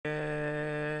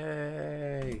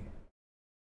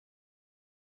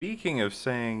Speaking of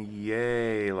saying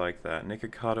yay like that,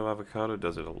 Nikocado Avocado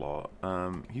does it a lot.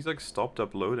 He's like stopped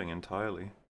uploading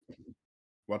entirely.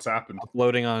 What's happened?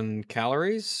 Uploading on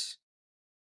calories?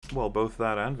 Well, both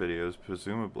that and videos,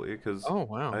 presumably, because Oh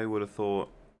wow. I would have thought,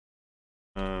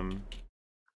 I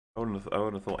wouldn't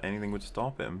have thought anything would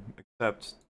stop him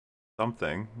except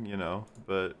something, you know.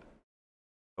 But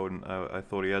I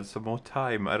thought he had some more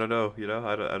time. I don't know, you know.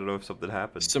 I don't know if something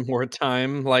happened. Some more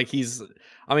time. Like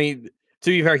I mean, to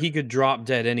be fair, he could drop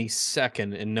dead any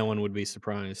second and no one would be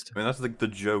surprised. I mean, that's like the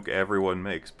joke everyone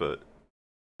makes, but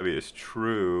I mean, it's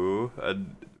true.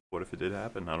 And what if it did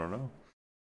happen? I don't know.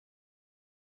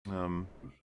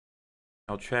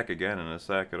 I'll check again in a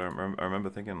sec. I remember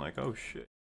thinking like, oh shit,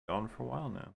 gone for a while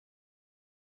now.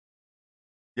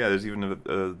 Yeah, there's even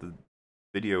the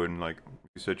video in like if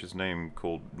you search his name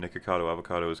called Nikocado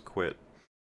Avocado has quit.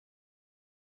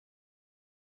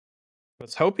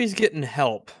 Let's hope he's getting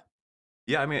help.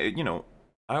 Yeah, I mean, you know,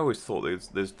 I always thought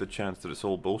there's the chance that it's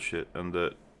all bullshit and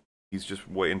that he's just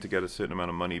waiting to get a certain amount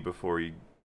of money before he, you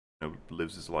know,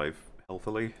 lives his life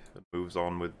healthily and moves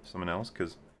on with someone else.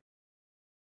 Because it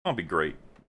can't be great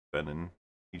spending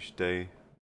each day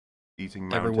eating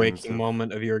mountains. Every waking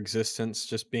moment of your existence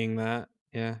just being that.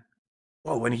 Yeah.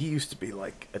 Well, when he used to be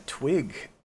like a twig,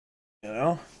 you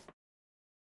know.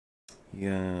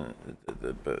 Yeah,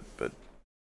 but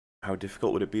how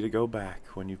difficult would it be to go back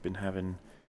when you've been having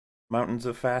mountains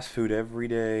of fast food every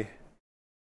day?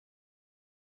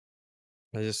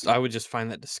 I would just find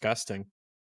that disgusting.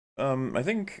 I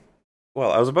think,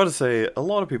 well, I was about to say a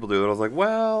lot of people do that. I was like,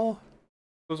 well,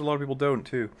 I suppose a lot of people don't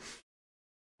too.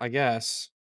 I guess.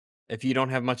 If you don't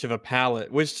have much of a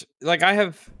palate, which like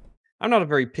I'm not a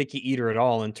very picky eater at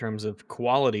all in terms of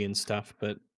quality and stuff,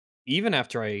 but even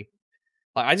after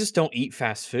I just don't eat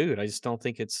fast food. I just don't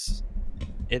think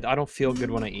I don't feel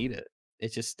good when I eat it.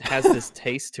 It just has this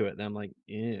taste to it and I'm like,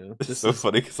 ew. It's so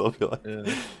funny because I'll be like, uh,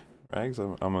 Rags,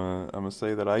 I'm gonna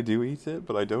say that I do eat it,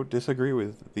 but I don't disagree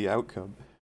with the outcome.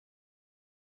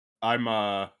 I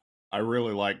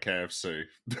really like KFC.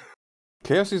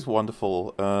 KFC's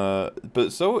wonderful,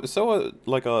 but so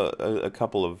like a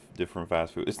couple of different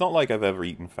fast food. It's not like I've ever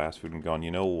eaten fast food and gone,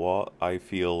 you know what? I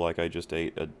feel like I just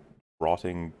ate a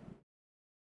rotting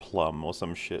plum or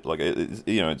some shit. Like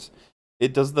you know,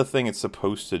 it does the thing it's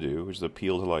supposed to do, which is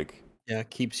appeal to like yeah,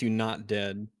 keeps you not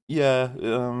dead. yeah,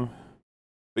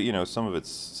 but you know, some of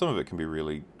it can be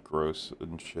really gross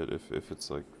and shit if it's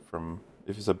like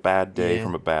if it's a bad day Yeah.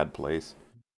 from a bad place.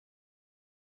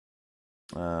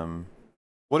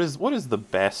 What is the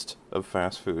best of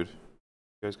fast food?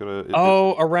 You guys gotta.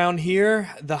 Around here,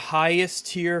 the highest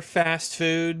tier fast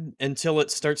food until it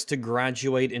starts to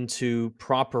graduate into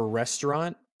proper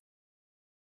restaurant.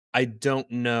 I don't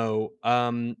know.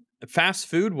 Fast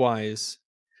food wise,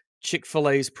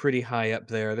 Chick-fil-A's pretty high up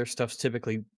there. Their stuff's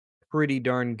typically pretty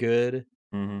darn good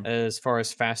Mhm. as far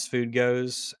as fast food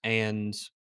goes, and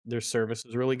their service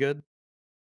is really good.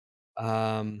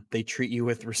 They treat you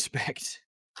with respect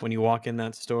when you walk in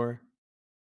that store.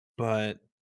 But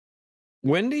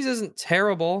Wendy's isn't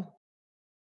terrible.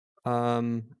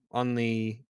 On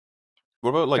the What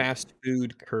about like fast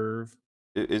food curve.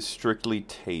 is strictly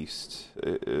taste?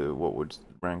 What would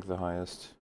rank the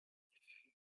highest?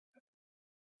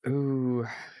 Ooh.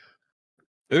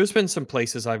 There's been some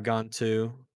places I've gone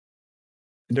to.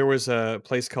 There was a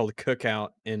place called Cookout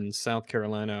in South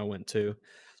Carolina I went to.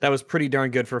 That was pretty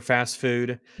darn good for fast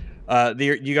food.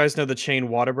 You guys know the chain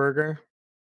Whataburger?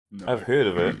 No. I've heard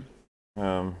of it, but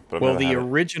I've Well, never the had it.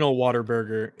 original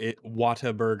Whataburger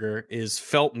is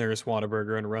Feltner's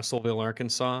Whataburger in Russellville,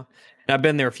 Arkansas. And I've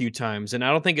been there a few times, and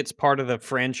I don't think it's part of the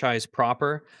franchise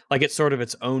proper. Like it's sort of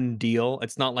its own deal.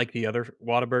 It's not like the other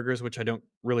Whataburgers, which I don't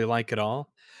really like at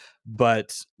all.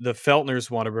 But the Feltner's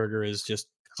Whataburger is just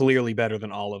clearly better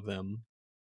than all of them.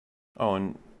 Oh,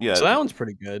 and yeah, So that one's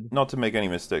pretty good. not to make any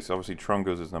mistakes. Obviously,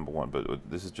 Trungo's is #1, but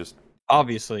this is just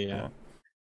Obviously, yeah.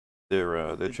 their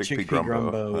chickpea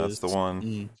grumbo. That's the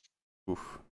one.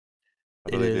 Oof.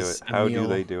 How do they do it? How do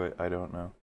they do it? I don't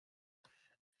know.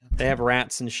 They have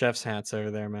rats and chef's hats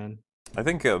over there, man. I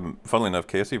think, funnily enough,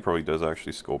 KFC probably does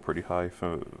actually score pretty high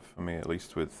for me, at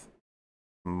least with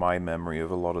my memory of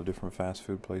a lot of different fast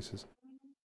food places.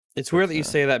 It's weird that you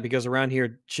say that because around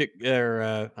here,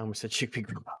 I almost said chickpea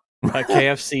grumbo.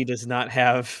 KFC does not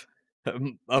have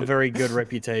a very good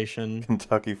reputation.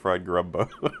 Kentucky Fried Grumbo.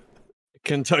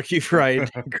 Kentucky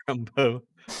Fried Grumbo.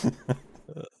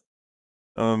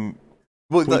 Well,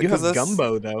 we do have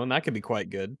gumbo though, and that could be quite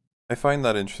good. I find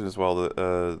that interesting as well.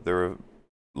 That there are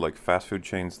like fast food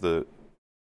chains that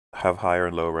have higher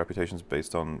and lower reputations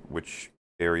based on which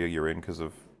area you're in because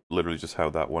of literally just how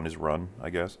that one is run, I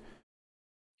guess.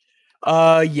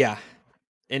 Yeah.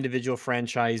 Individual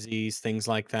franchisees, things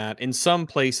like that. In some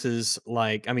places,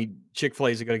 like I mean,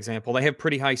 Chick-fil-A is a good example. They have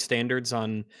pretty high standards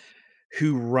on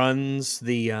who runs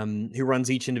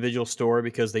each individual store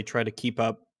because they try to keep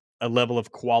up a level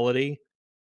of quality,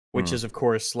 which Hmm. has of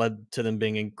course led to them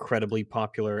being incredibly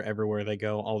popular everywhere they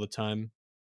go all the time.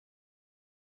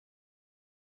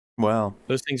 Well,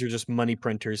 Those things are just money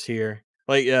printers here.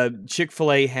 Like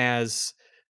Chick-fil-A has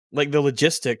like the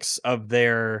logistics of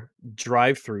their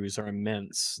drive-throughs are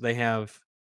immense. They have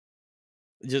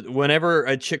just whenever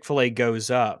a Chick-fil-A goes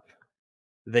up,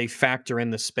 they factor in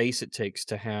the space it takes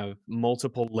to have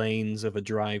multiple lanes of a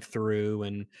drive-through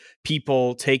and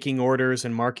people taking orders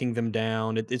and marking them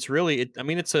down. It's really, I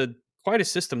mean, it's a quite a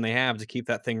system they have to keep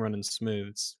that thing running smooth.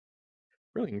 It's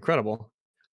really incredible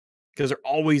because they're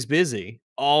always busy.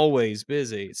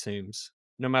 It seems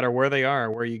no matter where they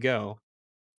are, where you go,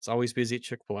 it's always busy at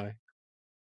Chick-fil-A.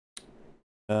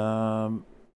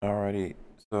 Alrighty.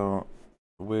 So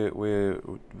we're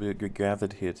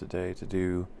gathered here today to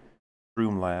do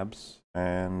Streamlabs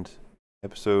and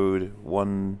episode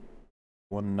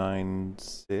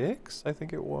 196, I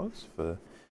think it was, for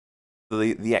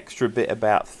the extra bit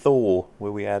about Thor,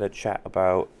 where we had a chat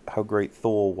about how great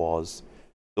Thor was.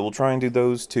 So we'll try and do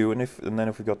those two, and then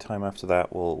if we've got time after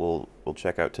that, we'll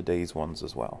check out today's ones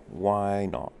as well. Why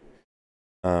not?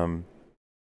 So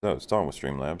starting with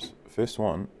Streamlabs. First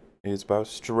one is about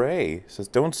Stray. It says,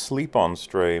 don't sleep on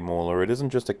Stray, Mauler. It isn't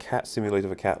just a cat simulator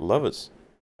for cat lovers.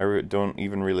 I don't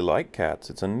even really like cats.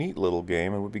 It's a neat little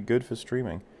game and would be good for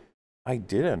streaming. I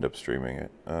did end up streaming it.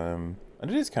 And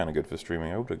it is kind of good for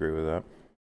streaming. I would agree with that.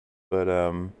 But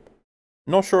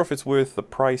not sure if it's worth the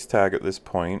price tag at this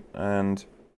point. And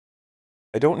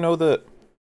I don't know that.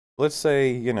 Let's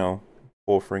say, you know,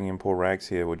 poor Fringy and poor Rags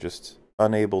here were just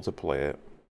unable to play it.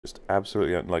 Just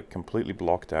absolutely, like, completely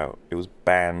blocked out. It was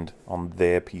banned on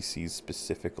their PCs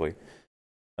specifically.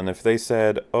 And if they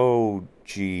said, oh,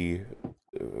 gee,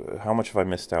 how much have I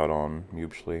missed out on,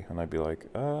 mutually? And I'd be like,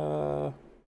 I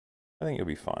think you'll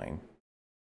be fine.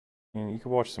 You know, you can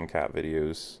watch some cat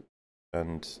videos,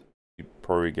 and you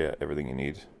probably get everything you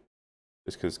need.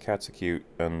 Just because cats are cute,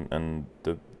 and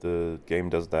the game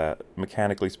does that.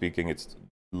 Mechanically speaking, it's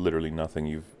literally nothing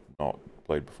you've not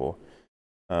played before.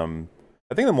 I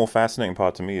think the more fascinating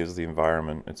part to me is the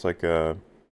environment. It's like you're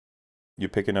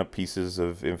picking up pieces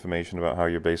of information about how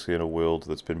you're basically in a world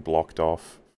that's been blocked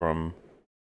off from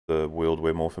the world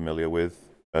we're more familiar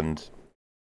with, and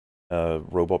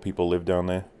robot people live down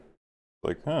there.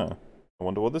 Like, huh, I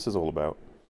wonder what this is all about.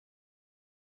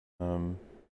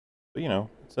 But you know,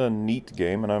 it's a neat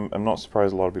game, and I'm not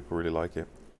surprised a lot of people really like it.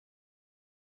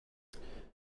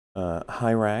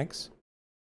 Hi Rags.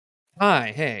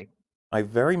 Hi, hey. I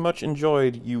very much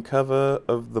enjoyed your cover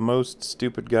of the most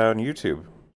stupid guy on YouTube.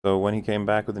 So when he came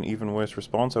back with an even worse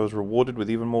response, I was rewarded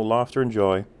with even more laughter and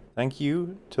joy. Thank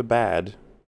you to Bad.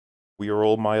 We are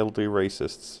all mildly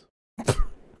racists.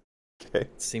 Okay.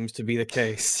 Seems to be the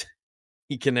case.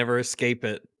 You can never escape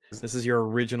it. This is your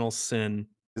original sin.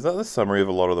 Is that the summary of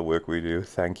a lot of the work we do?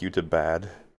 Thank you to Bad.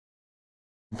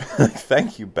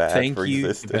 Thank you, Bad, Thank for you,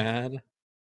 existing. Bad.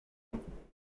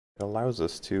 It allows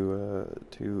us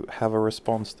to have a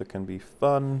response that can be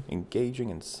fun, engaging,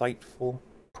 insightful,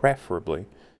 preferably.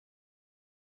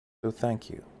 So thank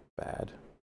you, Bad.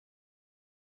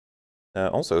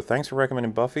 Also, thanks for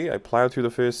recommending Buffy. I plowed through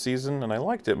the first season, and I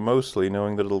liked it mostly,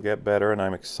 knowing that it'll get better, and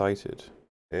I'm excited.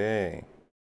 Hey.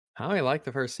 How I like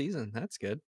the first season. That's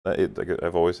good. Like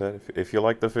I've always said, if you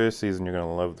like the first season, you're going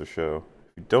to love the show.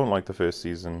 If you don't like the first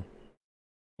season,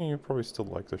 you'll probably still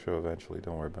like the show eventually.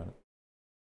 Don't worry about it.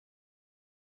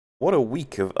 What a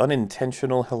week of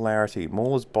unintentional hilarity.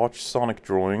 Mauler's botched Sonic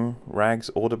drawing, Rags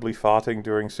audibly farting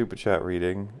during Superchat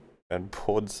reading, and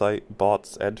Board Site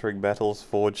bots entering Metal's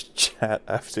forged chat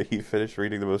after he finished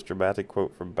reading the most dramatic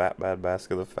quote from Batman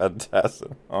Mask of the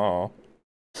Phantasm. Oh.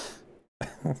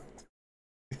 You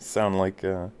sound like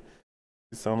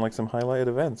some highlighted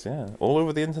events, yeah. All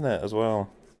over the internet as well.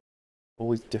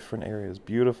 All these different areas.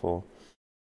 Beautiful.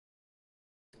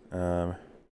 While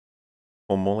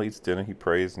Muller eats dinner, he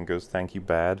prays and goes, "Thank you,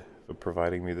 Bad, for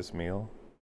providing me this meal."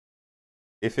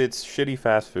 If it's shitty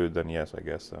fast food, then yes, I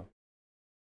guess so.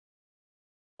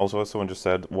 Also, as someone just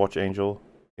said, watch Angel.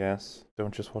 Yes,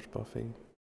 don't just watch Buffy.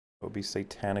 That would be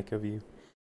satanic of you.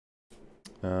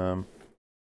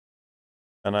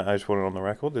 And I just want it on the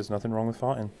record, there's nothing wrong with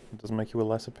farting. It doesn't make you a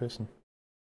lesser person.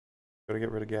 Gotta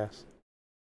get rid of gas.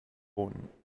 Important.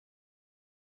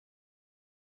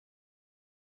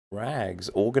 Rags,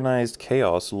 organized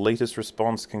chaos. Latest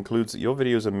response concludes that your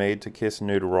videos are made to kiss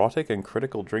neurotic and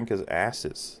critical drinkers'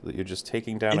 asses. That you're just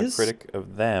taking down a critic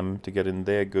of them to get in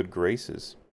their good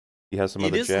graces. He has some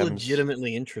other gems. It is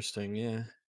legitimately interesting, yeah.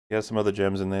 He has some other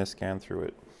gems in there. Scan through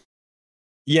it.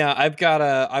 Yeah, I've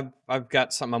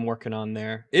got something I'm working on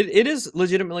there. It is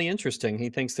legitimately interesting. He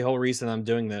thinks the whole reason I'm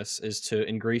doing this is to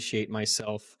ingratiate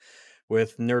myself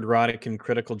with nerdrotic and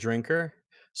critical drinker,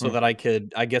 so that I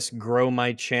could, I guess, grow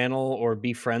my channel or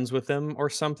be friends with him or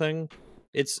something.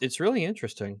 It's really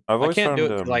interesting. I've I always can't do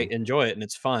found it because I enjoy it and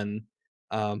it's fun,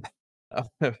 um,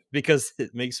 because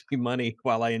it makes me money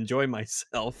while I enjoy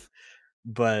myself.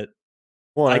 But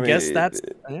well, I I mean, guess that's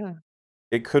yeah.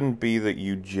 it couldn't be that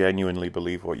you genuinely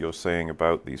believe what you're saying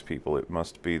about these people. It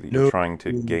must be that you're No. trying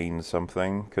to gain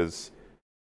something, because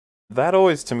that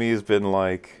always to me has been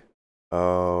like,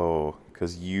 oh,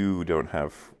 because you don't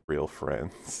have real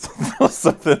friends or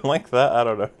something like that. I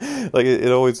don't know. Like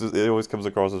it always comes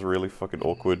across as really fucking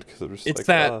awkward, because I'm just It's like,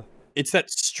 that it's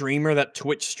that streamer, that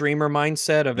Twitch streamer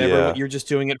mindset of yeah. you're just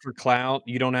doing it for clout.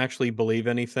 You don't actually believe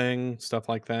anything, stuff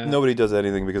like that. Nobody does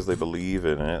anything because they believe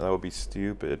in it. That would be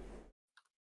stupid.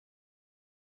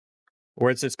 Or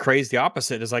it's crazy the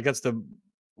opposite. It's like that's the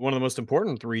one of the most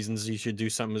important reasons you should do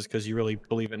something is because you really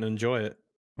believe it and enjoy it.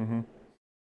 Mm-hmm.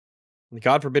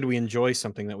 God forbid we enjoy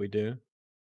something that we do.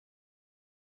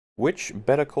 Which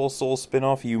Better Call Saul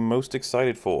spin-off are you most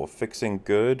excited for? Fixing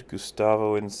Good,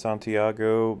 Gustavo in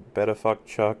Santiago, Better Fuck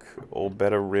Chuck, or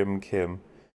Better Rim Kim?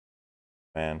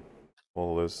 Man,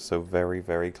 all those are so very,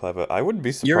 very clever. I wouldn't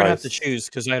be surprised. You're gonna have to choose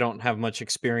because I don't have much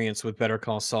experience with Better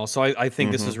Call Saul, so I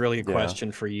think this is really a yeah.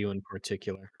 question for you in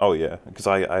particular. Oh yeah, because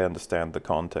I understand the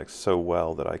context so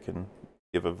well that I can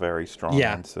give a very strong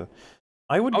answer.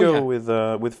 I would go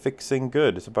with Fixing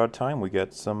Good. It's about time we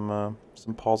get some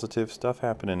positive stuff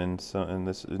happening in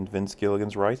Vince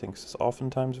Gilligan's writings. It's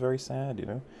oftentimes very sad, you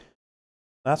know.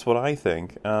 That's what I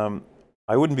think. I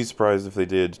wouldn't be surprised if they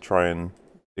did try and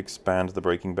expand the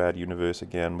Breaking Bad universe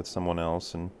again with someone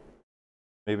else, and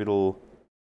maybe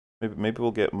maybe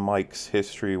we'll get Mike's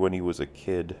history when he was a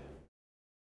kid.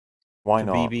 Why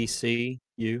not? BBC,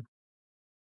 you.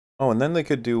 Oh, and then they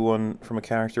could do one from a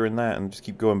character in that, and just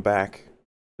keep going back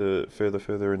to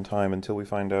further in time until we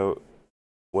find out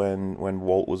when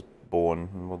Walt was born,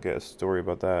 and we'll get a story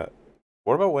about that.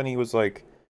 What about when he was like?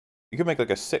 You could make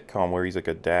like a sitcom where he's like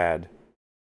a dad.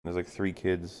 There's like 3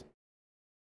 kids.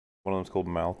 One of them's called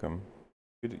Malcolm.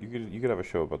 You could have a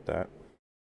show about that.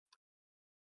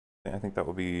 I think that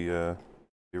would be a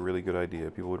really good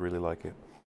idea. People would really like it.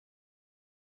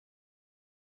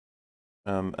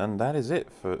 And that is it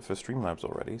for Streamlabs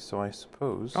already. So I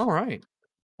suppose. All right.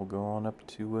 We'll go on up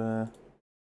to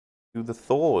the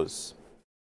Thors.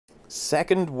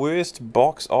 Second worst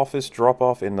box office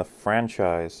drop-off in the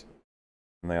franchise.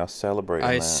 And they are celebrating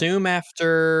I assume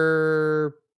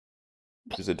after...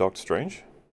 Is it Doctor Strange?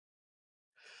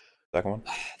 Second one?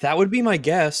 That would be my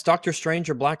guess. Doctor Strange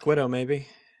or Black Widow, maybe.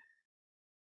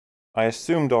 I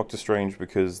assume Doctor Strange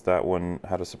because that one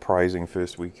had a surprising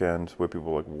first weekend where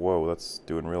people were like, whoa, that's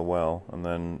doing real well. And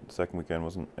then the second weekend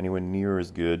wasn't anywhere near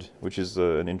as good, which is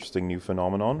an interesting new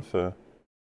phenomenon for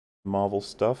Marvel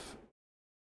stuff.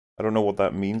 I don't know what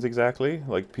that means exactly.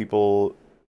 Like, people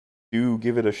do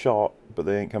give it a shot, but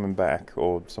they ain't coming back,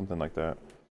 or something like that.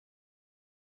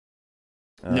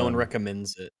 No one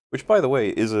recommends it. Which, by the way,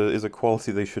 is a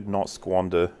quality they should not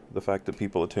squander, the fact that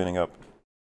people are turning up.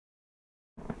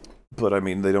 But, I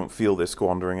mean, they don't feel they're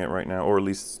squandering it right now, or at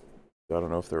least, I don't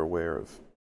know if they're aware of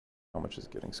how much is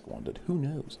getting squandered. Who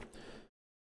knows?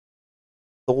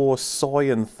 Thor, Soy,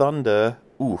 and Thunder.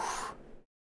 Oof.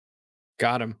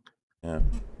 Got him. Yeah.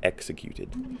 Executed.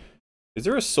 Is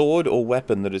there a sword or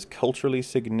weapon that is culturally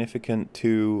significant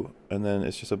to, and then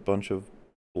it's just a bunch of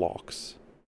blocks?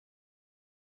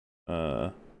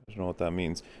 I don't know what that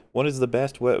means. What is the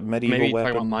best medieval Maybe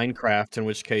weapon? talking about Minecraft, in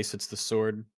which case it's the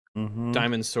sword.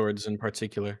 Diamond swords in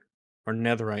particular. Or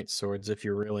netherite swords, if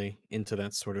you're really into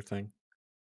that sort of thing.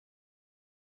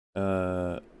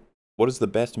 What is the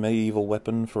best medieval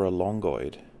weapon for a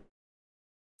longoid?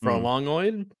 For a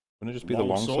longoid? Wouldn't it just be the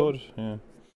longsword? Yeah.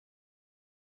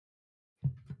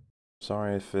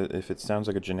 Sorry if it sounds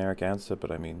like a generic answer,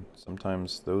 but I mean,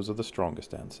 sometimes those are the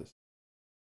strongest answers.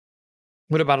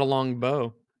 What about a long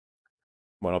bow?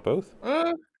 Why not both?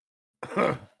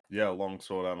 Yeah, a long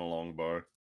sword and a long bow.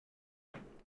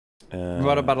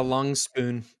 What about a long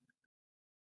spoon?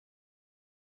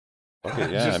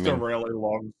 Okay, yeah, Just a really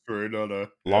long spoon on a...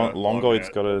 Longoid's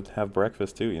gotta have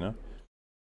breakfast too, you know?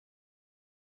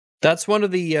 That's one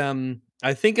of the,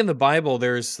 I think in the Bible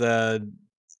there's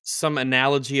some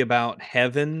analogy about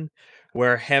heaven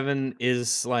where heaven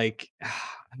is like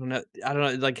I don't know,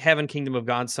 like heaven, kingdom of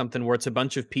God, something where it's a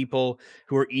bunch of people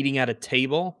who are eating at a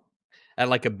table at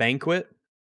like a banquet,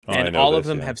 Oh, and I know all of this,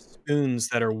 them yeah. have spoons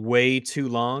that are way too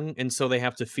long, and so they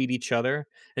have to feed each other.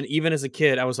 And even as a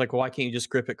kid, I was like, well, why can't you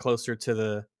just grip it closer to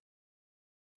the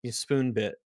spoon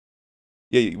bit?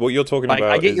 Yeah, what you're talking Like, I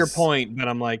about get your is point, but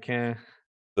I'm like, eh.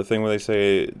 the thing where they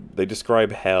say they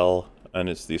describe hell, and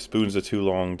it's the spoons are too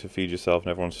long to feed yourself,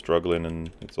 and everyone's struggling, and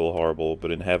it's all horrible.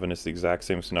 But in heaven, it's the exact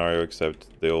same scenario,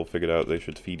 except they all figured out they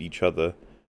should feed each other.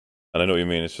 And I know what you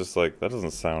mean. It's just like that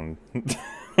doesn't sound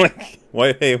like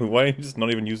why? Hey, why don't you just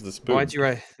not even use the spoon? Why'd you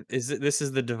write? This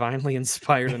is the divinely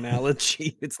inspired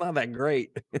analogy? It's not that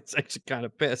great. It's actually kind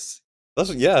of piss.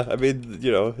 That's yeah. I mean,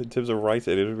 you know, in terms of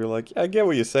writing, it'd be like, yeah, I get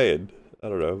what you're saying. I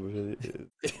don't know.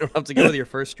 You don't have to go with your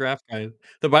first draft guide.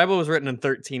 The Bible was written in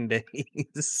 13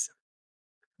 days,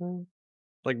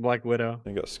 like Black Widow.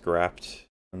 They got scrapped,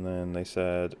 and then they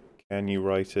said, "Can you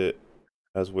write it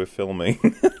as we're filming?"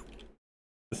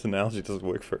 This analogy doesn't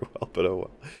work very well, but oh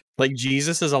well. Like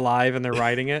Jesus is alive and they're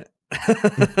writing it.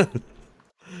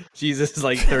 Jesus is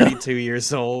like 32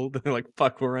 years old. They're like,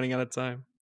 fuck, we're running out of time.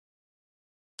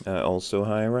 Also,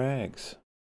 hi, Rags.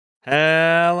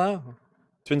 Hello.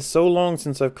 It's been so long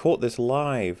since I've caught this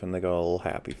live, and they got a little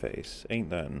happy face. Ain't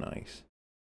that nice?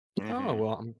 Oh,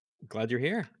 well, I'm glad you're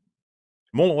here.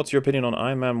 Mola, what's your opinion on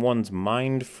Iron Man 1's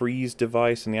mind freeze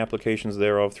device and the applications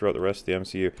thereof throughout the rest of the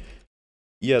MCU?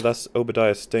 Yeah, that's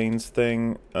Obadiah Stane's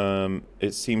thing.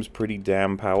 It seems pretty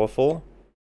damn powerful,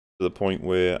 to the point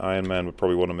where Iron Man would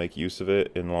probably want to make use of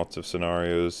it in lots of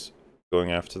scenarios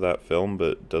going after that film,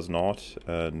 but does not.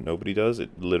 Nobody does. It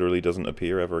literally doesn't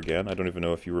appear ever again. I don't even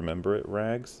know if you remember it,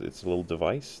 Rags. It's a little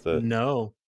device that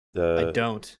No, I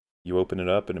don't. you open it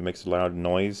up and it makes a loud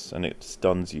noise and it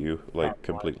stuns you like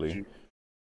completely.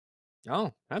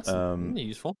 Oh, that's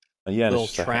useful. Yeah, and Little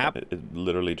it's just trap.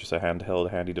 literally just a handheld,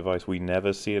 handy device. We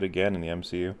never see it again in the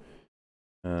MCU.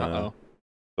 Uh-oh.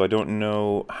 So I don't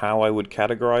know how I would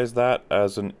categorize that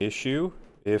as an issue.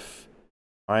 If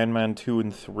Iron Man 2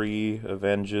 and 3,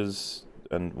 Avengers,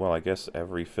 and, well, I guess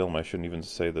every film, I shouldn't even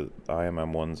say that Iron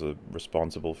Man 1's are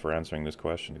responsible for answering this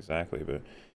question exactly, but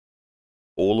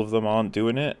all of them aren't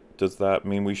doing it, does that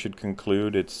mean we should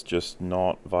conclude it's just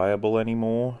not viable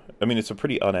anymore? I mean, it's a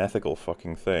pretty unethical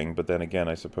fucking thing, but then again,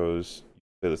 I suppose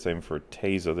you say the same for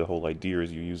Taser. The whole idea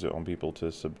is you use it on people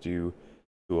to subdue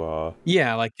who are...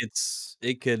 Yeah, like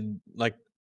it could, like,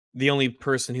 the only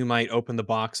person who might open the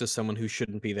box is someone who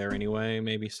shouldn't be there anyway,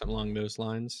 maybe something along those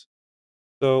lines.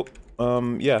 So,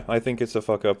 yeah, I think it's a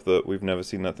fuck up that we've never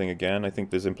seen that thing again. I think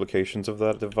there's implications of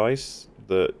that device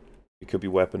that it could be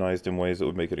weaponized in ways that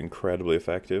would make it incredibly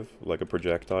effective, like a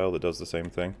projectile that does the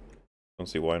same thing. Don't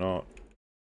see why not.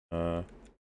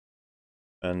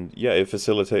 And yeah, it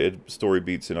facilitated story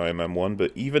beats in Iron Man 1,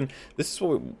 but even this is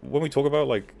what when we talk about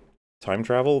like time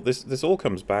travel, this all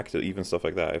comes back to even stuff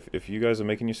like that. If you guys are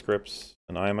making your scripts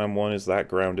and Iron Man 1 is that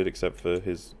grounded except for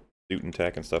his suit and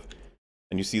tech and stuff,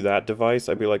 and you see that device,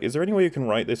 I'd be like, is there any way you can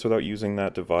write this without using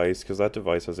that device? Because that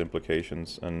device has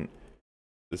implications, and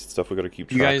this is stuff we got to keep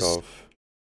track of.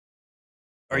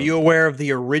 Are you aware of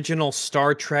the original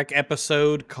Star Trek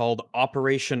episode called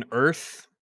Operation Earth?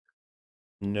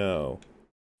 No.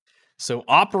 So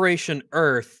Operation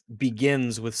Earth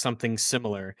begins with something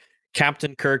similar.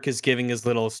 Captain Kirk is giving his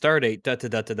little stardate, da da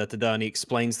da da da da da, and he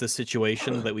explains the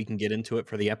situation that we can get into it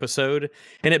for the episode.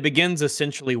 And it begins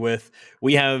essentially with,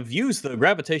 we have used the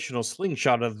gravitational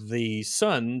slingshot of the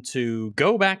sun to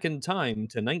go back in time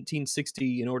to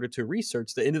 1960 in order to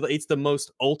research the. It's the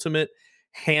most ultimate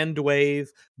hand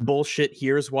wave bullshit.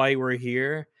 Here's why we're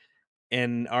here,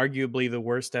 and arguably the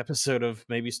worst episode of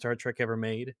maybe Star Trek ever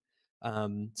made.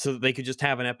 So that they could just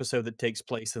have an episode that takes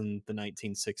place in the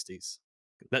 1960s.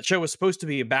 That show was supposed to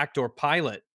be a backdoor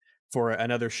pilot for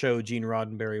another show Gene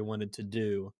Roddenberry wanted to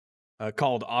do,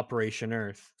 called Operation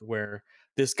Earth, where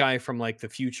this guy from like the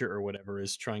future or whatever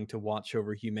is trying to watch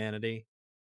over humanity.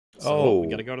 So we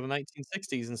got to go to the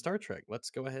 1960s in Star Trek. Let's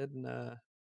go ahead and.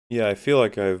 Yeah, I feel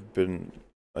like I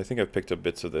think I've picked up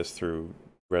bits of this through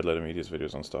Red Letter Media's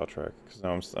videos on Star Trek, because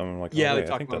now I'm like, yeah, oh, they wait,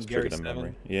 talk I think about that's Gary triggered a 7.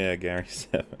 memory. Yeah, Gary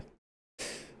 7.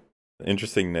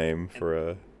 Interesting name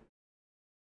for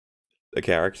a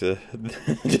character,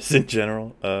 just in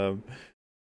general. But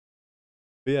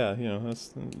yeah, you know,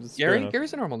 that's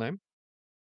Gary's a normal name.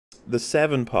 The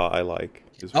 7 part I like.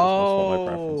 Is what my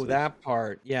preference is. That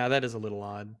part. Yeah, that is a little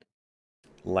odd.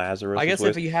 Lazarus. I guess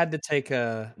if you had to take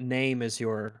a name as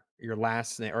your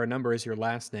last name, or a number as your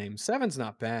last name, 7's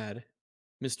not bad.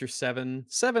 Mr. 7.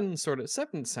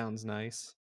 7 sounds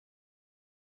nice.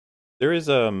 There is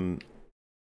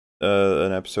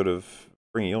an episode of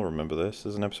Spring, you'll remember this.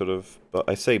 There's an episode of,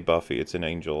 I say Buffy, it's in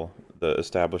Angel, that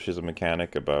establishes a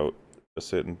mechanic about a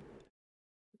certain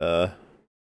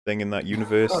thing in that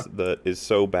universe that is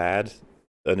so bad,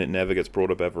 and it never gets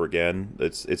brought up ever again.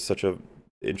 It's such a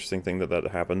interesting thing that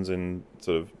happens in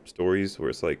sort of stories where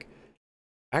it's like,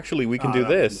 actually we can do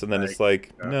this, and then it's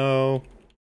like, no,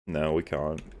 we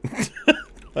can't.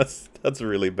 That's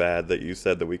really bad that you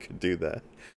said that we could do that.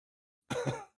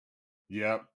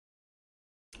 Yep.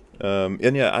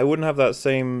 And yeah, I wouldn't have that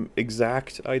same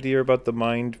exact idea about the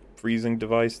mind freezing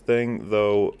device thing,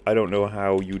 though I don't know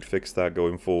how you'd fix that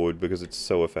going forward because it's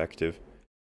so effective.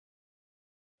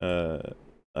 And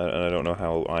I don't know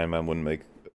how Iron Man wouldn't make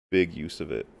big use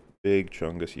of it, big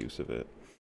chungus use of it.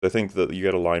 I think that you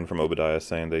get a line from Obadiah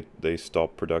saying they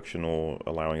stop production or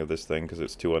allowing of this thing because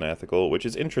it's too unethical, which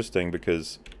is interesting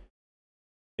because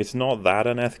it's not that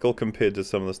unethical compared to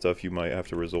some of the stuff you might have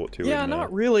to resort to. Yeah,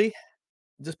 not really.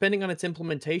 Depending on its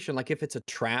implementation, like if it's a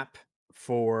trap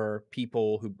for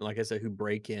people who, like I said, who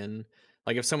break in,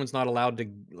 like if someone's not allowed to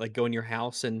like go in your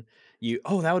house and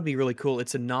that would be really cool.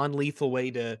 It's a non-lethal way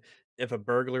to, if a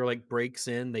burglar like breaks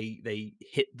in, they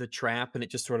hit the trap and it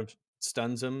just sort of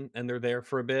stuns them and they're there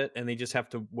for a bit and they just have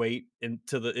to wait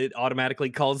until it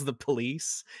automatically calls the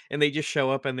police and they just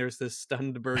show up and there's this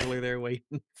stunned burglar there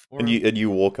waiting for And them. you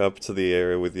walk up to the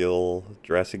area with your little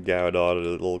dressing gown on and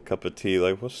a little cup of tea,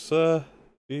 like, what's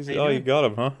easy? Oh, you got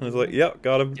him, huh? And it's like, yep,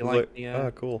 got him. Do you It's like like,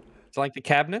 the cool. It's like the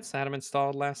cabinets Adam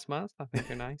installed last month. I think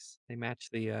they're nice. They match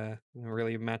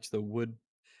really match the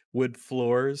wood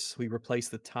floors. We replaced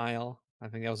the tile. I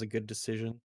think that was a good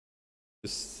decision.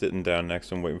 Just sitting down next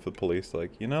to him waiting for the police,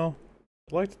 like, I'd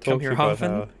like to Come talk to here you about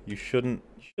often. how you shouldn't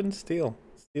steal.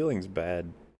 Stealing's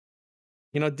bad.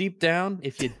 Deep down,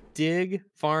 if you dig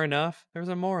far enough, there's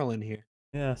a moral in here.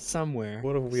 Yeah. Somewhere.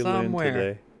 What have we learned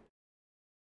today?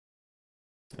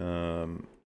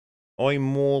 Oi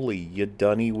Morley, you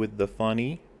dunny with the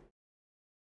funny? To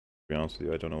be honest with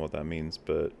you, I don't know what that means,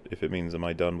 but if it means am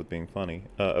I done with being funny?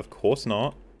 Of course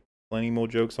not. Plenty more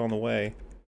jokes on the way.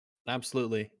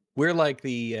 Absolutely. We're like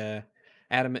the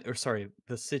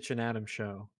the Sitch and Adam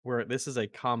show, where this is a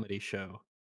comedy show.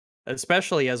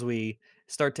 Especially as we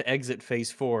start to exit phase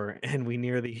 4 and we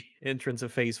near the entrance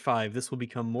of phase 5, this will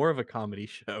become more of a comedy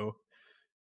show.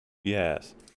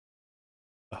 Yes.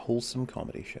 A wholesome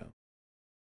comedy show.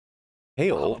 A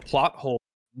Hail. plot hole.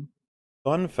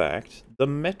 Fun fact, the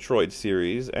Metroid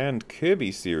series and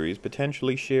Kirby series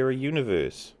potentially share a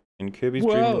universe. In Kirby's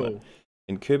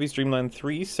Dreamland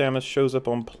 3, Samus shows up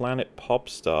on planet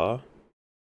Popstar,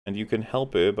 and you can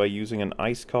help her by using an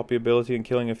ice copy ability and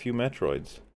killing a few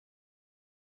Metroids.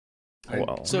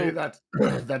 Well, to me,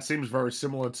 that seems very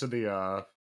similar to the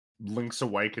Link's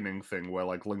Awakening thing, where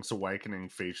like Link's Awakening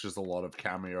features a lot of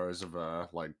cameos of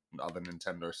like other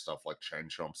Nintendo stuff, like Chain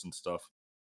Chomps and stuff.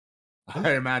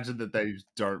 I imagine that they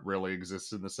don't really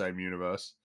exist in the same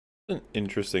universe. It's an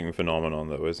interesting phenomenon,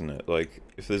 though, isn't it? Like,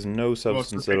 if there's no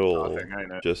substance at all,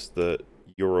 just that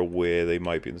you're aware they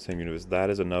might be in the same universe, that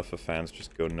is enough for fans to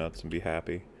just go nuts and be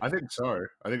happy. I think so.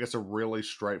 I think it's a really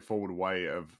straightforward way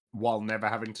of, while never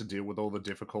having to deal with all the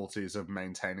difficulties of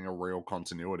maintaining a real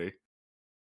continuity.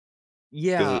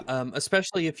 Yeah,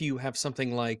 especially if you have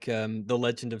something like The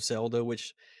Legend of Zelda,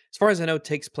 which, as far as I know,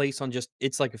 takes place on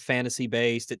it's like a fantasy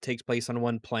based. It takes place on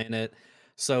one planet.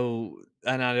 So,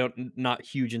 and not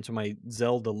huge into my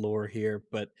Zelda lore here,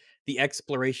 but the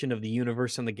exploration of the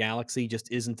universe and the galaxy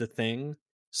just isn't a thing.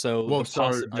 So the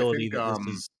possibility that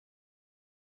this is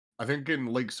I think in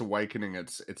Link's Awakening,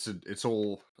 it's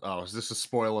all. Oh, is this a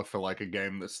spoiler for like a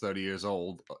game that's 30 years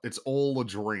old? It's all a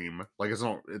dream. Like it's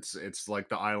not. It's like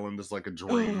the island is like a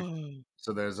dream.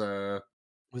 So there's a.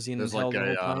 Was he in there's hell like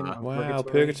the whole time? Wow,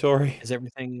 purgatory. Is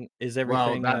everything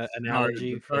Well, an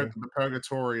analogy for the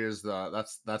purgatory is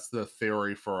that's the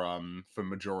theory for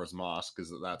Majora's Mask,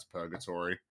 is that's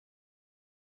purgatory.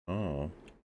 Oh,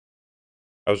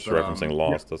 I was just referencing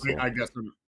Lost. Yeah, that's all. I guess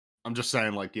I'm just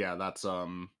saying, like, yeah, that's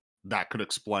that could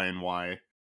explain why,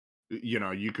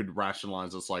 you could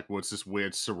rationalize it's like, well, it's this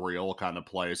weird surreal kind of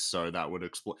place, so that would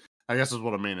explain. I guess is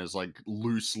what I mean is like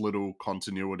loose little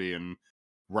continuity and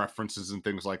references and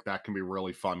things like that can be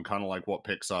really fun, kind of like what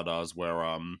Pixar does,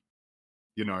 where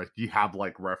you have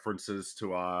like references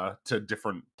to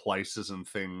different places and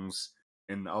things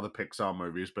in other Pixar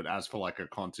movies, but as for like a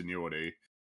continuity,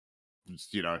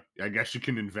 I guess you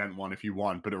can invent one if you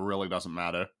want, but it really doesn't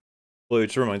matter. Well,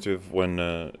 it reminds me of when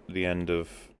the end of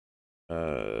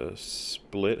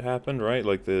Split happened, right?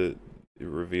 Like it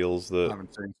reveals that I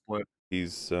haven't seen Split.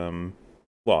 He's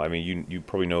well, I mean, you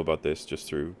probably know about this just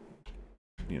through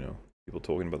people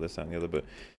talking about this, that, and the other, but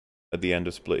at the end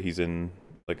of Split, he's in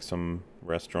like some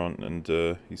restaurant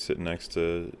and he's sitting next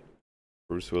to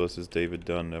Bruce Willis's David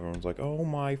Dunn. Everyone's like, "Oh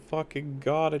my fucking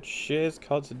god, it shares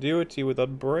continuity with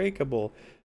Unbreakable,"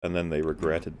 and then they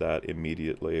regretted that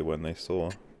immediately when they saw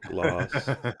Glass.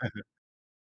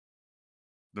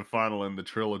 The final in the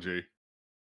trilogy.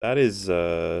 That is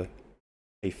a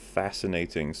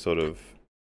fascinating sort of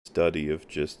study of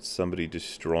just somebody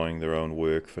destroying their own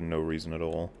work for no reason at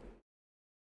all.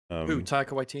 Who, Taika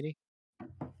Waititi?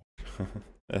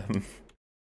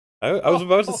 I was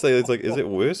about to say, it's like, is it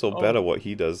worse or better what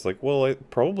he does? Like, well,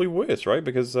 probably worse, right?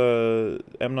 Because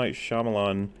M. Night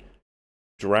Shyamalan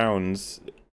drowns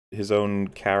his own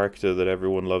character that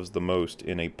everyone loves the most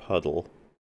in a puddle.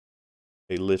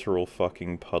 A literal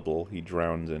fucking puddle. He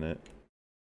drowns in it.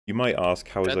 You might ask,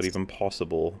 how is that even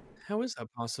possible? How is that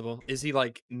possible? Is he,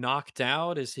 like, knocked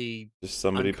out? Is he Just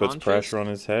somebody puts pressure on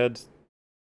his head,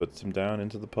 puts him down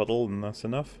into the puddle, and that's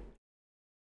enough.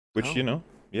 Which, you know,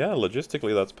 yeah,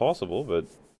 logistically that's possible, but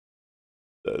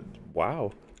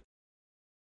wow.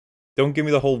 Don't give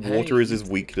me the whole water is his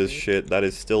weakness shit. That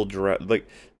is still like,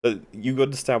 you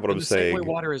understand what I'm saying. Same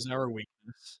way water is our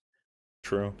weakness.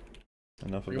 True.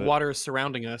 Enough of it. Water is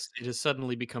surrounding us. It has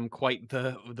suddenly become quite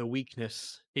the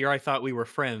weakness. Here I thought we were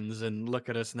friends, and look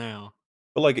at us now.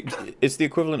 But like, it's the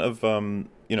equivalent of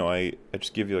you know, I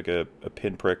just give you like a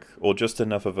pinprick or just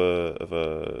enough of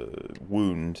a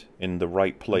wound in the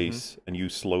right place, and you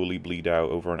slowly bleed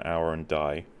out over an hour and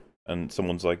die. And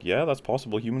someone's like, "Yeah, that's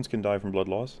possible. Humans can die from blood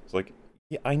loss." It's like,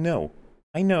 yeah, I know,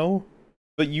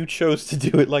 but you chose to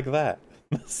do it like that.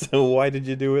 So why did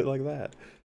you do it like that?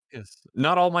 Yes.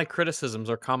 Not all my criticisms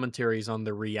are commentaries on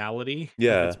the reality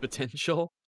of its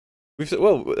potential. We've said,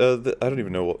 well, I don't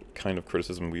even know what kind of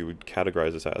criticism we would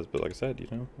categorize this as, but like I said, you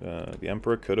know, the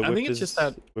Emperor could have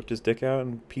whipped his dick out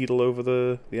and peed all over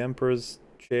the Emperor's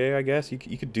chair. I guess you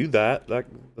could do that.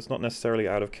 That's not necessarily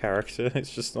out of character.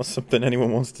 It's just not something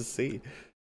anyone wants to see.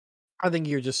 I think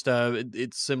you're just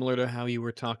it's similar to how you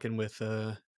were talking with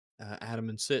Adam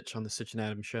and Sitch on the Sitch and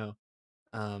Adam show.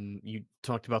 You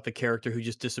talked about the character who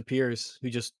just disappears, who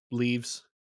just leaves,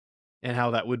 and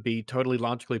how that would be totally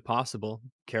logically possible.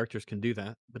 Characters can do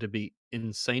that, but it'd be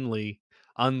insanely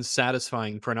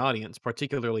unsatisfying for an audience,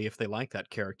 particularly if they like that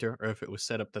character, or if it was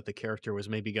set up that the character was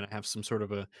maybe going to have some sort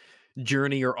of a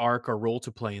journey or arc or role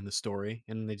to play in the story,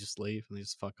 and they just leave and they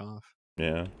just fuck off.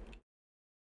 Yeah.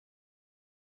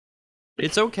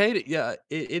 It's okay to, yeah,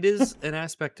 it is an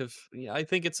aspect of, I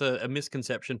think it's a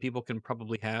misconception people can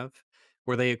probably have,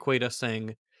 where they equate us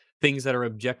saying things that are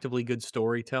objectively good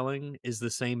storytelling is the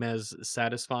same as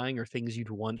satisfying or things you'd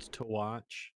want to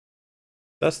watch.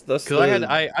 That's Because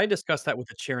I discussed that with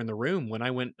the chair in the room when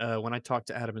I talked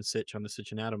to Adam and Sitch on the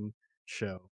Sitch and Adam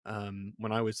show.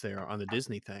 When I was there on the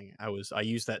Disney thing, I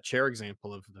used that chair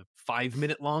example of the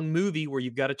 5-minute long movie where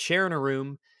you've got a chair in a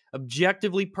room,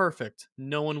 objectively perfect.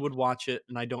 No one would watch it,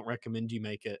 and I don't recommend you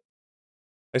make it.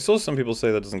 I saw some people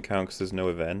say that doesn't count because there's no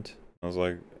event. I was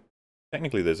like,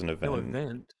 technically there's an event. No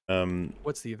event?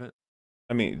 What's the event?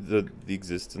 I mean, the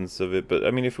existence of it, but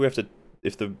I mean, if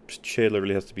the chair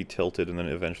literally has to be tilted and then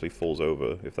it eventually falls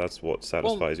over, if that's what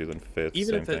satisfies you, then fair, it's the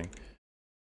same thing.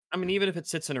 I mean, even if it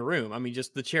sits in a room, I mean,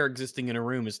 just the chair existing in a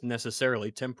room is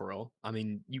necessarily temporal. I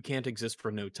mean, you can't exist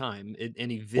for no time.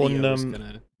 Any video is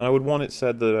gonna... I would want it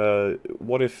said that,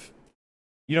 what if...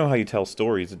 You know how you tell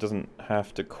stories, it doesn't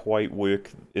have to quite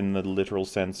work in the literal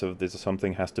sense of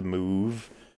something has to move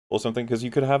or something, because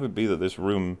you could have it be that this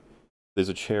room, there's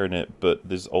a chair in it, but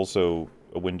there's also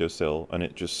a windowsill, and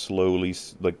it just slowly,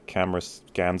 like, camera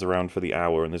scans around for the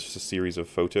hour, and there's just a series of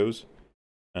photos,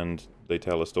 and they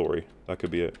tell a story. That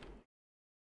could be it.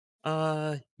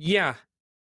 Yeah.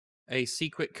 A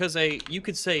sequence, because you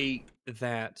could say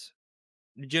that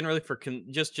generally for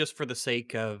just for the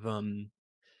sake of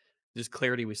just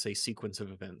clarity, we say sequence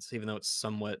of events, even though it's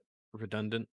somewhat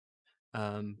redundant.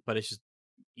 But it's just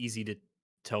easy to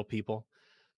tell people.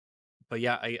 But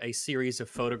yeah, a series of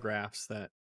photographs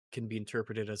that can be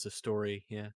interpreted as a story.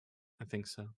 Yeah, I think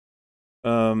so.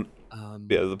 Yeah,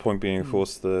 the point being, of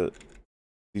course, that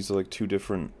these are like two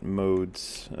different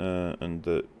modes, and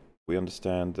that we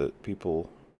understand that people...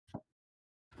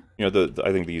 You know,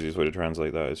 I think the easiest way to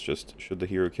translate that is just, should the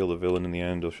hero kill the villain in the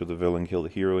end, or should the villain kill the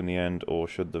hero in the end, or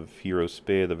should the hero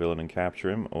spare the villain and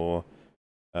capture him, or,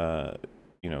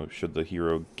 you know, should the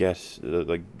hero get,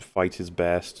 like, fight his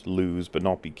best, lose, but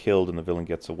not be killed, and the villain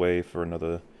gets away for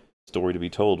another story to be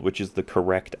told, which is the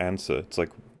correct answer. It's like,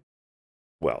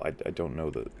 well, I don't know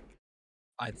that.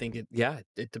 I think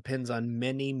it depends on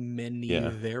many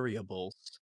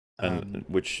variables. And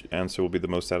which answer will be the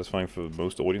most satisfying for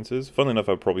most audiences? Funnily enough,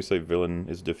 I'd probably say villain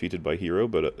is defeated by hero,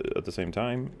 but at the same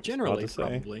time, Generally, it's hard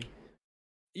to say. probably.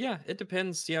 Yeah, it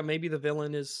depends. Yeah, maybe the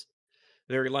villain is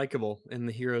very likable, and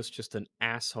the hero's just an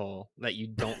asshole that you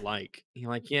don't like. You're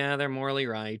like, yeah, they're morally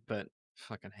right, but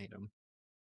fucking hate them.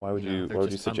 Why would They're you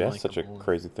just suggest such a unlikable.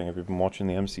 crazy thing? Have you been watching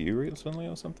the MCU recently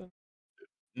or something?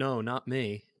 No, not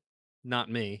me.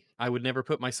 Not me. I would never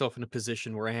put myself in a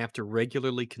position where I have to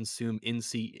regularly consume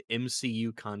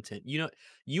MCU content. You know,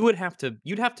 you'd have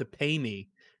to pay me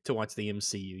to watch the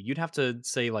MCU. You'd have to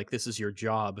say like this is your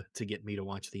job to get me to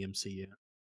watch the MCU. It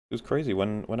was crazy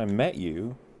when I met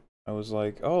you. I was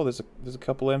like, oh, there's a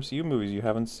couple MCU movies you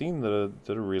haven't seen that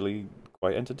are really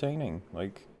quite entertaining.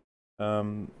 Like,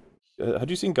 had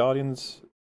you seen Guardians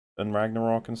and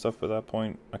Ragnarok and stuff at that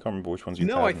point? I can't remember which ones you.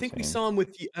 No, I think seen. we saw him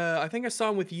with. I think I saw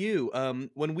him with you.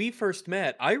 When we first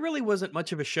met, I really wasn't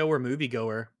much of a show or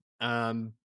moviegoer.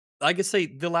 I could say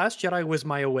The Last Jedi was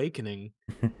my awakening.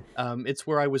 It's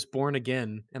where I was born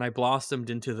again, and I blossomed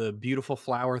into the beautiful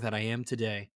flower that I am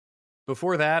today.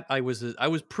 Before that, I was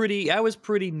pretty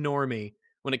normie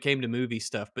when it came to movie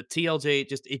stuff. But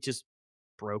TLJ it just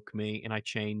broke me, and I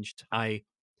changed. I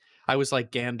was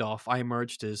like Gandalf. I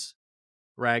emerged as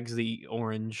Rags the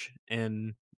Orange,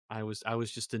 and I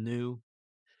was just a new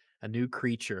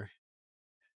creature.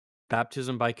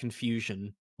 Baptism by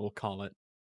confusion, we'll call it.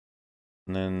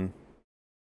 And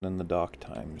then the dark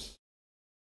times.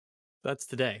 That's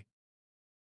today.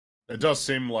 It does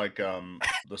seem like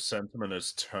the sentiment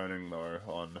is turning though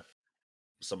on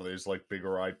some of these like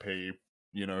bigger IP,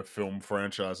 film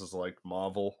franchises like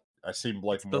Marvel. I seem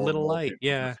like It's the more and little more light, people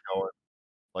yeah. just going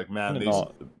like, man, Kinda these.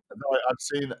 not. No, I've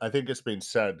seen. I think it's been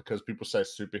said because people say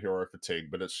superhero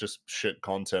fatigue, but it's just shit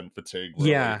content fatigue.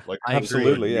 Really. Yeah, like I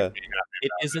Absolutely, agree. yeah.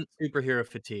 It isn't superhero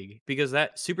fatigue because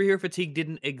that superhero fatigue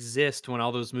didn't exist when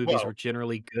all those movies Well, were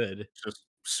generally good. just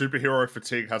superhero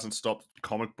fatigue hasn't stopped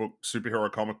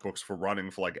superhero comic books for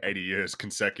running for like 80 years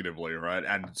consecutively, right?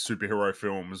 And superhero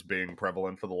films being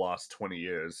prevalent for the last 20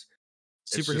 years.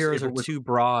 It's just, Superheroes are too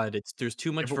broad. There's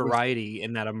too much if it was- variety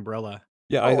in that umbrella.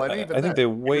 Yeah, Oh, and even I think then, they're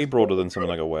if way it's broader all than something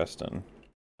good, like a Western.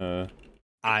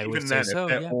 I would even say then, so, if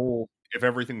they're yeah. all, if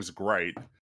everything's great, like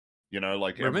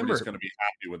everybody's Remember, going to be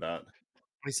happy with that.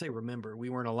 I say remember, we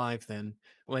weren't alive then.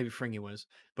 Well, maybe Fringy was,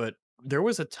 but there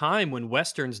was a time when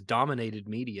westerns dominated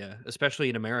media, especially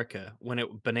in America, when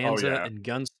it Bonanza yeah. and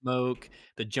Gunsmoke,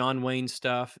 the John Wayne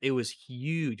stuff. It was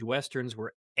huge. Westerns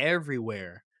were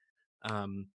everywhere,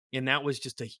 and that was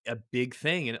just a big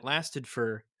thing, and it lasted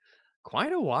for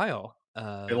quite a while.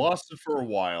 It lasted for a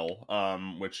while,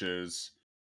 which is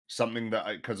something that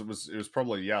because it was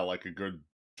probably like a good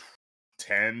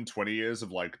 10, 20 years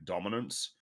of like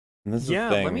dominance. And this is the Yeah,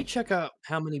 let me thing. check out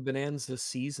how many Bonanza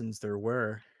seasons there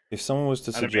were. If someone was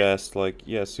to And I mean- suggest, like,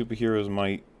 yeah, superheroes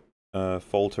might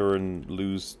falter and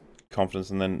lose confidence,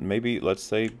 and then maybe, let's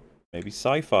say, maybe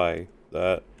sci-fi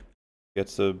that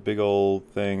gets a big old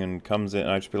thing and comes in,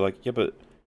 and I'd just be like, yeah, but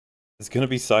there's gonna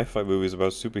be sci-fi movies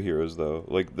about superheroes, though.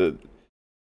 Like, the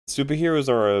superheroes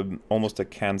are almost a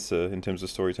cancer in terms of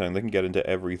storytelling. They can get into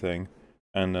everything,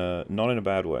 and not in a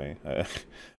bad way.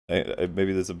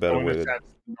 Maybe there's a better in way. a sense,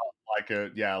 not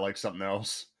like like something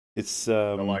else. It's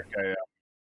But like a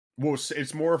well,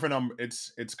 it's more of an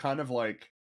it's kind of like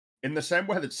in the same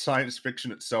way that science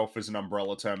fiction itself is an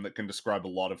umbrella term that can describe a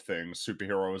lot of things.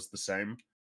 Superhero is the same,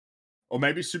 or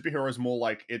maybe superhero is more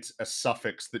like it's a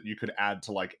suffix that you could add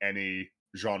to like any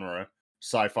genre.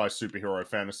 Sci-fi superhero,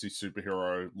 fantasy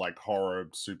superhero, like horror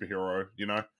superhero.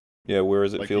 Yeah,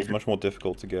 whereas it like feels much more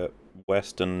difficult to get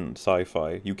Western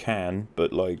sci-fi. You can,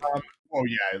 but like, oh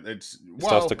yeah, it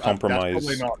starts to compromise.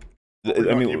 That's probably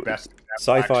I not mean, your best example,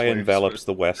 sci-fi actually. envelops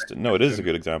the Western. No, it is a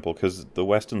good example because the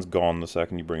Western's gone the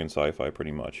second you bring in sci-fi,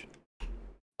 pretty much.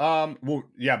 Well,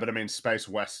 yeah, but I mean, space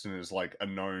western is like a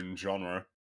known genre.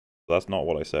 That's not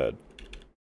what I said.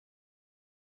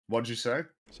 What'd you say?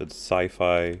 I said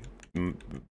sci-fi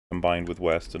combined with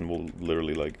Western will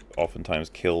literally, like, oftentimes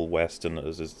kill Western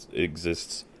as it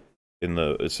exists in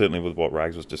the... Certainly with what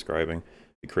Rags was describing.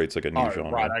 It creates, like, a new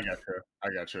genre. Right, I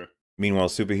got you. Meanwhile,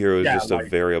 superhero is just a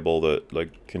variable that,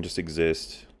 like, can just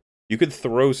exist. You could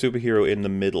throw superhero in the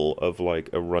middle of, like,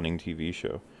 a running TV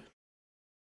show.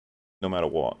 No matter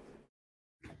what.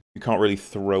 You can't really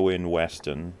throw in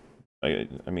Western. I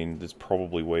mean, there's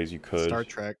probably ways you could. Star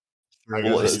Trek.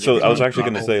 Well, so I was actually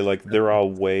going to say, like, there are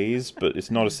ways, but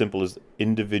it's not as simple as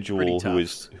individual who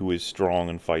is strong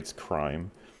and fights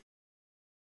crime.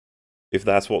 If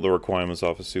that's what the requirements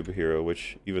are for superhero,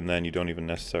 which even then you don't even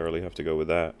necessarily have to go with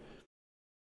that.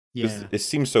 Yeah, it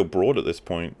seems so broad at this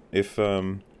point. If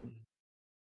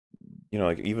you know,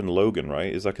 like even Logan,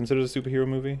 right? Is that considered a superhero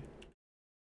movie?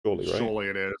 Surely, right? Surely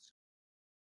it is.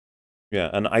 Yeah,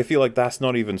 and I feel like that's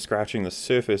not even scratching the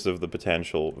surface of the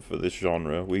potential for this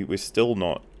genre. We've still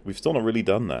not really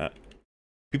done that.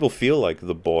 People feel like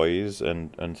The Boys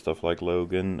and stuff like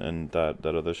Logan and that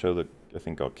other show that I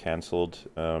think got cancelled.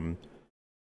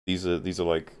 These are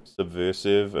like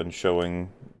subversive and showing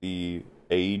the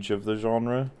age of the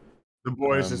genre. The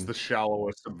Boys is the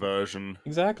shallowest version.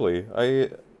 Exactly.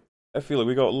 I feel like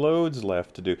we got loads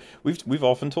left to do. We've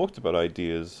often talked about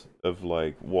ideas of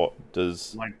like what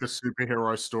does Like the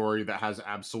superhero story that has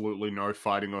absolutely no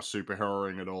fighting or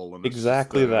superheroing at all, and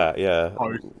exactly that. Yeah.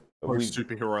 Post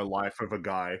superhero life of a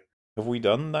guy. Have we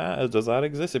done that? Does that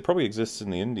exist? It probably exists in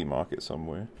the indie market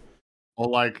somewhere. Or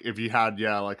like if you had,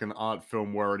 yeah, like an art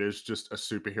film where it is just a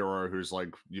superhero who's like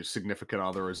your significant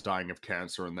other is dying of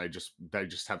cancer and they just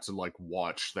have to like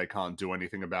watch. They can't do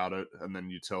anything about it, and then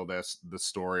you tell the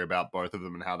story about both of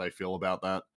them and how they feel about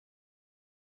that.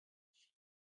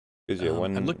 Because yeah, I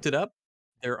when looked it up.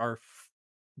 There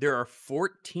are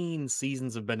 14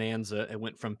 seasons of Bonanza. It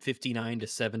went from 59 to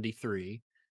 73.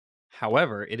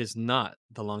 However, it is not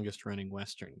the longest running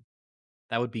Western.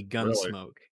 That would be Really?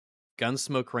 Gunsmoke.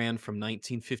 Gunsmoke ran from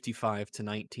 1955 to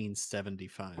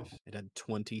 1975. It had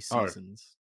 20 Oh,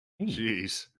 seasons.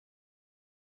 jeez.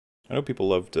 I know people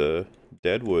loved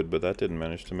Deadwood, but that didn't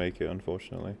manage to make it,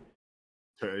 unfortunately.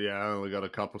 Yeah, I only got a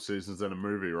couple seasons in a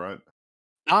movie, right?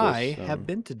 I have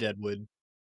been to Deadwood.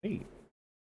 Hey.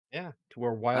 Yeah, to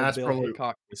where Wild That's Bill probably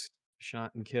Hickok was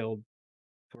shot and killed.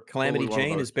 Where probably Calamity one of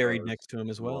Jane those is buried shows next to him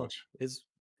as to well. watch. Is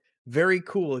very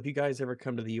cool. If you guys ever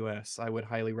come to the U.S., I would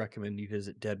highly recommend you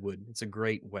visit Deadwood. It's a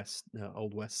great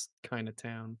Old West kind of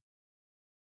town.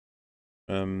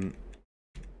 Yeah,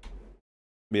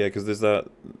 because there's that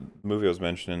movie I was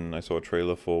mentioning. I saw a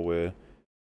trailer for where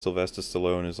Sylvester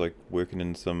Stallone is like working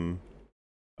in some,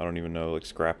 I don't even know, like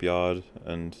scrapyard,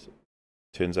 and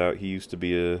turns out he used to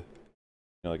be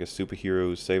like a superhero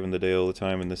who's saving the day all the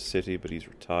time in this city, but he's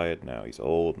retired now. He's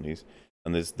old,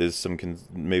 and there's some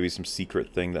maybe some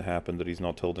secret thing that happened that he's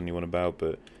not told anyone about,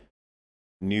 but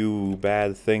new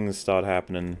bad things start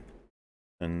happening,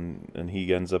 and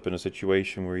he ends up in a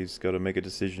situation where he's got to make a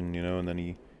decision, you know, and then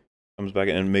he comes back,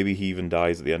 and maybe he even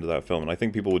dies at the end of that film. And I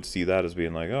think people would see that as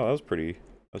being like, oh, that was pretty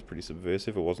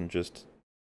subversive. It wasn't just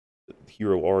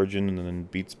hero origin and then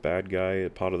beats bad guy,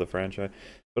 part of the franchise.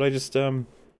 But I just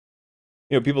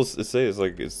you know, people say it's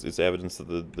like it's evidence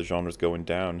that the genre's going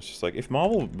down. It's just like, if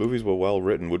Marvel movies were well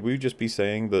written, would we just be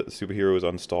saying that superhero is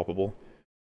unstoppable?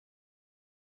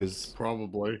 Because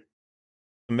Probably. it's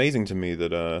amazing to me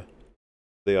that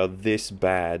they are this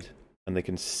bad and they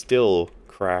can still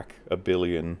crack 1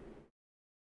 billion.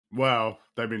 Well,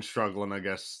 they've been struggling, I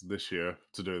guess, this year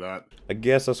to do that. I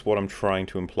guess that's what I'm trying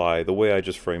to imply. The way I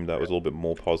just framed that was a little bit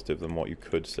more positive than what you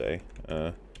could say.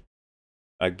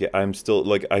 I'm still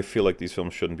like, I feel like these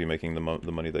films shouldn't be making the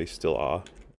money they still are.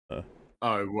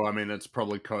 Oh, well, I mean, it's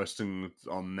probably coasting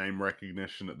on name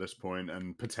recognition at this point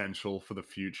and potential for the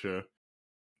future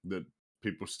that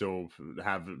people still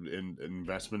have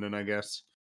investment in, I guess.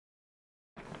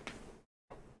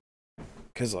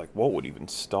 Because, like, what would even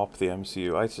stop the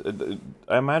MCU?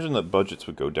 I imagine that budgets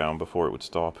would go down before it would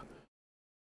stop.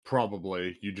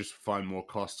 Probably. You just find more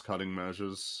cost-cutting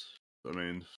measures. I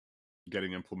mean,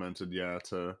 getting implemented, yeah,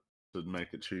 to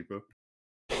make it cheaper.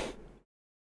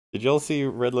 Did y'all see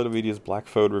Red Letter Media's Black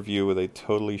Phone review where they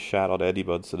totally shat on Eddie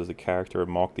Munson as a character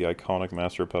and mocked the iconic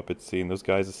Master of Puppets scene? Those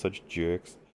guys are such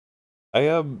jerks.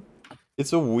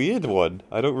 It's a weird one.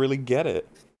 I don't really get it.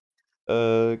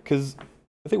 Because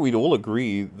I think we'd all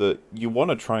agree that you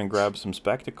want to try and grab some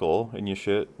spectacle in your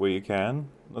shit where you can.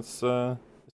 That's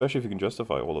especially if you can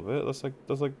justify all of it.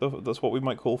 That's what we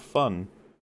might call fun.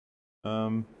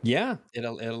 Yeah, it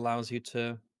allows you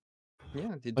to, yeah, to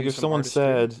like do if some someone artistry.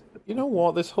 said, you know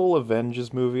what, this whole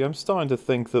Avengers movie, I'm starting to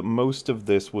think that most of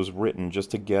this was written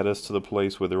just to get us to the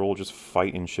place where they're all just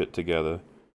fighting shit together.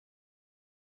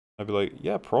 I'd be like,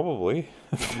 yeah, probably.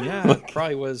 Yeah, Like, it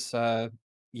probably was.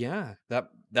 Yeah,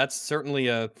 that's certainly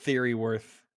a theory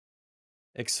worth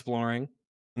exploring.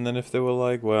 and then if they were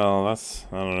like, well, that's,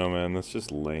 I don't know, man, that's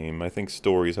just lame. I think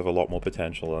stories have a lot more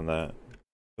potential than that.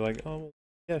 They're like, oh,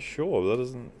 yeah, sure, that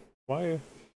doesn't, why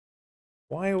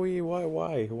are we,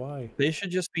 why? They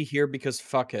should just be here because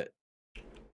fuck it.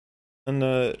 And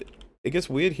it gets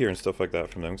weird hearing stuff like that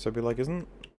from them, because I'd be like, isn't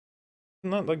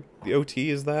that like, the OT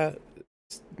is that?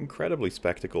 It's incredibly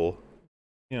spectacle,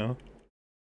 you know?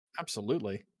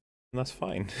 Absolutely. And that's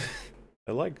fine.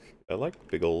 I like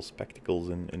big old spectacles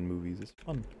in movies, it's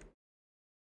fun.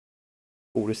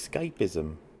 Or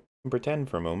escapism. And pretend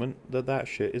for a moment that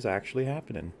shit is actually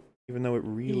happening. Even though it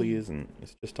really isn't.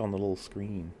 It's just on the little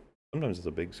screen. Sometimes it's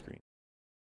a big screen.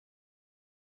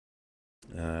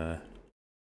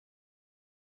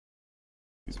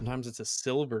 Sometimes it's a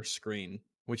silver screen,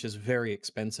 which is very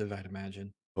expensive, I'd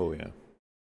imagine. Oh yeah.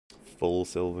 Full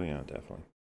silver, yeah, definitely.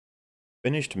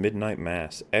 Finished Midnight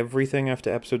Mass. Everything after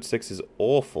episode 6 is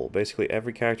awful. Basically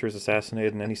every character is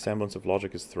assassinated and any semblance of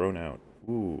logic is thrown out.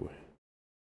 Ooh.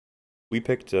 We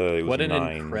picked it was What an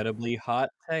 9. incredibly hot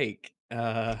take.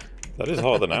 That is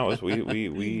hotter than ours.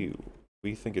 We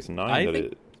think it's 9 I that think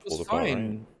it it falls was apart, right?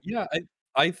 fine. Yeah,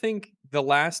 I think the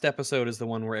last episode is the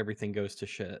one where everything goes to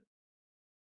shit.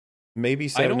 Maybe I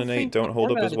 7 don't and 8 think don't hold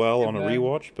before up that as it's well too on a bad.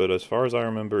 rewatch, but as far as I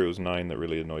remember, it was 9 that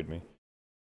really annoyed me.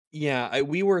 Yeah,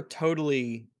 we were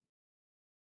totally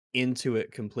into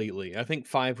it completely. I think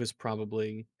 5 was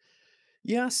probably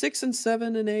 6 and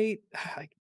 7 and 8.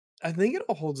 I think it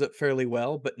all holds up fairly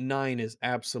well, but 9 is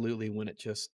absolutely when it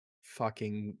just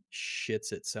fucking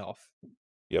shits itself.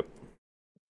 Yep.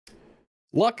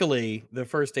 Luckily, the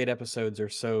first 8 episodes are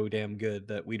so damn good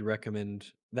that we'd recommend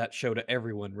that show to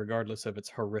everyone, regardless of its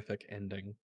horrific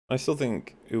ending. I still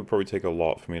think it would probably take a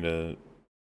lot for me to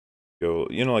go,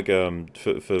 like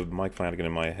for Mike Flanagan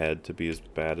in my head to be as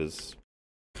bad as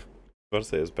I was about to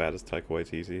say as bad as Taika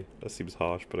Waititi. That seems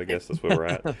harsh, but I guess that's where we're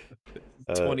at.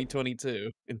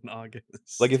 2022 in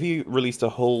August. Like if he released a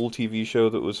whole TV show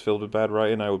that was filled with bad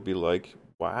writing, I would be like,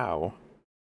 wow,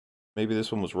 maybe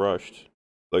this one was rushed.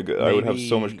 Like I would have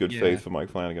so much good faith for Mike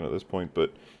Flanagan at this point,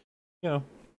 but this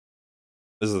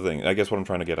is the thing. I guess what I'm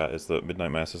trying to get at is that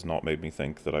Midnight Mass has not made me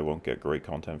think that I won't get great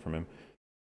content from him.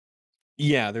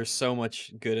 Yeah, there's so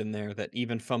much good in there that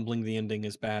even fumbling the ending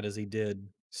as bad as he did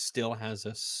still has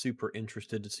us super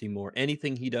interested to see more.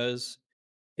 Anything he does,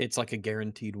 it's like a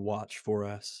guaranteed watch for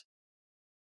us.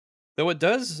 Though it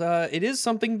is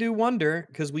something to wonder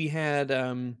because we had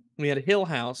Hill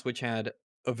House, which had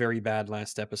a very bad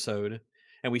last episode,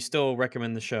 and we still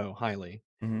recommend the show highly.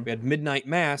 Mm-hmm. We had Midnight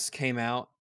Mass came out,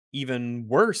 even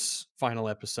worse final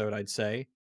episode, I'd say,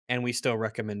 and we still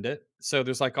recommend it. So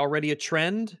there's like already a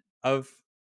trend of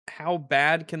how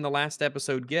bad can the last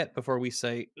episode get before we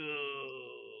say, ugh.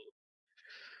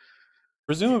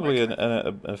 Presumably,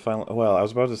 a final. Well, I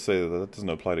was about to say that doesn't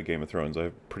apply to Game of Thrones. I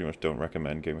pretty much don't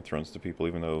recommend Game of Thrones to people,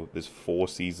 even though there's 4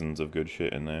 seasons of good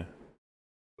shit in there.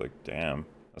 Like, damn,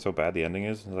 that's how bad the ending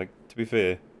is. Like, to be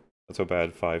fair, that's how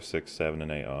bad 5, 6, 7,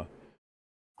 and 8 are.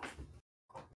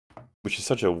 Which is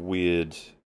such a weird.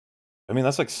 I mean,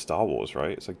 that's like Star Wars,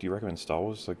 right? It's like, do you recommend Star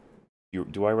Wars? Like,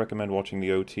 do I recommend watching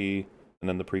the OT and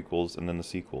then the prequels and then the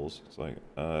sequels? It's like,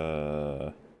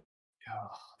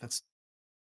 That's.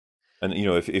 And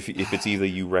if it's either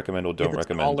you recommend or don't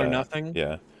recommend all or that, nothing.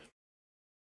 yeah.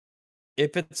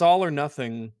 If it's all or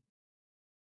nothing.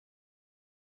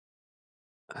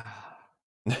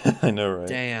 I know, right?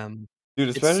 Damn. Dude,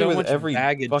 It's especially so with much every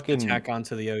baggage fucking to tack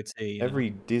onto the OT. every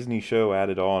Disney show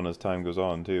added on as time goes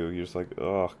on too. You're just like,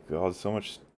 oh god, so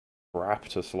much crap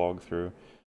to slog through.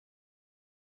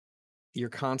 You're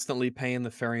constantly paying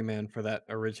the ferryman for that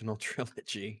original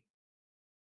trilogy.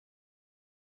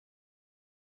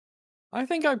 I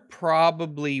think I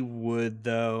probably would,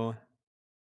 though.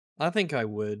 I think I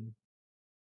would.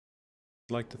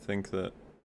 I'd like to think that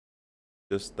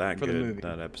just that For the good, movie.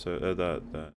 that episode,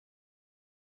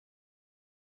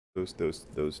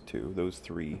 those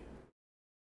 3.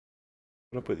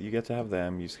 Put up with, you get to have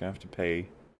them. You just have to pay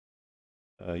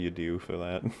your due for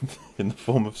that in the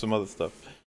form of some other stuff.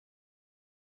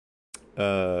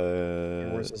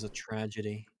 Yours is a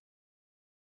tragedy.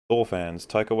 Thor fans,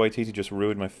 Taika Waititi just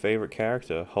ruined my favorite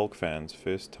character. Hulk fans,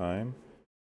 first time.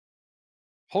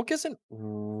 Hulk isn't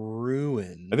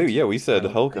ruined. I think, yeah, we said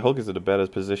Hulk think. is in a better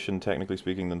position, technically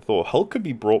speaking, than Thor. Hulk could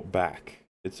be brought back.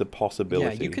 It's a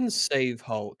possibility. Yeah, you can save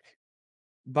Hulk.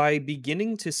 By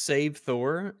beginning to save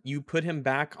Thor, you put him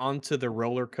back onto the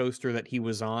roller coaster that he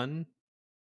was on.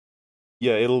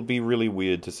 Yeah, it'll be really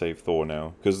weird to save Thor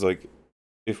now. Because, like,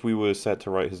 if we were set to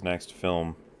write his next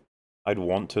film, I'd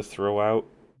want to throw out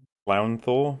Clown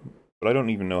Thor, but I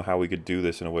don't even know how we could do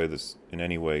this in a way that's in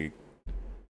any way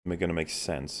gonna make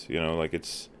sense. Like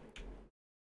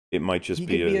it might just He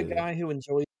could be a guy who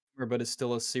enjoys humor but is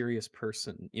still a serious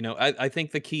person. I think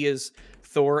the key is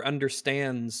Thor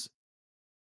understands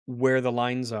where the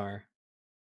lines are.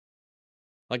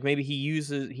 Like maybe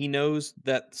he knows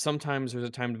that sometimes there's a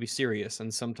time to be serious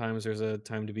and sometimes there's a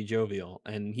time to be jovial,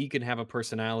 and he can have a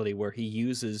personality where he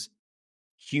uses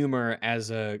humor as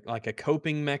a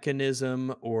coping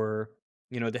mechanism, or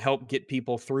to help get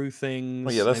people through things.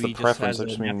 Well, yeah, that's Maybe the he just preference. has I a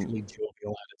just naturally mean,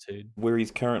 jovial attitude. where he's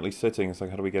currently sitting, it's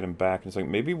like, how do we get him back? And it's like,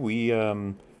 maybe we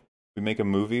we make a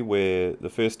movie where the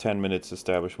first 10 minutes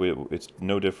establish it's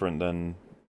no different than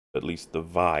at least the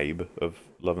vibe of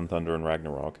Love and Thunder and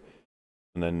Ragnarok.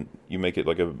 And then you make it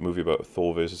like a movie about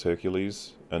Thor versus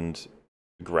Hercules, and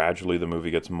gradually the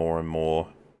movie gets more and more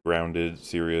grounded,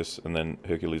 serious, and then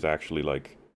Hercules actually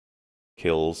like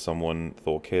kills someone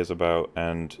Thor cares about,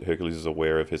 and Hercules is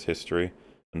aware of his history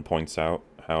and points out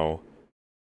how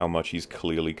much he's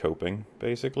clearly coping,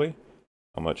 basically.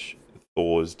 How much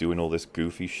Thor's doing all this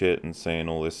goofy shit and saying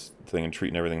all this thing and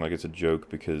treating everything like it's a joke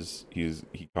because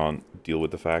he can't deal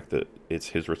with the fact that it's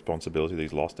his responsibility that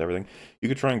he's lost everything. You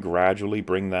could try and gradually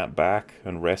bring that back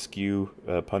and rescue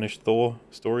Punish Thor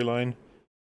storyline.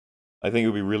 I think it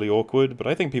would be really awkward, but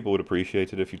I think people would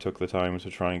appreciate it if you took the time to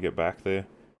try and get back there.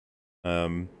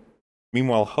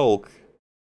 Meanwhile, Hulk,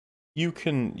 you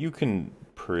can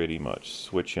pretty much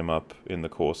switch him up in the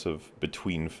course of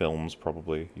between films,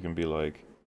 probably. You can be like,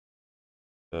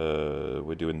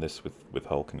 we're doing this with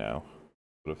Hulk now,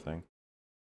 sort of thing.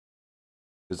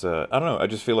 Because, I don't know, I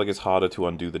just feel like it's harder to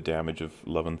undo the damage of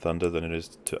Love and Thunder than it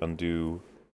is to undo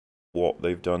what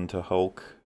they've done to Hulk.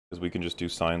 Because we can just do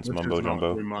science mumbo-jumbo.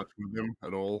 Not too much with him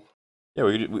at all.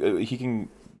 Yeah, he can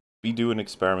be doing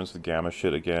experiments with gamma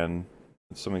shit again.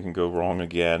 Something can go wrong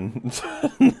again.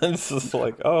 It's just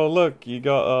like, oh, look, you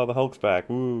got the Hulk's back.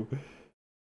 Woo.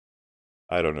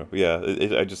 I don't know. Yeah,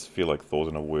 I just feel like Thor's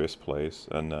in a worse place,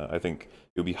 and I think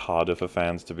it would be harder for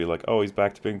fans to be like, "Oh, he's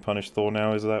back to being punished Thor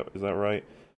now." Is that right?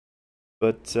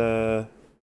 But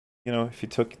you know, if you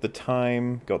took the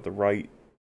time, got the right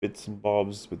bits and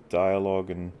bobs with dialogue,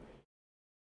 and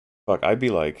fuck, I'd be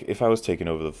like, if I was taking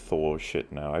over the Thor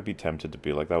shit now, I'd be tempted to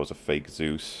be like, that was a fake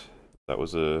Zeus. That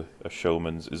was a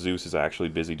showman's. Zeus is actually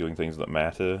busy doing things that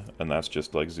matter, and that's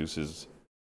just like Zeus's,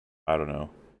 I don't know,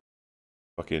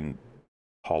 fucking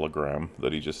hologram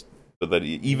that he just. But that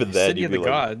even then, City you'd of be the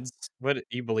like, Gods. What,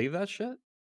 you believe that shit?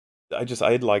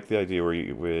 I'd like the idea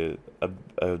where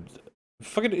a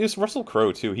fucking, it's Russell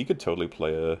Crowe too. He could totally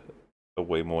play a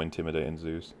way more intimidating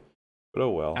Zeus. But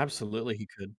oh well. Absolutely, he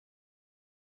could.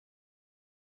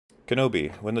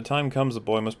 Kenobi, when the time comes, the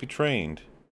boy must be trained.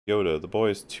 Yoda, the boy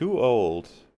is too old.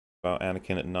 About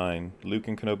Anakin at 9. Luke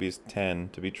and Kenobi is 10.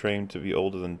 To be trained to be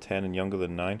older than 10 and younger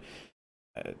than 9.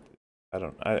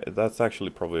 That's actually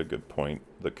probably a good point.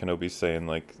 That Kenobi's saying,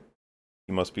 like,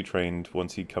 he must be trained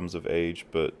once he comes of age,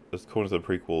 but according to the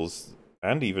prequels,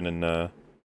 and even in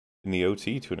the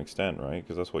OT to an extent, right?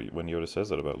 Because that's when Yoda says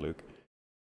that about Luke.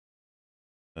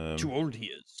 Too old he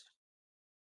is.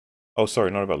 Oh, sorry,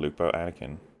 not about Luke, about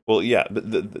Anakin. Well, yeah,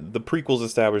 the prequels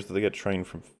established that they get trained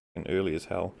from fucking early as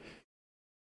hell.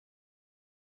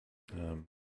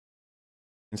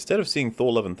 Instead of seeing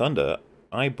Thor: Love and Thunder,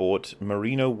 I bought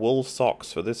merino wool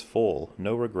socks for this fall.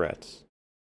 No regrets.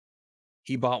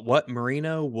 He bought what?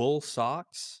 Merino wool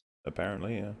socks?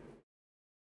 Apparently, yeah.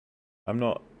 I'm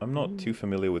not too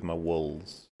familiar with my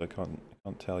wools. I can't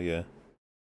tell you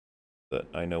that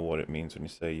I know what it means when you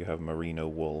say you have merino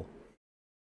wool.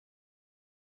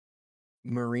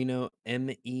 Merino,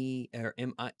 M-E-R-I-N-O?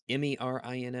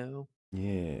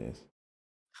 Yes.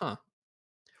 Huh.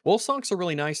 Wool socks are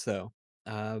really nice, though.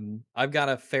 I've got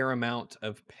a fair amount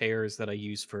of pairs that I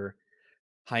use for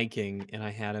hiking, and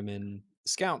I had them in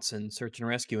scouts and search and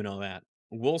rescue and all that.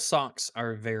 Wool socks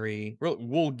are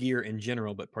wool gear in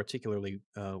general, but particularly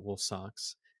wool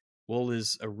socks. Wool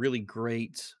is a really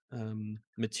great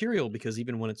material because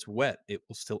even when it's wet, it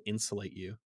will still insulate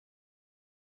you.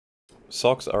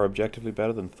 Socks are objectively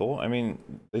better than Thor. I mean,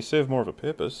 they serve more of a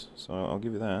purpose, so I'll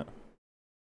give you that.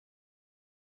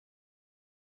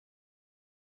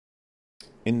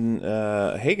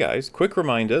 Hey guys, quick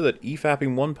reminder that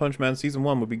EFAPing One Punch Man Season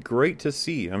 1 would be great to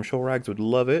see. I'm sure Rags would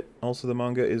love it. Also, the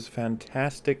manga is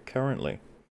fantastic currently.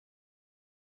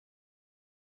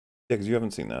 Yeah, because you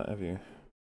haven't seen that, have you?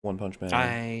 One Punch Man.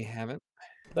 I haven't.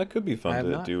 That could be fun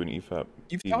to do an EFAP.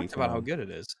 You've TV talked about how form. good it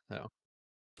is, though.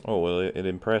 Oh well, it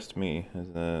impressed me.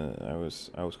 I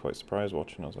was quite surprised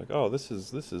watching. I was like, oh, this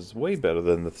is way better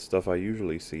than the stuff I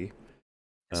usually see.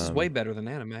 This is way better than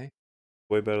anime.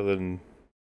 Way better than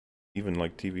even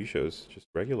like TV shows, just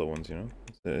regular ones. You know,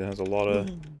 it has a lot of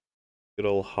good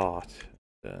old heart,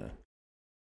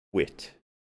 wit.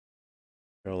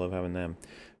 I love having them.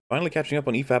 Finally catching up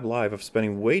on EFAP Live after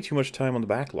spending way too much time on the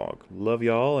backlog. Love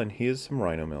y'all, and here's some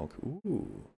Rhino Milk.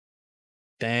 Ooh.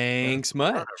 Thanks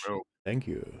much. Thank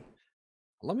you.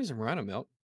 Love me some Rhino Milk.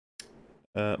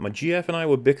 My GF and I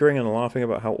were bickering and laughing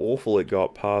about how awful it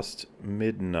got past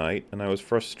midnight, and I was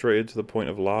frustrated to the point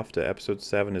of laughter. Episode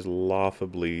 7 is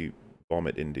laughably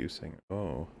vomit-inducing.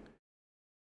 Oh.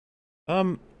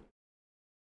 Fair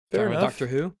enough. Doctor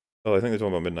Who? Oh, I think they're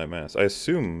talking about Midnight Mass. I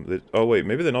assume that... Oh, wait,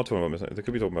 maybe they're not talking about Midnight... They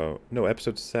could be talking about... No,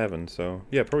 episode 7, so...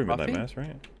 Yeah, probably Midnight Buffy? Mass,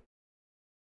 right?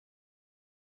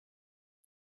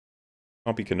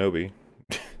 Can't be Kenobi.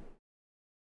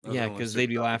 Yeah, because they'd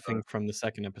be laughing from the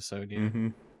second episode, yeah.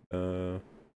 Mm-hmm.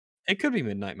 It could be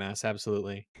Midnight Mass,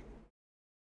 absolutely.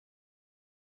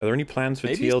 Are there any plans for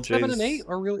Maybe TLJ's... 7 and 8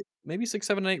 are really... Maybe 6,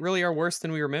 7, and 8 really are worse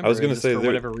than we remember. I was gonna just say for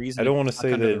whatever reason. I don't want to stuck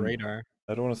say under the that. radar.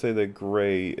 I don't want to say they're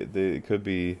great. They could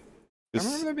be. I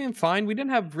remember them being fine. We didn't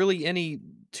have really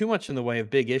too much in the way of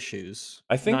big issues.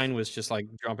 I think 9 was just like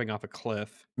jumping off a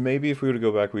cliff. maybe if we were to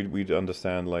go back, we'd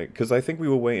understand, like, because I think we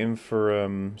were waiting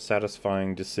for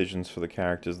satisfying decisions for the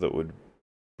characters that would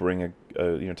bring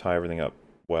tie everything up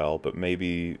well. But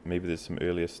maybe there's some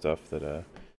earlier stuff that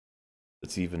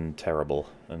it's even terrible,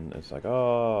 and it's like,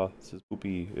 oh, this is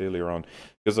poopy earlier on.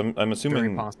 Because I'm assuming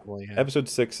Very possibly, yeah. episode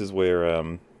 6 is where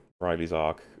Riley's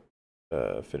arc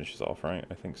finishes off, right?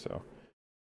 I think so.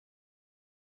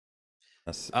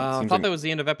 I thought that was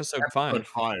the end of episode 5. Episode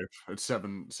 5. It's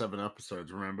seven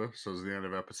episodes, remember? So it's the end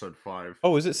of episode 5.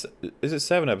 Oh, is it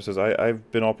 7 episodes?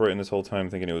 I've been operating this whole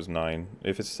time thinking it was 9.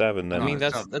 If it's 7, then I mean,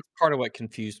 that's part of what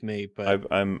confused me, but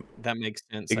I'm that makes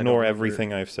sense. Ignore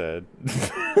everything I've said.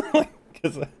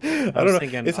 Because I don't know.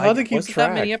 Thinking, it's hard to keep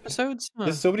track. That many episodes? Huh.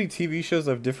 There's so many TV shows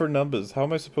that have different numbers. How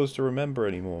am I supposed to remember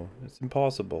anymore? It's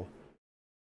impossible.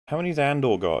 How many's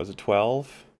Andor got? Is it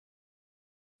 12?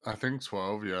 I think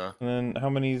 12, yeah. And then how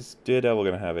many's Daredevil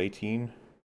gonna have? 18?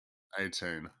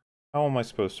 18. How am I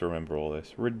supposed to remember all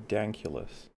this?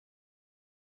 Ridiculous.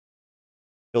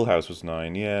 Hill House was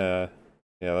 9. Yeah,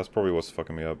 that's probably what's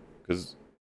fucking me up. Because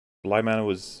Bly Manor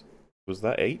was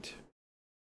that 8?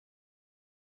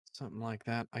 Something like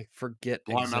that. I forget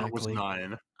Bly exactly. Manor was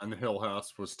 9, and Hill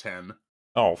House was 10.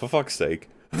 Oh, for fuck's sake!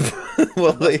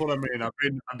 Well, that's what I mean.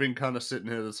 I've been kind of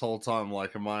sitting here this whole time,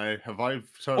 like, have I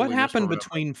totally? What happened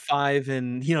between 5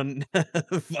 and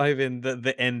 5 and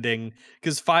the ending?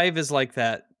 Because 5 is like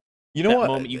that. You know what?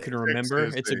 Moment you can remember.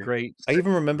 It's a great. I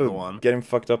even remember getting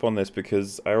fucked up on this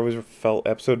because I always felt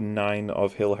episode 9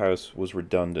 of Hill House was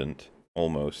redundant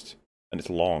almost, and it's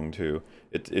long too.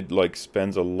 It like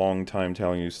spends a long time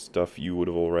telling you stuff you would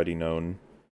have already known.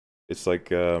 It's like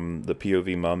the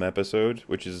POV mum episode,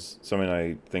 which is something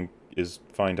I think is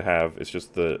fine to have. It's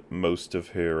just that most of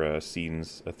her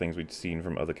scenes are things we'd seen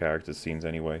from other characters' scenes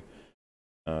anyway.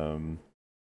 And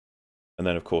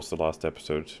then, of course, the last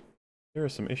episode, there are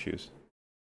some issues.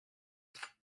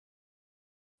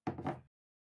 I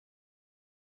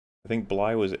think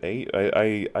Bly was 8.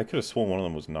 I could have sworn one of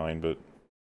them was 9, but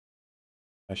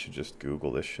I should just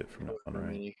Google this shit from now on,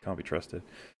 right? Can't be trusted.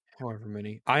 However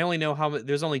many. I only know how many.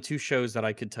 There's only 2 shows that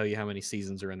I could tell you how many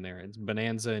seasons are in there. It's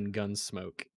Bonanza and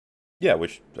Gunsmoke. Yeah,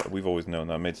 which we've always known.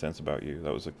 That made sense about you.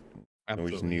 That was Absolutely,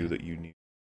 we just knew that you knew.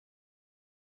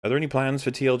 Are there any plans for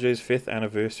TLJ's 5th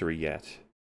anniversary yet?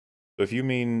 So if you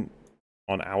mean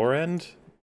on our end,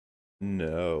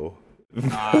 no.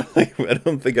 I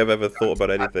don't think I've ever thought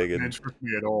about anything. That doesn't interest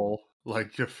me at all.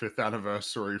 Like your 5th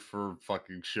anniversary for a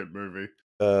fucking shit movie.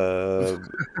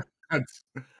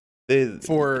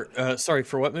 Sorry,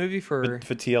 for what movie? For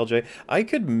TLJ, I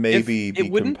could maybe be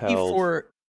compelled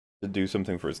to do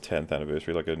something for its 10th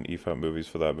anniversary, like an EFAP movies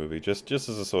for that movie, just as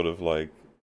a sort of like,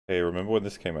 hey, remember when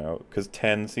this came out? Because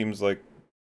 10 seems like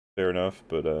fair enough,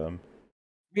 but I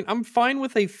mean, I'm fine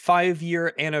with a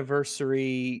 5-year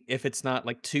anniversary if it's not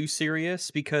like too serious,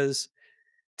 because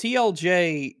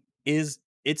TLJ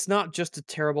it's not just a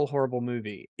terrible, horrible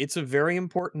movie. It's a very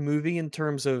important movie in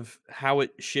terms of how it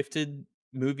shifted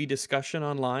movie discussion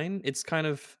online. It's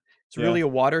really a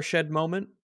watershed moment,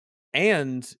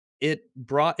 and it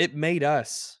made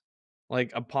us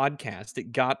like a podcast.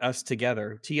 It got us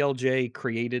together. TLJ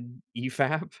created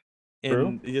EFAP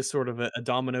in this sort of a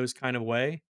dominoes kind of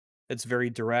way. It's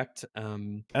very direct.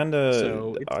 So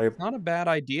it's not a bad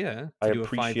idea to do a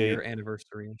 5-year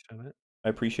anniversary of it. I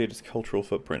appreciate its cultural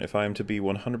footprint. If I am to be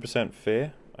 100%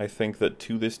 fair, I think that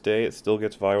to this day it still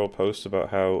gets viral posts about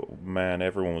how, man,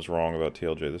 everyone was wrong about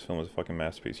TLJ. This film is a fucking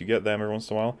masterpiece. You get them every once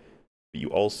in a while, but you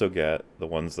also get the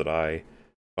ones that I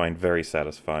find very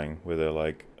satisfying, where they're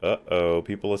like, uh-oh,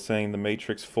 people are saying The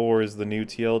Matrix 4 is the new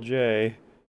TLJ.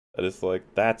 And it's like,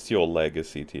 that's your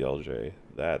legacy, TLJ.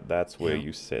 That's where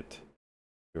you sit.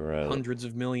 You're, hundreds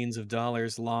of millions of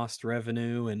dollars lost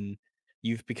revenue, and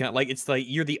you've become it's like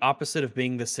you're the opposite of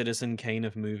being the Citizen Kane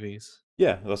of movies.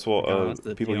 Yeah, that's what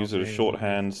people TLJ use it as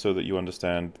shorthand so that you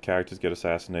understand characters get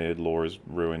assassinated, lore is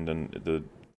ruined, and the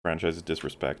franchise is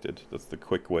disrespected. That's the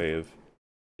quick way of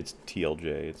it's TLJ.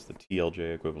 It's the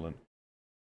TLJ equivalent.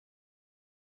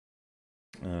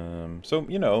 So,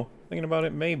 you know, thinking about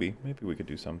it, maybe we could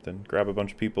do something. Grab a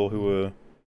bunch of people who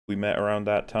we met around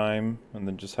that time, and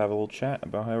then just have a little chat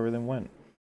about how everything went.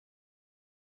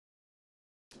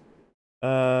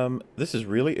 This is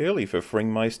really early for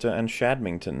Fringmeister and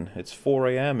Shadmington. It's 4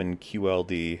 a.m. in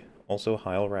QLD. Also,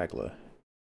 Heil Ragler.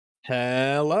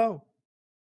 Hello.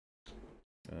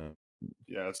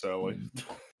 Yeah, it's early.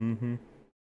 Mm-hmm.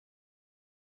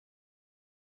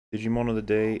 Digimon of the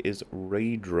day is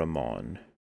Raidramon.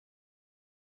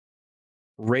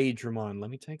 Raidramon. Let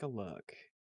me take a look.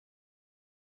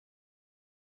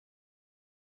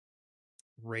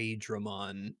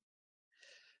 Raidramon.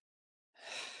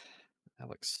 That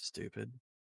looks stupid.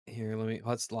 Here, let me.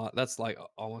 That's like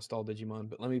almost all Digimon,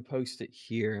 but let me post it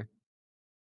here.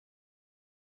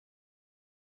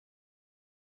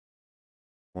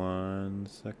 One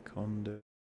second.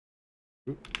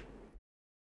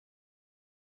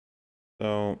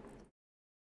 So,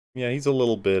 yeah, he's a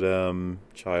little bit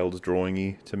child's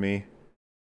drawing-y to me.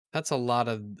 That's a lot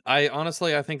of. I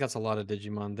think that's a lot of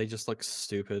Digimon. They just look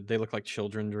stupid. They look like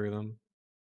children drew them.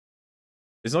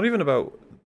 It's not even about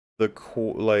the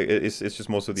core. Like, it's just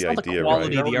most of It's the not idea, the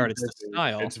quality right? of the Very art. It's the busy.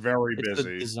 style. It's very It's the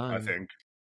busy, I design. think.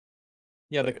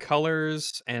 Yeah, the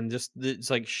colors and just it's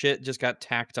like shit just got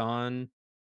tacked on.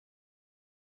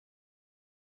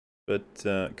 But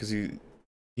because he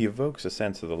evokes a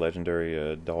sense of the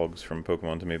legendary dogs from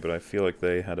Pokemon to me, but I feel like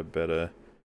they had a better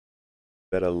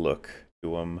look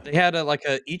to them. They had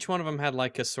each one of them had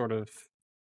like a sort of.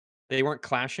 They weren't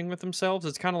clashing with themselves.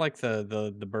 It's kind of like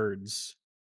the birds.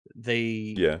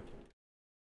 Yeah.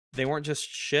 They weren't just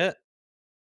shit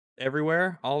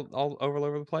everywhere, all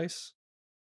over the place.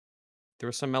 There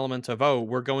was some element of, oh,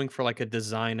 we're going for like a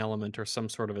design element or some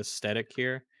sort of aesthetic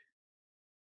here.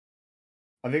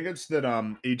 I think it's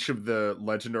that each of the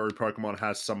legendary Pokemon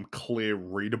has some clear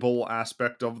readable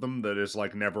aspect of them that is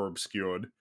like never obscured.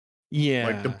 Like the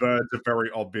Yeah, birds are very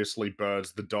obviously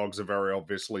birds, the dogs are very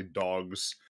obviously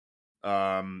dogs.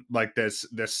 Like there's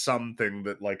something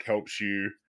that like helps you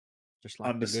just like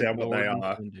the good understand what they Lord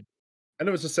are. intended. And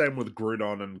it was the same with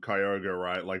Groudon and Kyogre,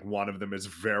 right? Like one of them is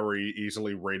very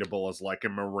easily readable as like a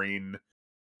marine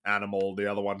animal. The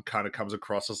other one kind of comes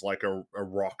across as like a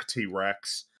rock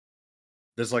T-Rex.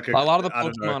 There's like A lot of the I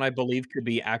don't know. Pokemon, I believe, could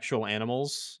be actual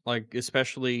animals, like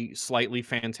especially slightly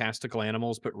fantastical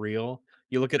animals, but real.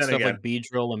 You look at Then stuff again, like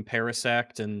Beedrill and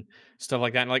Parasect and stuff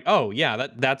like that, and like, oh yeah,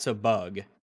 that's a bug.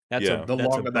 Yeah. the That's a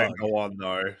longer they bug. go on,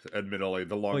 though, admittedly,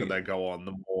 the longer Like, they go on,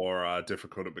 the more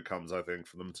difficult it becomes, I think,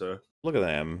 for them to. look at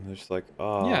them. They're just like,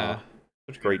 Yeah,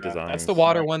 such great Yeah, that's the designs.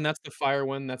 water one, that's the fire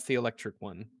one, that's the electric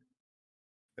one.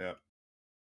 Yeah.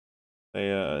 They,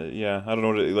 yeah, I don't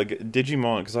know, like,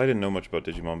 Digimon, because I didn't know much about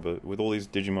Digimon, but with all these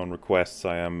Digimon requests,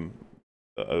 I am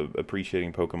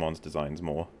appreciating Pokemon's designs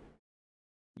more.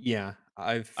 Yeah,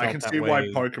 I've I felt can that see why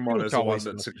way pretty Pokemon much is the one always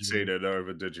that about Digimon. succeeded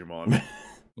over Digimon.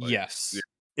 Like, Yes.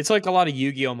 It's like a lot of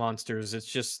Yu-Gi-Oh monsters. It's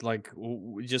just like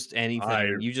just I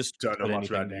anything. You just don't know put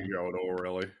much anything about down. Yu-Gi-Oh at all,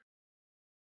 really.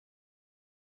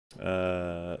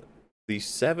 The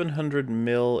 700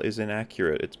 mil is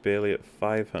inaccurate. It's barely at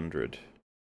 500.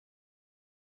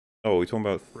 Oh, are we talking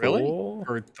about Really? Thor?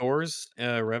 For Thor's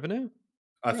revenue?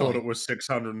 I thought Really? it was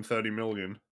 630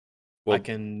 million. I Well,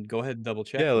 can go ahead and double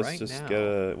check yeah, let's right just now.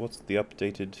 get what's the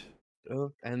updated?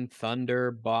 Earth and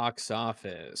Thunder box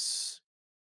office.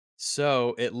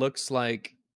 So it looks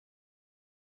like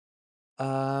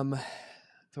um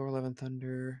Thor 11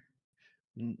 Thunder.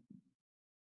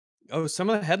 Oh, some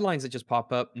of the headlines that just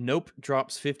pop up. Nope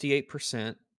drops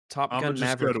 58%. Top I'm gonna Gun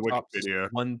just go Maverick to tops Wikipedia.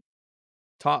 one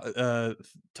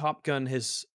Top Gun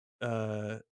has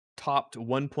topped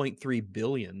 1.3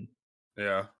 billion.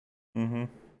 Yeah. Mm-hmm.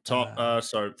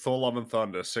 So Thor: Love and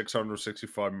Thunder,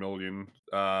 665 million.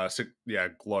 Yeah,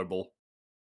 global.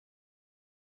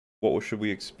 What should we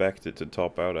expect it to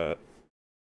top out at?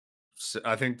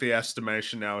 I think the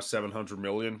estimation now is 700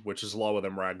 million, which is lower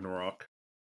than Ragnarok.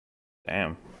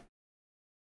 Damn.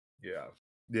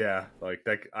 Yeah. Like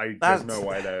that. There's no That's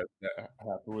way they're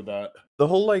happy with that. the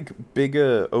whole like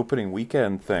bigger opening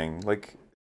weekend thing. Like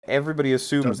everybody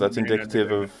assumes Doesn't that's mean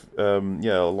indicative anything. of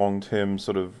yeah, a long-term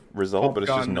sort of result, Top but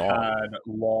it's just Gun not. had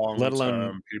Let alone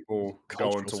long-term people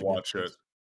going cultural to watch it. significance.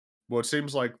 Well, it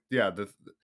seems like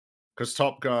because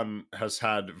Top Gun has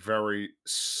had very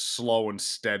slow and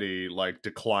steady like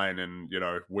decline in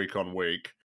week on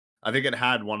week. I think it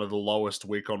had one of the lowest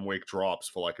week on week drops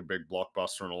for like a big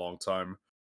blockbuster in a long time,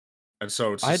 and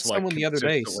so it's I had just like someone the other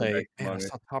day consistently say, making "Man, I money.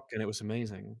 saw Top Gun, it was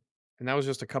amazing." And that was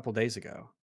just a couple days ago.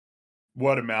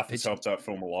 Word of mouth has It's helped that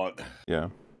film a lot. Yeah.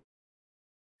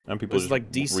 And It people are was just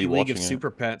like DC League of rewatching it. Super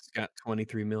Pets got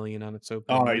 23 million on its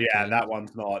opening Oh weekend. yeah, that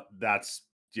one's not. That's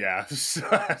yeah,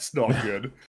 that's not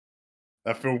good.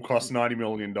 That film cost $90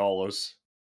 million,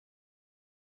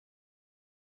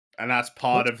 and that's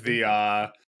part What's of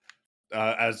the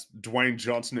as Dwayne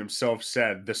Johnson himself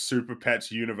said, the Super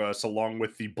Pets universe, along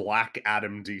with the Black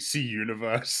Adam DC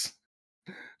universe.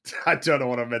 I don't know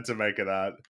what I meant to make of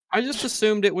that. I just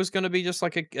assumed it was going to be just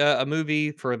like a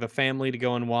movie for the family to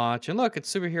go and watch. And look,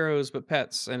 it's superheroes but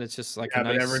pets, and it's just like a Yeah,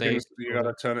 but nice, safe. everything's you got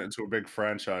to turn it into a big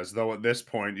franchise. Though at this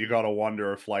point, you got to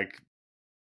wonder if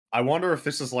I wonder if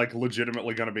this is like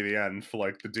legitimately going to be the end for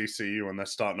like the DCU and they're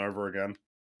starting over again.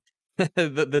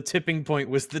 The tipping point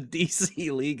was the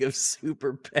DC League of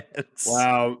Super Pets.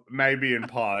 Wow, maybe in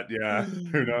part, yeah.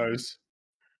 Who knows?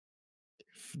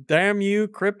 Damn you,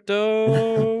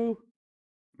 crypto!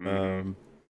 Stitch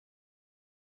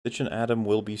and Adam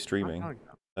will be streaming.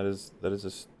 That is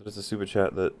a super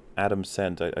chat that Adam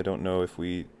sent. I don't know if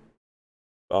we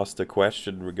asked a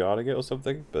question regarding it or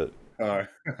something, but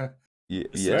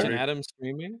Stitch and Adam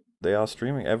streaming. They are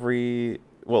streaming every.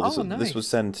 Well, this was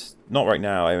sent not right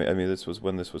now. I mean, this was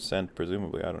when this was sent.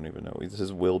 Presumably, I don't even know. This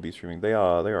is will be streaming. They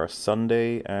are a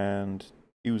Sunday and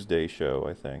Tuesday show,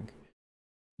 I think.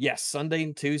 Yes, Sunday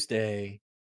and Tuesday.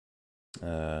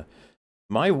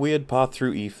 My weird path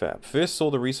through EFAP. First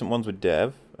saw the recent ones with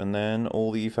Dev, and then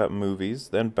all the EFAP movies,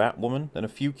 then Batwoman, then a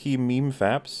few key meme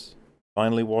faps.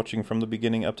 Finally watching from the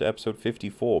beginning up to episode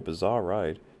 54. Bizarre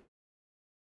ride.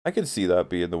 I could see that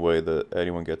being the way that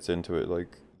anyone gets into it.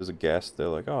 Like, there's a guest, they're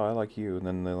like, "Oh, I like you," and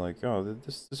then they're like, "Oh,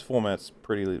 this format's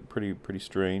pretty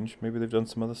strange. Maybe they've done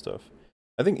some other stuff."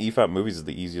 I think EFAP movies is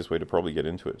the easiest way to probably get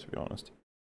into it, to be honest.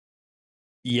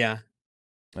 Yeah.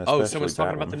 Especially someone's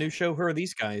talking about the new show. Who are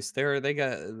these guys? They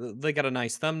got a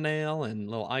nice thumbnail and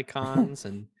little icons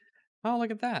and oh,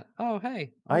 look at that. Oh,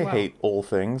 hey. Oh, I wow. hate all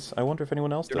things. I wonder if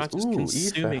anyone else They're does. not just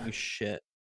consuming EFAP. shit.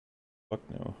 Fuck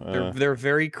no. They're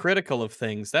very critical of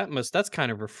things. That's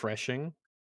kind of refreshing.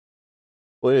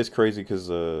 Well, it is crazy because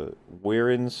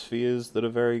we're in spheres that are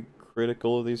very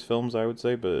critical of these films, I would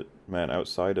say, but man,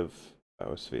 outside of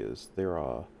our spheres, there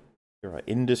are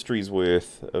industries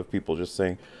worth of people just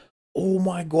saying, "Oh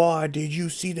my god, did you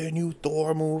see the new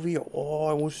Thor movie?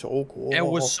 Oh, it was so cool. It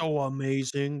was so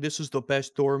amazing. This is the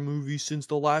best Thor movie since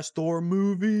the last Thor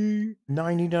movie.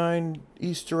 99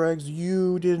 Easter eggs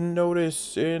you didn't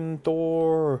notice in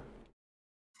Thor."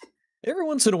 Every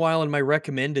once in a while in my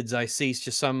recommendeds, I see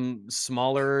just some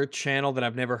smaller channel that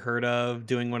I've never heard of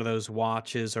doing one of those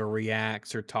watches or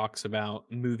reacts or talks about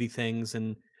movie things,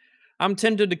 and I'm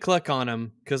tempted to click on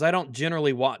them because I don't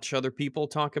generally watch other people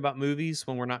talk about movies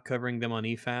when we're not covering them on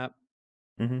EFAP.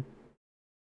 Mm-hmm.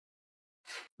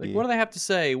 Like, what do they have to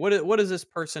say? What does this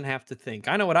person have to think?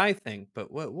 I know what I think,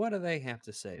 but what do they have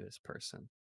to say, this person?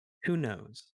 Who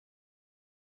knows?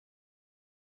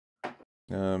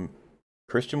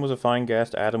 Christian was a fine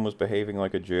guest. Adam was behaving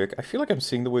like a jerk. I feel like I'm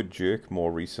seeing the word jerk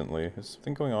more recently. Is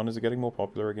something going on? Is it getting more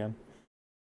popular again?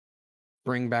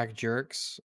 Bring back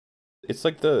jerks. It's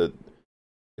like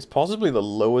it's possibly the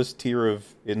lowest tier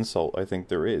of insult I think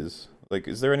there is. Like,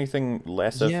 is there anything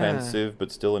less offensive but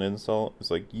still an insult?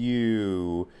 It's like,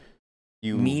 you...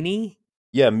 Meanie?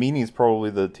 Yeah, meanie's probably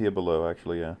the tier below,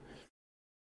 actually, yeah.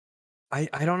 I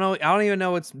don't know. I don't even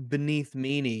know what's beneath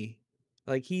meanie.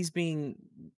 Like, he's being...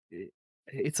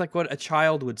 It's like what a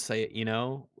child would say it, you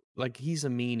know? Like, he's a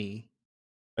meanie.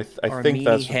 I or think a meanie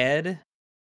that's... head.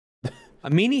 A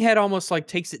meanie head almost like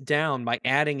takes it down by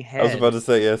adding head. I was about to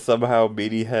say, yeah, somehow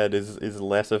meanie head is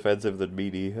less offensive than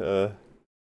meanie.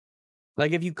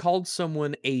 Like, if you called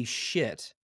someone a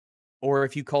shit, or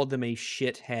if you called them a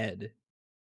shit head,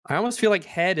 I almost feel like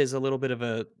head is a little bit of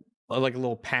like a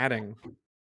little padding.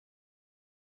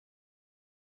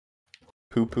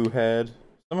 Poo-poo head.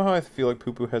 Somehow I feel like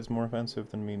poo-poo head's more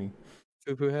offensive than meanie.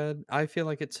 Poo-poo head? I feel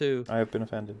like it too. I have been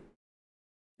offended.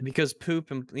 Because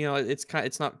poop, and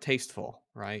it's not tasteful,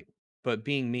 right? But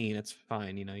being mean, it's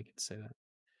fine. You can say that.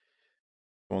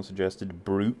 Someone suggested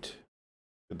brute.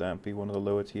 Could that be one of the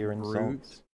lower tier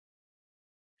insults?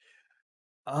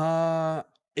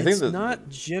 It's not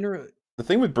general. The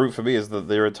thing with brute for me is that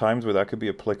there are times where that could be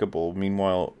applicable.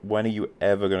 Meanwhile, when are you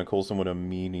ever going to call someone a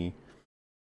meanie?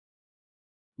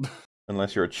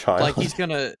 Unless you're a child. Like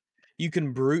you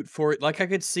can brute for it. Like I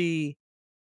could see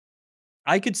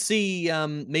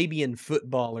maybe in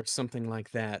football or something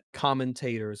like that,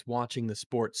 commentators watching the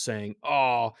sport saying,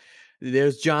 "Oh,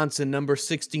 there's Johnson, number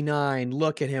 69.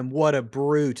 Look at him, what a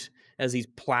brute," as he's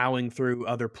plowing through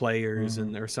other players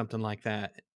or something like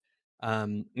that.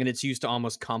 And it's used to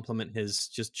almost compliment his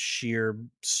just sheer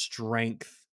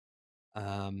strength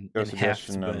and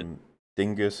heft. But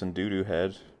Dingus and Doodoo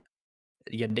Head.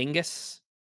 Yeah, dingus.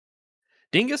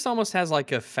 Dingus almost has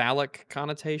like a phallic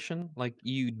connotation, like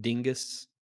you dingus.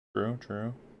 True,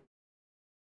 true.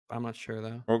 I'm not sure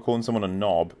though. Or calling someone a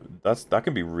knob. That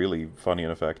can be really funny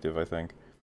and effective, I think.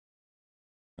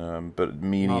 But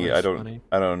meanie, Knob is funny.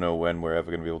 I don't know when we're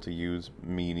ever gonna be able to use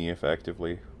meanie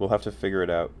effectively. We'll have to figure it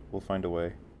out. We'll find a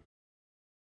way.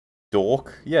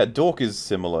 Dork? Yeah, dork is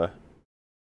similar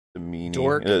to meanie.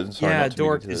 Dork? Sorry, Yeah, not to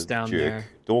dork meanie, is to down jerk. there.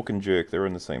 Dork and jerk, they're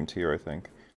in the same tier, I think.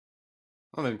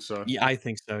 I think so. Yeah, I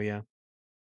think so. Yeah.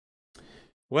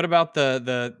 What about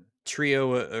the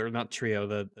trio or not trio?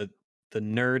 The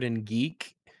nerd and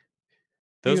geek.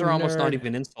 Those You are almost not nerd.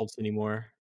 even insults anymore.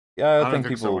 Yeah, I I think don't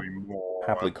think so people anymore.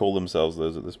 happily call themselves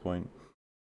those at this point.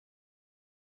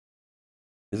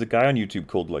 There's a guy on YouTube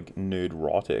called, like,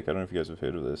 Nerdrotic. I don't know if you guys have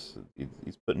heard of this.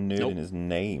 He's put nerd Nope. in his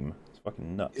name. It's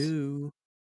fucking nuts. Ooh.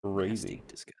 Crazy. Nasty,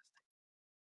 disgusting.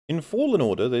 In Fallen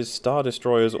Order, there's Star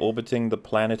Destroyers orbiting the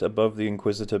planet above the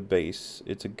Inquisitor base.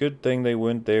 It's a good thing they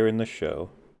weren't there in the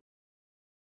show.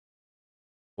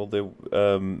 Well,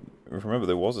 remember,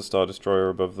 there was a Star Destroyer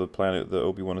above the planet that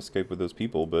Obi-Wan escaped with those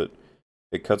people, but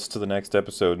it cuts to the next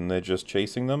episode and they're just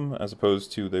chasing them, as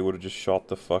opposed to they would have just shot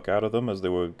the fuck out of them as they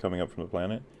were coming up from the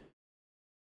planet.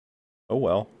 Oh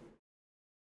well.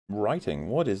 Writing,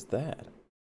 what is that?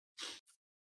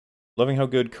 Loving how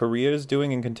good Korea is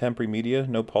doing in contemporary media.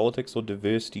 No politics or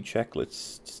diversity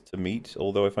checklists to meet,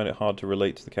 although I find it hard to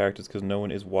relate to the characters because no one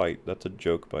is white. That's a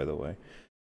joke, by the way.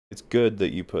 It's good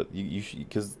that you put...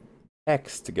 because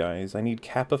text, guys. I need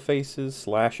kappa faces,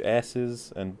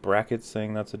 /S's, and brackets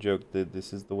saying that's a joke. That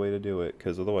this is the way to do it,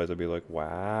 because otherwise I'd be like,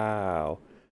 wow.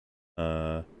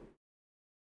 Yeah,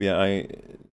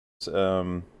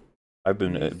 I'm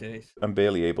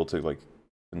barely able to, like,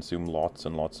 consume lots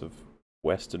and lots of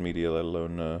Western media, let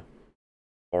alone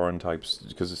foreign types,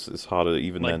 because it's harder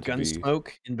even Like then to be... Gunsmoke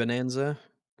in Bonanza,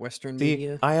 Western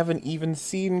media. I haven't even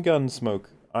seen Gunsmoke.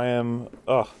 I am...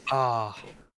 Ugh. Ah,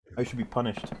 I should be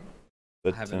punished.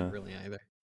 But, I haven't really either.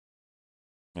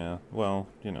 Yeah, well,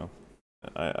 you know,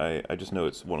 I just know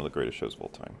it's one of the greatest shows of all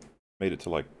time. Made it to,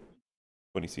 like,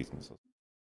 20 seasons.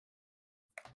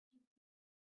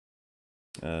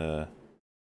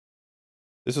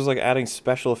 This was like adding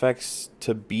special effects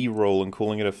to B-roll and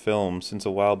calling it a film. Since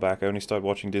a while back, I only started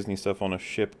watching Disney stuff on a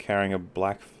ship carrying a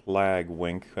black flag,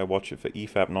 wink. I watch it for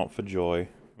EFAP, not for joy.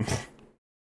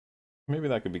 Maybe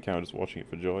that could be counted as watching it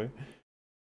for joy.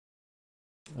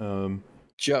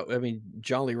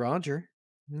 Jolly Roger.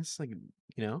 That's like,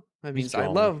 that means I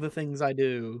jolly. love the things I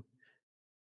do.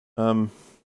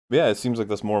 Yeah, it seems like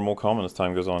that's more and more common as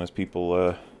time goes on, as people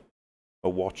are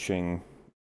watching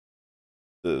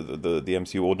the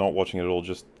MCU, or not watching it at all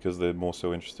just because they're more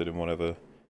so interested in whatever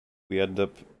we end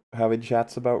up having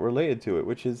chats about related to it,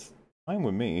 which is fine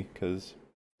with me, because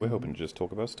we're hoping to just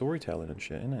talk about storytelling and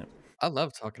shit, innit? I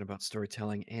love talking about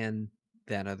storytelling and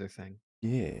that other thing.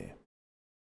 Yeah.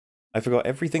 I forgot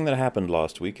everything that happened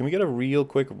last week. Can we get a real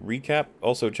quick recap?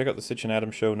 Also, check out the Sitch and Adam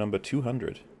show number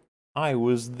 200. I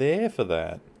was there for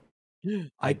that.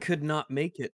 I could not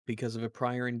make it because of a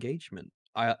prior engagement.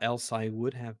 Else I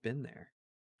would have been there.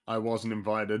 I wasn't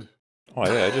invited.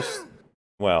 Oh yeah,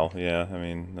 well, yeah, I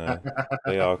mean,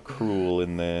 they are cruel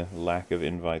in their lack of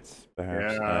invites,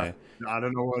 perhaps. Yeah, I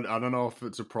don't know if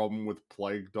it's a problem with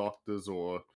plague doctors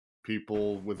or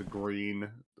people with a green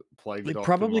plague They doctor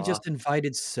probably mask. just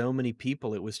invited so many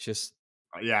people. It was just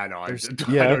Yeah, no,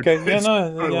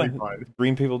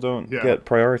 Green people don't get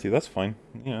priority. That's fine.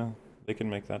 Yeah, they can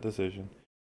make that decision.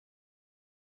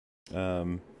 Yeah,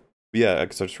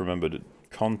 because I just remembered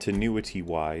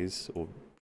continuity-wise, or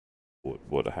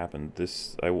what happened.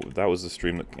 That was the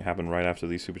stream that happened right after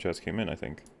these super chats came in, I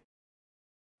think.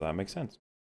 That makes sense.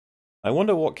 I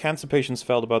wonder what cancer patients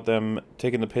felt about them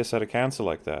taking the piss out of cancer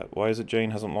like that. Why is it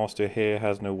Jane hasn't lost her hair,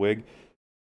 has no wig?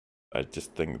 I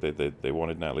just think they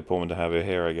wanted Natalie Portman to have her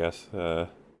hair, I guess.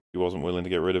 She wasn't willing to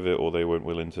get rid of it, or they weren't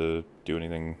willing to do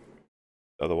anything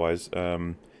otherwise. That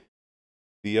would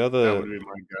be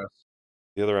my guess.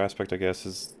 The other aspect, I guess,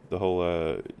 is the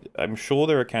whole... I'm sure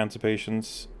there are cancer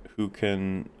patients who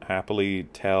can happily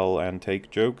tell and take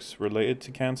jokes related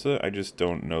to cancer. I just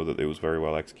don't know that it was very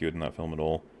well executed in that film at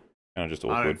all. Kind of just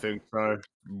awkward. I don't think so.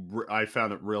 I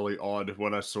found it really odd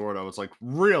when I saw it. I was like,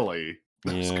 really?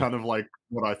 That's kind of like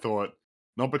what I thought.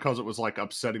 Not because it was like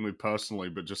upsetting me personally,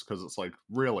 but just because it's like,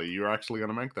 really? You're actually going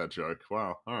to make that joke?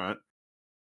 Wow, alright.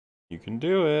 You can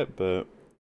do it, but...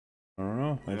 I don't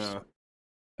know.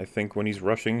 I think when he's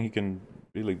rushing, he can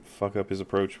really fuck up his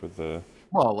approach with the...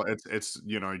 Well, it's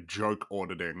joke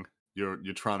auditing. You're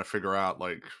trying to figure out,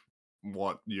 like,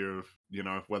 what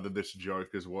whether this joke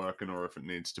is working or if it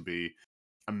needs to be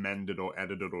amended or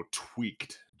edited or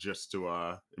tweaked just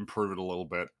to improve it a little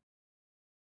bit.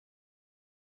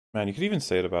 Man, you could even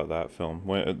say it about that film.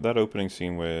 When that opening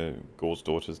scene where Gore's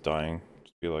daughter's dying,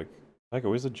 just be like,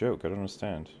 where's the joke? I don't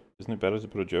understand. Isn't it better to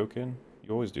put a joke in?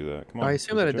 You always do that. Come on, I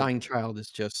assume where's that the a joke? dying child is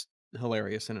just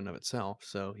hilarious in and of itself,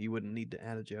 so you wouldn't need to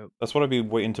add a joke. That's what I'd be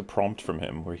waiting to prompt from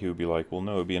him, where he would be like, well,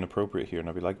 no, it'd be inappropriate here. And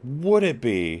I'd be like, would it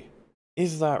be?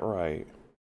 Is that right?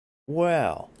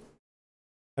 Well,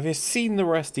 have you seen the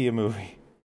rest of your movie?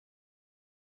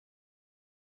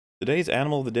 Today's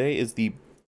animal of the day is the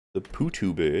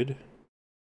Putu bird.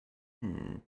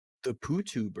 The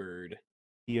Putu bird.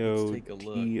 Let's take a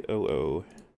look. P-O-O.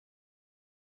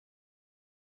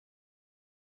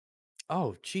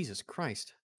 Oh, Jesus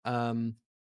Christ. Let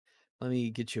me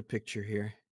get you a picture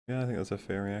here. Yeah, I think that's a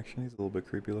fair reaction. He's a little bit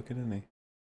creepy looking, isn't he?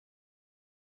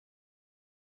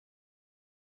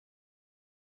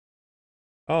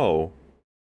 Oh.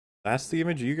 That's the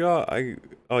image you got?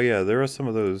 Oh yeah, there are some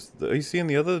of those. Are you seeing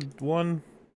the other one?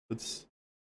 That's...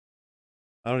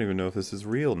 I don't even know if this is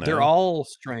real now. They're all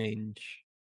strange.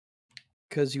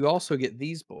 Because you also get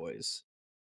these boys.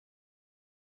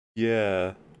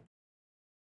 Yeah.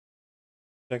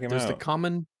 Check him There's out. the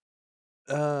common...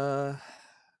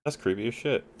 That's creepy as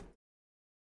shit.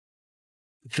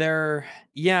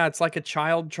 Yeah, it's like a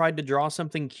child tried to draw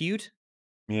something cute.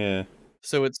 Yeah.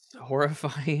 So it's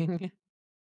horrifying.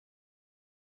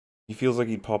 He feels like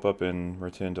he'd pop up in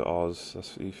Return to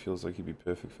Oz. He feels like he'd be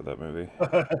perfect for that movie.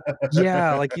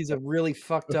 Yeah, like he's a really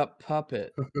fucked up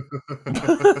puppet.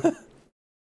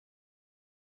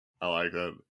 I like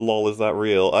that. Lol, is that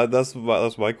real? That's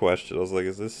my question. I was like,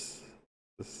 is this...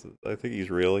 I think he's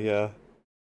real, yeah.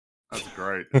 That's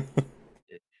great.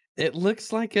 It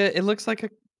looks like a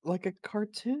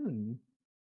cartoon.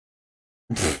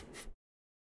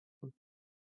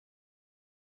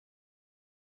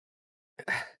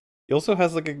 He also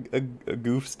has like a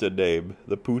goofster name,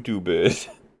 the Putu bird.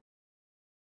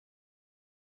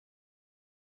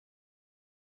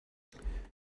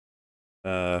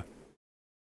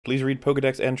 Please read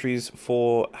Pokedex entries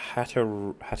for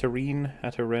Hatterene.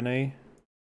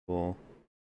 Well,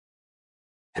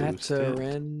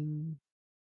 Hatteren.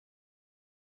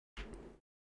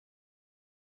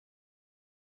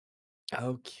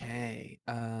 Okay.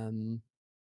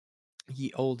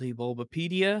 Ye Olde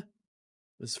Bulbapedia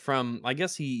was from, I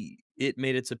guess it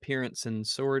made its appearance in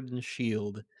Sword and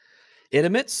Shield. It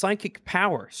emits psychic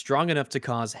power strong enough to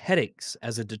cause headaches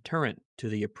as a deterrent to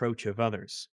the approach of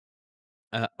others.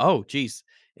 Oh, geez.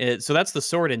 So that's the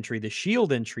sword entry. The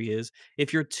shield entry is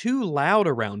if you're too loud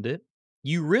around it,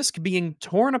 you risk being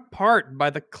torn apart by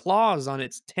the claws on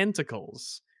its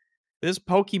tentacles. This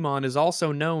Pokemon is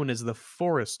also known as the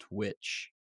Forest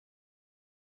Witch.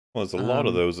 well, there's a lot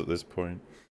of those at this point.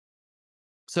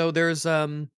 So there's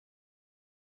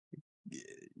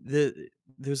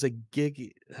there's a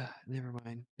gig. Never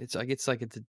mind. It's like it's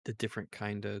a different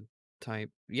kind of type.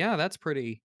 Yeah, that's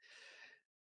pretty.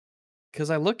 Because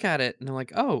I look at it and I'm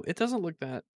like, oh, it doesn't look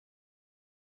that.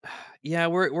 Yeah,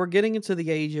 we're getting into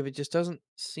the age of it. Just doesn't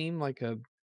seem like a.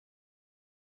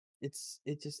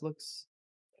 It just looks.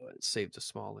 Oh, it saved a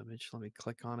small image. Let me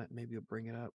click on it. Maybe it'll bring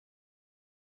it up.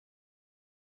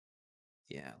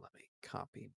 Yeah, let me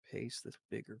copy and paste this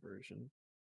bigger version.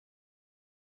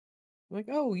 Like,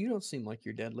 oh, you don't seem like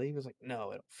you're deadly. He was like,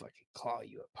 no, it'll fucking claw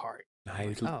you apart.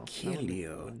 I'll kill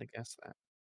you. I wouldn't have guessed that.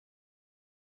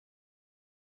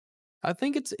 I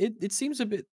think it seems a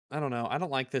bit. I don't know. I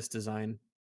don't like this design.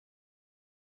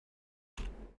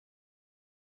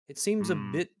 It seems a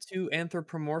bit too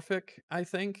anthropomorphic, I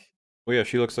think. Well, yeah,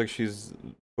 she looks like she's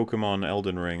Pokemon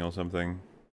Elden Ring or something.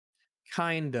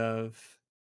 Kind of.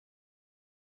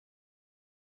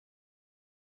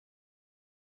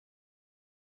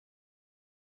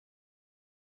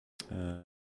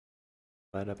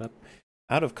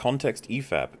 Out of context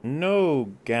EFAP.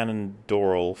 No,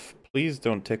 Ganondorf. Please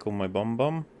don't tickle my bum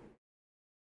bum.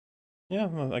 Yeah,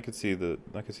 well, I could see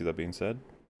that being said.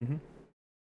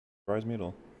 Surprise me at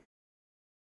all.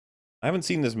 I haven't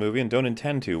seen this movie and don't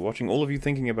intend to. Watching all of you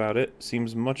thinking about it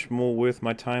seems much more worth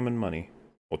my time and money.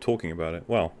 Or talking about it.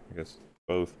 Well, I guess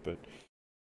both, but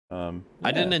yeah.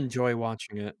 I didn't enjoy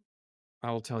watching it. I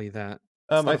will tell you that.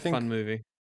 It's not a fun movie.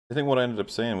 I think what I ended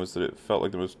up saying was that it felt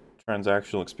like the most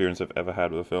transactional experience I've ever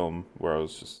had with a film, where I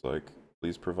was just like,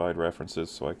 please provide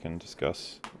references so I can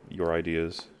discuss your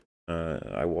ideas.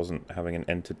 I wasn't having an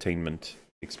entertainment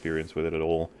experience with it at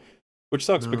all. Which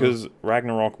sucks because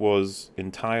Ragnarok was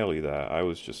entirely that. I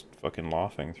was just fucking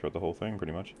laughing throughout the whole thing,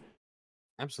 pretty much.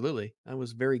 Absolutely. I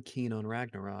was very keen on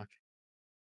Ragnarok.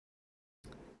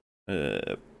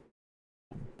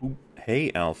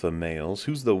 Hey, alpha males,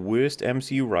 who's the worst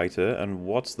MCU writer, and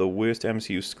what's the worst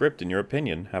MCU script in your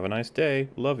opinion? Have a nice day.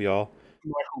 Love y'all.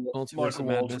 Multiverse of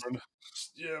Madness.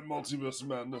 Yeah, Multiverse of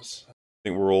Madness. I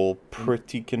think we're all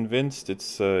pretty convinced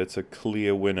it's a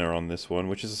clear winner on this one,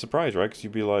 which is a surprise, right? Because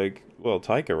you'd be like, well,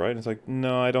 Taika, right? And it's like,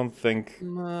 no, I don't think.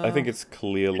 I think it's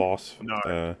clear loss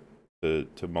to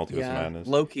Multiverse of Madness.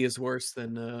 Loki is worse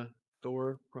than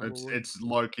Thor, probably. It's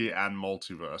Loki and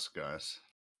Multiverse, guys.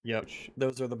 Yep,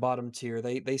 those are the bottom tier.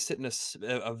 They sit in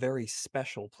a very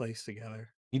special place together.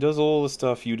 He does all the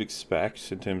stuff you'd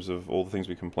expect in terms of all the things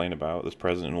we complain about, this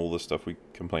president and all the stuff we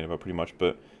complain about pretty much,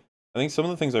 but I think some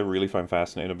of the things I really find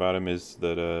fascinating about him is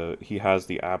that he has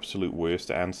the absolute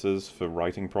worst answers for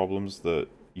writing problems that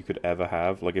you could ever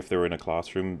have. Like, if they were in a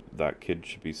classroom, that kid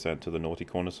should be sent to the naughty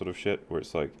corner sort of shit, where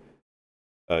it's like,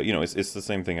 you know, it's the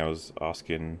same thing I was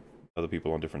asking other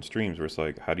people on different streams, where it's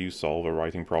like, how do you solve a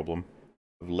writing problem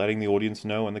of letting the audience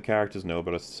know and the characters know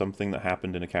about something that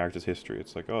happened in a character's history?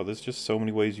 It's like, oh, there's just so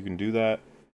many ways you can do that.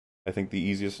 I think the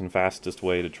easiest and fastest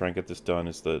way to try and get this done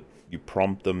is that you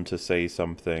prompt them to say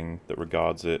something that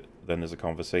regards it, then there's a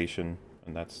conversation,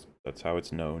 and that's how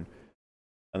it's known.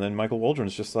 And then Michael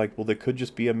Waldron's just like, well, there could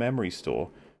just be a memory store.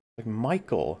 Like,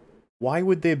 Michael, why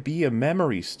would there be a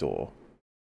memory store?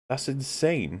 That's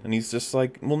insane. And he's just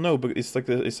like, well, no, but it's like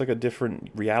a different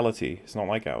reality. It's not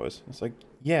like ours. It's like,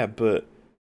 yeah, but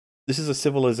this is a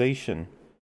civilization.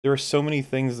 There are so many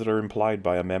things that are implied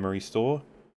by a memory store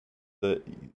that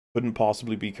couldn't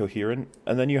possibly be coherent,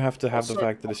 and then you have to have the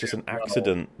fact that it's just an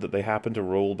accident that they happen to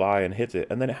roll by and hit it,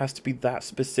 and then it has to be that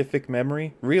specific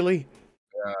memory? Really?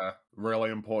 Yeah, really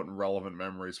important, relevant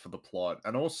memories for the plot.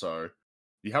 And also,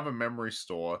 you have a memory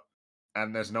store,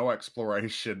 and there's no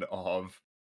exploration of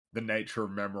the nature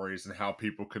of memories and how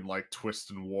people can, like,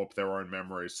 twist and warp their own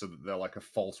memories so that they're like a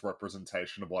false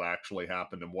representation of what actually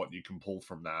happened and what you can pull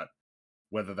from that,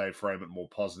 whether they frame it more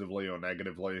positively or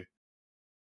negatively.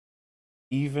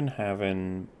 Even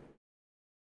having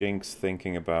Jinx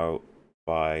thinking about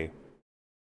Vi,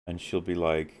 and she'll be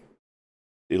like,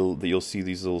 you'll see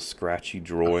these little scratchy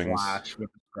drawings. A flash with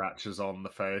scratches on the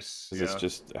face. Yeah. It's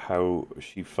just how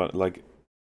she like,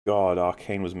 God,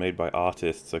 Arcane was made by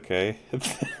artists, okay?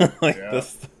 Like,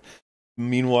 this.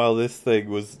 Meanwhile, this thing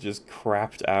was just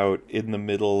crapped out in the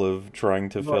middle of trying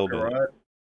to film it. Right.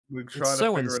 We're trying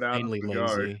to figure it out as we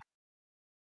go.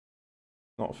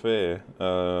 Not fair.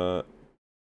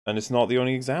 And it's not the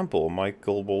only example.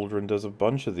 Michael Waldron does a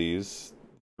bunch of these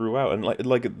throughout, and I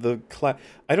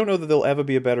don't know that there'll ever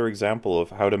be a better example of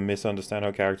how to misunderstand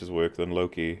how characters work than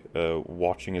Loki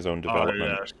watching his own development. Oh,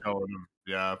 yeah, showing him.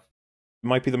 Yeah. It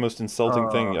might be the most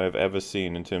insulting thing I've ever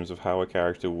seen in terms of how a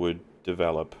character would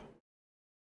develop.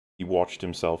 He watched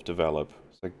himself develop.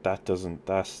 It's like, that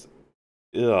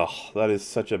is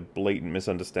such a blatant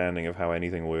misunderstanding of how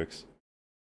anything works.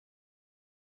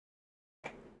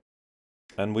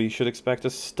 And we should expect a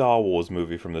Star Wars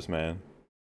movie from this man.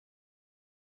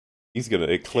 He's gonna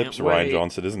eclipse Ryan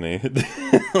Johnson, isn't he?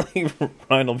 Like,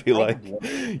 Ryan will be like,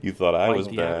 you thought I was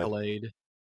bad.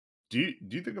 Do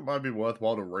you think it might be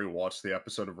worthwhile to rewatch the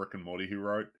episode of Rick and Morty he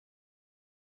wrote?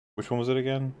 Which one was it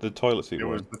again? The toilet seat one?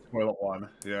 It was the toilet one,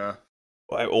 yeah.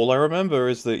 All I remember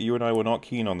is that you and I were not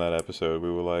keen on that episode. We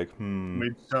were like,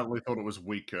 We certainly thought it was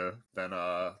weaker than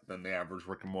the average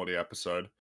Rick and Morty episode.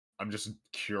 I'm just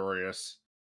curious.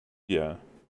 Yeah.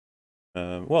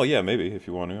 Well, yeah, maybe, if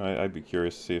you want to. I'd be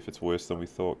curious to see if it's worse than we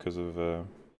thought, because of...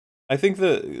 I think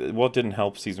that what didn't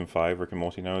help Season 5, Rick and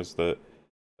Morty now, is that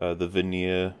the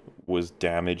veneer was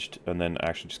damaged and then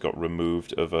actually just got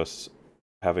removed of us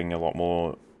having a lot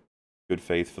more good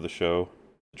faith for the show.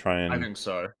 Try and I think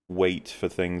so. Wait for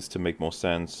things to make more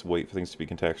sense, wait for things to be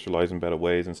contextualized in better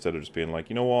ways, instead of just being like,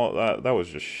 you know what, that was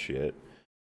just shit.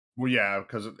 Well, yeah,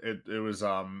 because it was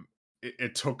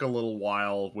it took a little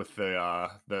while with the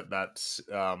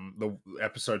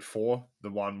episode 4, the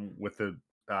one with the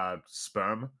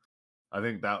sperm. I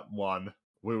think that one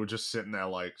we were just sitting there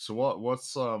like, so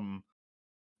what's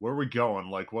where are we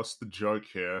going? Like, what's the joke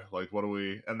here? Like, what are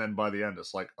we? And then by the end,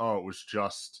 it's like, oh, it was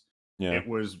just. Yeah. It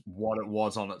was what it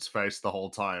was on its face the whole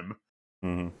time.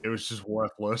 Mm-hmm. It was just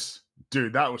worthless.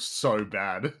 Dude, that was so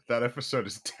bad. That episode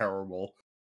is terrible.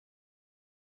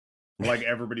 Like,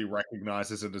 everybody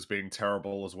recognizes it as being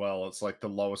terrible as well. It's like the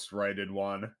lowest rated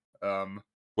one.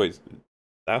 Wait,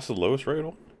 that's the lowest rated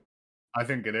one? I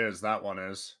think it is. That one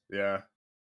is. Yeah.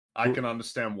 I can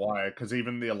understand why, because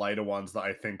even the later ones that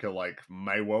I think are like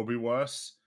may well be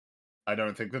worse, I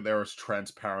don't think that they're as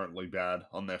transparently bad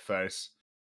on their face.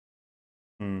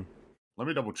 Let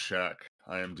me double check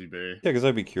IMDb. Yeah, because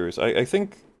I'd be curious. I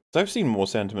think I've seen more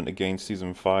sentiment against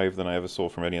season 5 than I ever saw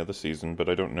from any other season, but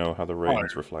I don't know how the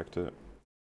ratings reflect it.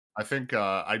 I think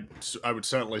I would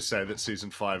certainly say that season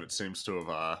 5 it seems to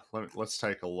have let's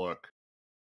take a look.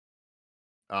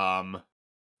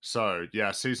 So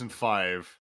yeah, season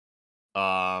 5,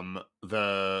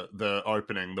 the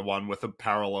opening, the one with the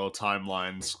parallel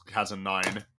timelines, has a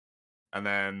 9, and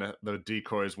then the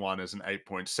decoys one is an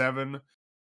 8.7,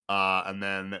 and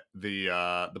then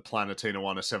the Planetina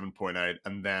one is 7.8,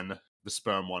 and then the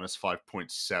sperm one is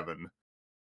 5.7.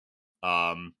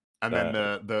 And then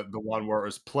the one where it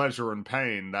was pleasure and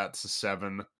pain, that's a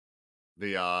 7.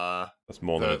 That's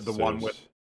more than it the one with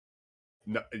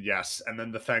yes, and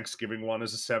then the Thanksgiving one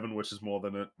is a 7, which is more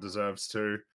than it deserves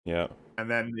to. Yeah. And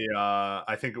then the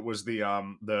I think it was the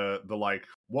like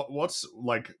what's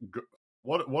like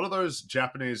what are those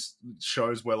Japanese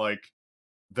shows where like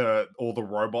all the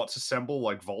robots assemble,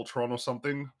 like Voltron or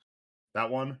something?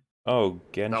 That one? Oh,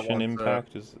 Genshin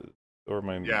Impact is, or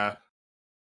my yeah,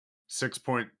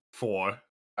 6.4.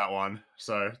 That one.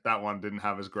 So that one didn't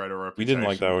have as great a reputation. We didn't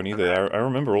like that one either. I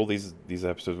remember all these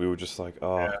episodes. We were just like,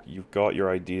 oh, yeah, you've got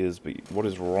your ideas, but what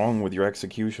is wrong with your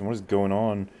execution? What is going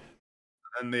on?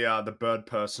 And the bird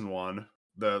person one,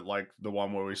 the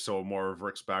one where we saw more of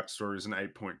Rick's backstory, is an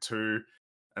 8.2,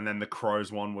 and then the crows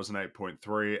one was an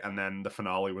 8.3, and then the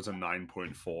finale was a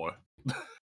 9.4.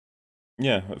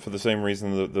 Yeah, for the same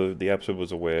reason the episode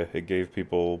was aware. It gave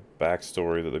people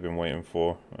backstory that they've been waiting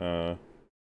for.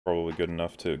 Probably good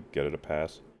enough to get it a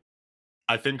pass.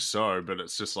 I think so, but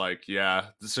it's just like, yeah.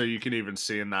 So you can even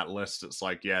see in that list, it's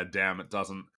like, yeah, damn, it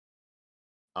doesn't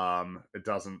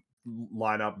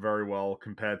line up very well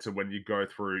compared to when you go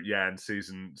through. Yeah, and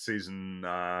season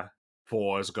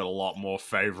 4 has got a lot more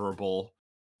favorable,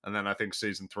 and then I think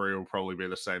season 3 will probably be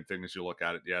the same thing as you look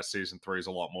at it. Yeah, season 3 is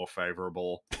a lot more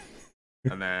favorable,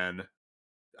 and then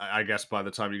I guess by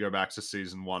the time you go back to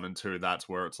season 1 and 2, that's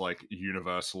where it's like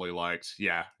universally liked.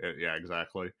 Yeah,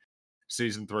 exactly.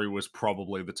 Season 3 was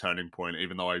probably the turning point,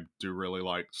 even though I do really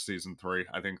like season 3.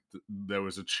 I think there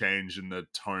was a change in the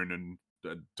tone and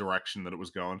the direction that it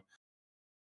was going.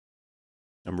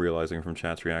 I'm realizing from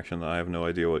chat's reaction that I have no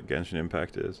idea what Genshin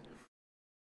Impact is.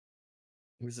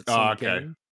 Was it some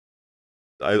game?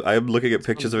 I'm looking at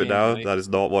pictures of it now. Right? That is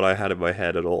not what I had in my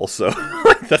head at all. So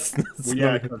that's well,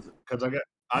 yeah, because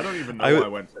I don't even know what I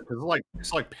went to, because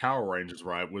it's like Power Rangers,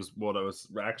 right? Was what I was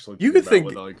actually. You could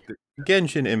think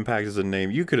Genshin Impact is a name.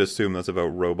 You could assume that's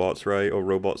about robots, right, or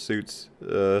robot suits.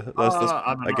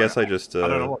 I guess I just. I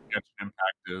don't know what Genshin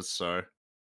Impact is, so.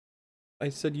 I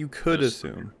said you could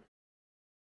assume.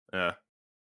 Yeah.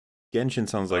 Genshin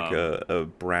sounds like a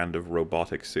brand of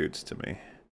robotic suits to me.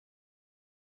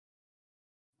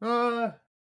 I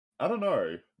don't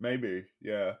know. Maybe,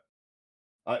 yeah.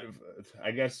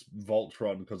 I guess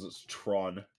Voltron, because it's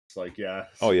Tron. It's like, yeah.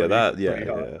 It's oh yeah,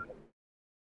 yeah.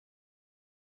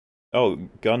 Oh,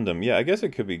 Gundam. Yeah, I guess it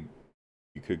could be.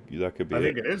 That could be. I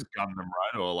think it is Gundam,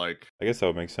 right? Or like. I guess that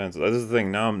would make sense. This is the thing.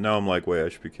 Now I'm like, wait, I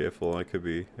should be careful. I could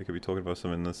be talking about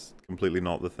something that's completely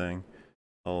not the thing.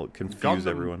 I'll confuse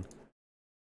everyone.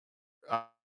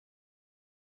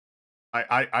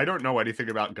 I don't know anything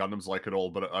about Gundams like at all,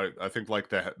 but I think like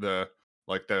the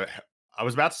I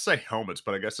was about to say helmets,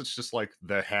 but I guess it's just like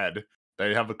the head.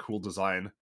 They have a cool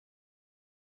design.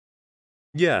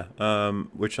 Yeah,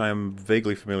 which I'm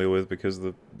vaguely familiar with because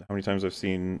how many times I've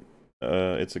seen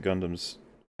It's a Gundam's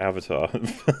avatar.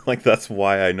 Like that's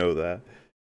why I know that.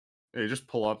 Yeah, you just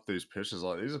pull up these pictures,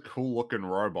 like these are cool looking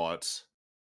robots.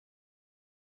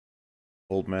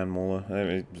 Old Man Mola. I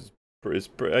mean,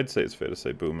 I'd say it's fair to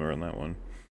say Boomer on that one.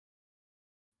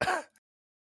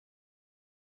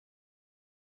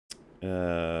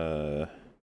 I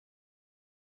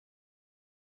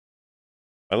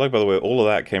like, by the way, all of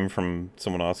that came from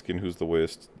someone asking who's the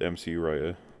worst MCU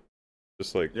writer.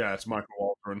 Just like, yeah, it's Michael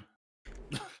Waldron.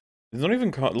 It's not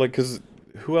even like, because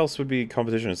who else would be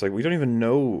competition? It's like we don't even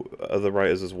know other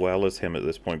writers as well as him at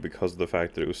this point because of the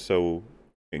fact that it was so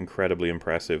incredibly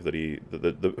impressive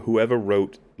that whoever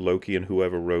wrote Loki and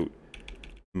whoever wrote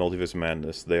Multiverse of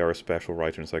Madness, they are a special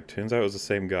writer. And it's like, turns out it was the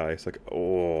same guy. It's like,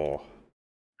 oh.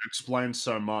 It explains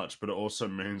so much, but it also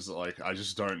means that, like, I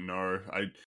just don't know.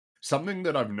 Something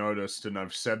that I've noticed, and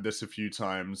I've said this a few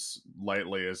times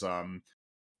lately, is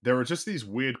there are just these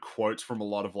weird quotes from a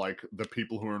lot of like the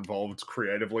people who are involved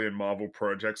creatively in Marvel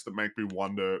projects that make me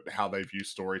wonder how they view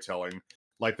storytelling.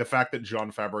 Like the fact that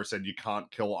Jon Favreau said you can't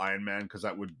kill Iron Man because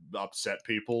that would upset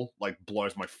people, like,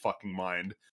 blows my fucking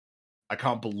mind. I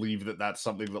can't believe that that's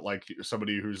something that like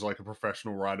somebody who's like a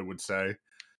professional writer would say.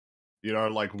 You know,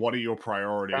 like, what are your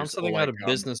priorities? Sounds something like, that a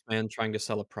businessman trying to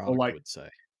sell a product would say.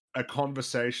 a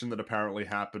conversation that apparently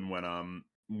happened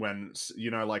when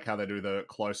you know, like how they do the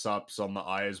close-ups on the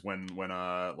eyes when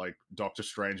like Doctor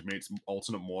Strange meets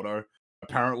alternate Mordo.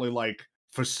 Apparently, like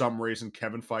for some reason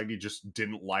Kevin Feige just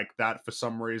didn't like that for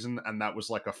some reason, and that was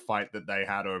like a fight that they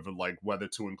had over like whether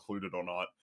to include it or not.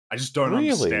 I just don't Really?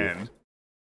 understand.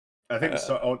 I think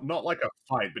so. Or not like a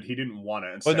fight, but he didn't want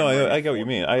it. And Oh no, Sam Raimi I get what you fought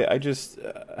mean. for it. I just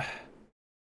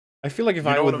I feel like if You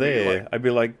I know were what I mean? there, Like, I'd be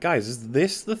like, guys, is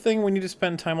this the thing we need to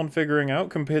spend time on figuring out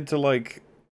compared to like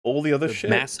all the other The shit?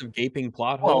 massive gaping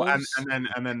plot well, holes.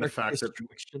 and then the fact that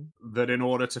Restriction. in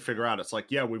order to figure out, it's like,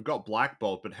 yeah, we've got Black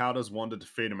Bolt, but how does Wanda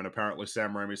defeat him? And apparently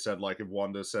Sam Raimi said, like, if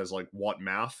Wanda says, like, what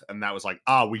mouth? And that was like,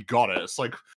 we got it. It's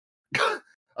like,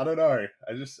 I don't know.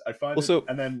 I find Also, it.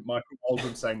 And then Michael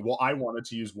Waldron saying, well, I wanted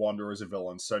to use Wanda as a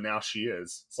villain, so now she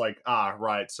is. It's like,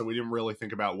 right. So we didn't really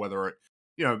think about whether it,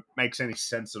 you know, makes any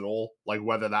sense at all. Like,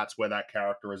 whether that's where that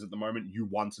character is at the moment. You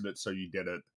wanted it, so you did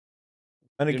it.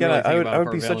 and Didn't again, really think I about if would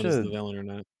our be such villain is a the villain or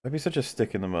not. I'd be such a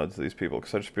stick in the mud to these people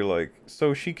because I'd just be like,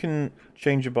 so she can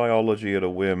change your biology at a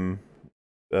whim,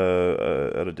 at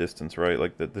a distance, right?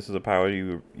 Like that. This is a power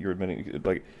you're admitting.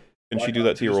 Like, can Why she do not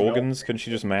that to your just melt organs? Can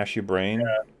she just mash your brain?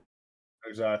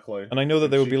 Exactly. And I know that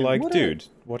And they would she be can- like, What dude,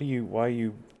 why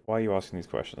are you asking these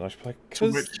questions? I should be like,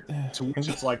 To 'cause which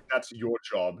it's like, that's your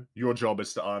job. Your job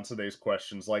is to answer these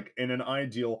questions. Like in an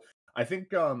ideal, I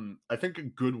think a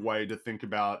good way to think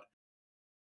about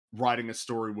writing a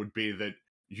story would be that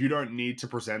you don't need to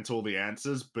present all the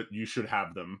answers, but you should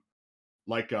have them.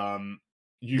 Like you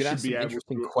You could should ask some be able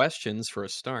interesting to. questions for a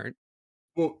start.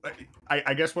 Well,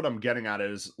 I guess what I'm getting at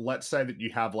is, let's say that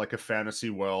you have like a fantasy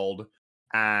world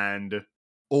and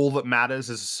all that matters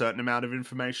is a certain amount of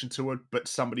information to it, but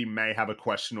somebody may have a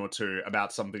question or two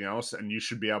about something else, and you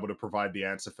should be able to provide the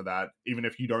answer for that, even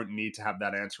if you don't need to have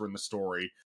that answer in the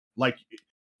story. Like,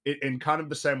 in kind of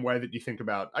the same way that you think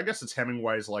about, I guess it's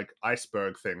Hemingway's like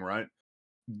iceberg thing, right?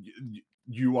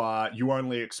 You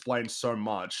only explain so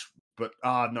much, but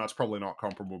no, it's probably not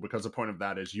comparable, because the point of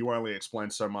that is you only explain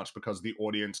so much because the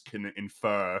audience can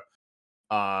infer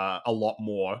a lot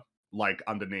more, like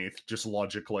underneath, just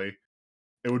logically.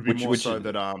 It would be more which so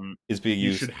that is being you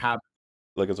used should have.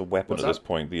 like as a weapon What's at this that?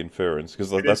 point, the inference,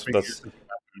 because It is being that's used as a weapon.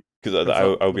 because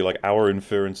Because I would be like, our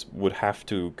inference would have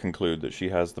to conclude that she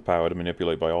has the power to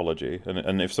manipulate biology,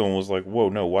 and if someone was like, whoa,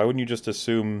 no, why wouldn't you just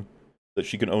assume that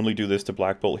she can only do this to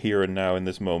Black Bolt here and now in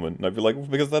this moment? And I'd be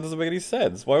like, because that doesn't make any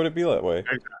sense. Why would it be that way?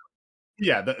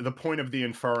 Yeah, the point of the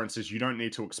inference is you don't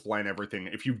need to explain everything.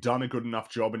 If you've done a good enough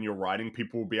job in your writing,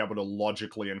 people will be able to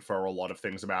logically infer a lot of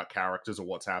things about characters or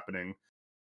what's happening.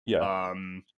 Yeah.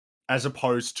 As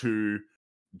opposed to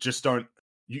just don't.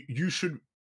 You should.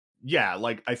 Yeah,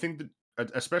 like I think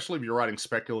that, especially if you're writing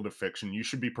speculative fiction, you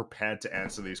should be prepared to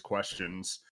answer these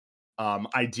questions.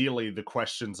 Ideally, the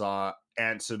questions are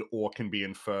answered or can be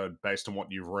inferred based on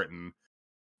what you've written.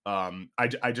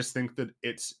 I just think that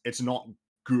it's not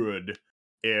good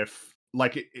if,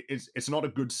 like, it's not a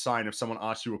good sign if someone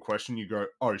asks you a question, you go,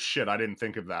 oh shit, I didn't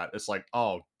think of that. It's like,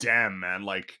 oh damn, man,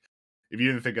 like, if you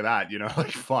didn't think of that, you know,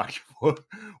 like, fuck,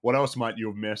 what else might you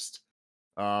have missed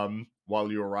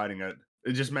while you were writing it?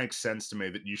 It just makes sense to me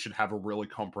that you should have a really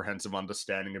comprehensive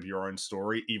understanding of your own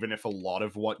story, even if a lot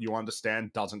of what you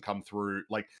understand doesn't come through,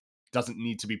 like, doesn't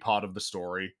need to be part of the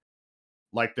story.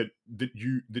 Like that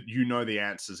you know the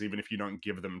answers, even if you don't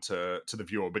give them to the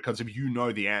viewer, because if you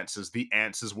know the answers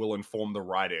will inform the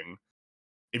writing,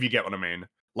 if you get what I mean.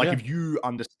 Like, Yeah. if you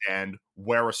understand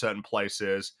where a certain place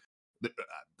is,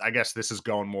 I guess this is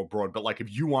going more broad, but like, if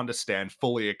you understand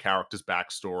fully a character's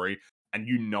backstory and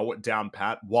you know it down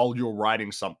pat while you're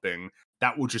writing something,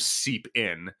 that will just seep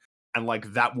in, and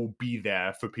like that will be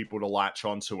there for people to latch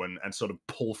onto and sort of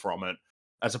pull from it,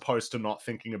 as opposed to not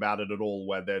thinking about it at all,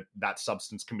 where that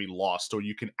substance can be lost, or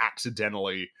you can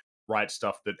accidentally write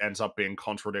stuff that ends up being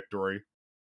contradictory.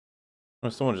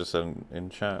 Well, someone just said in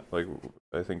chat, like,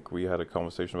 I think we had a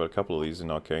conversation about a couple of these in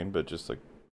Arcane, but just like,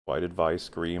 why did Vi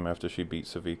scream after she beat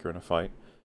Savika in a fight?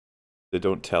 They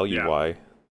don't tell you why.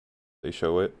 They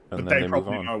show it, and But then they they move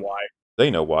probably on. know why.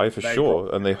 They know why, for They sure,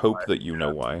 probably and they know hope why. that you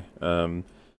know why.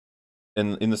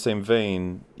 And in the same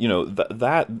vein, you know,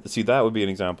 that would be an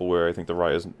example where I think the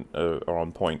writers are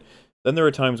on point. Then there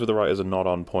are times where the writers are not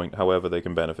on point, however they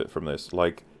can benefit from this.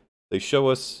 Like, they show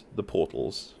us the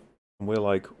portals, and we're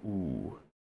like, ooh,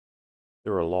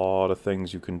 there are a lot of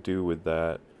things you can do with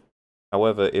that.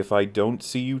 However, if I don't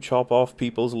see you chop off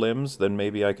people's limbs, then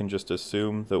maybe I can just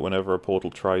assume that whenever a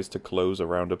portal tries to close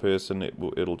around a person,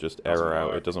 it'll just error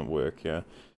out. It doesn't work, yeah.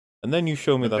 And then you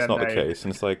show me But that's then not the case,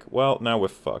 and it's like, well, now we're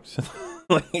fucked.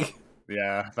 Like,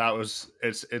 yeah, that was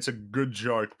it's a good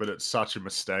joke, but it's such a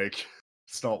mistake.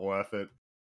 It's not worth it.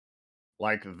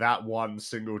 Like, that one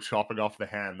single chopping off the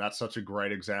hand, that's such a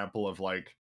great example of,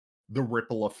 like, the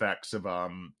ripple effects of,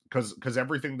 because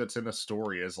everything that's in a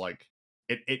story is, like,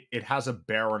 it has a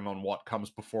bearing on what comes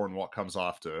before and what comes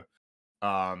after.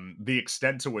 The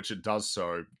extent to which it does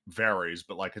so varies,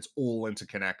 but, like, it's all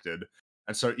interconnected.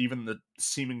 And so even the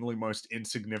seemingly most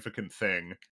insignificant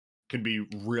thing can be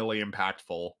really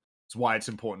impactful. It's why it's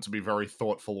important to be very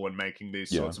thoughtful when making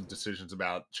these Yeah. sorts of decisions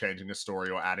about changing a story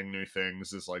or adding new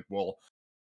things. Is like, well,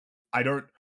 I don't.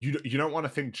 You don't want to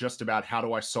think just about how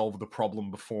do I solve the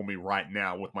problem before me right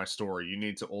now with my story. You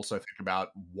need to also think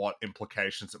about what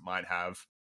implications it might have.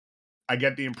 I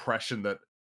get the impression that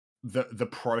the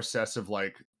process of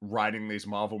like writing these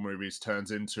Marvel movies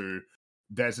turns into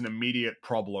there's an immediate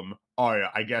problem. Oh, yeah,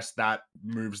 I guess that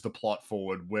moves the plot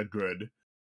forward. We're good.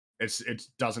 It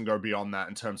doesn't go beyond that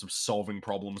in terms of solving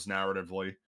problems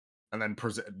narratively, and then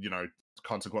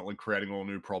consequently creating all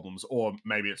new problems. Or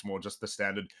maybe it's more just the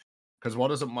standard. Because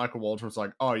what is it? Michael Waldron's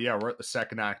like, oh yeah, we're at the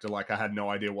second act, and like I had no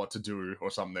idea what to do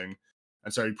or something,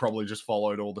 and so he probably just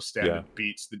followed all the standard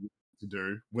beats that you need to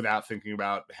do without thinking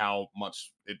about how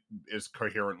much it is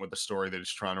coherent with the story that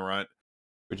he's trying to write.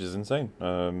 Which is insane.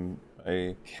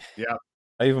 I Yeah.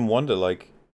 I even wonder,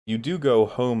 like, you do go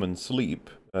home and sleep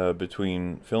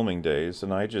between filming days,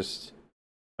 and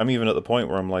I'm even at the point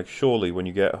where I'm like, surely when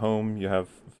you get home, you have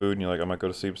food, and you're like, I might go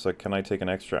to sleep. It's like, can I take an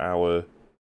extra hour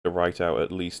to write out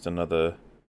at least another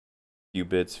few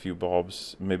bits, few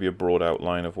bobs, maybe a broad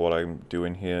outline of what I'm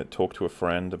doing here, talk to a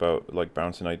friend about, like,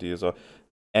 bouncing ideas, or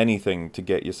anything to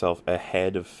get yourself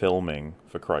ahead of filming,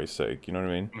 for Christ's sake, you know what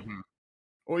I mean? Mm-hmm.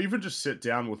 Or even just sit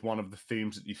down with one of the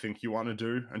themes that you think you want to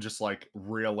do and just like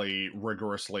really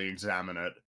rigorously examine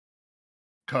it.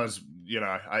 Because,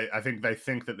 I think they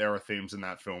think that there are themes in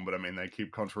that film, but I mean, they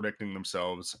keep contradicting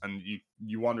themselves. And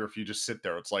you wonder if you just sit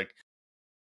there, it's like,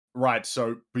 right,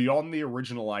 so beyond the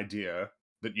original idea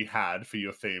that you had for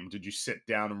your theme, did you sit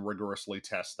down and rigorously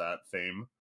test that theme?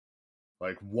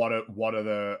 Like, what are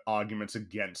the arguments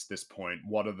against this point?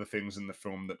 What are the things in the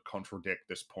film that contradict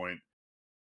this point?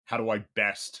 How do I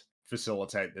best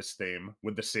facilitate this theme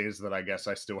with the scenes that I guess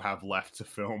I still have left to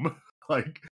film?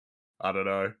 Like, I don't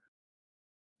know.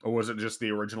 Or was it just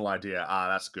the original idea? Ah,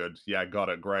 that's good. Yeah, got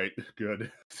it. Great.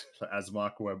 Good. As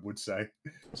Mark Webb would say.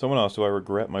 Someone asked, do I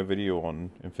regret my video on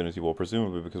Infinity War?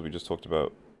 Presumably because we just talked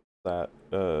about that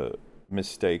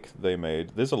mistake they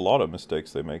made. There's a lot of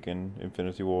mistakes they make in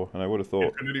Infinity War, and I would have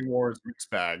thought Infinity War is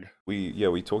mixed bag.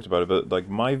 we talked about it, but like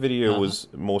my video was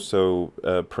more so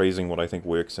praising what I think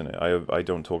works in it. I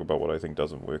don't talk about what I think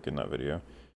doesn't work in that video.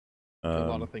 A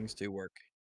lot of things do work.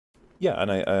 Yeah,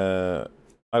 and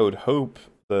I would hope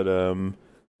that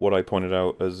what I pointed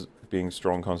out as being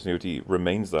strong continuity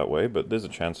remains that way, but there's a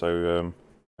chance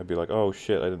I'd be like, oh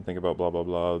shit, I didn't think about blah blah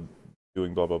blah,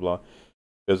 doing blah blah blah.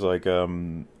 Because like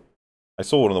I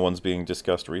saw one of the ones being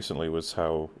discussed recently was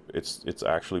how it's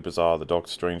actually bizarre that Doctor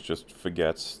Strange just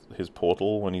forgets his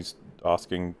portal when he's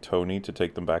asking Tony to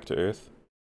take them back to Earth.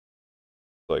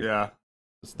 Like, yeah,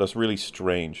 that's really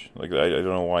strange. Like I don't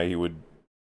know why he would.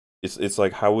 It's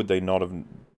like, how would they not have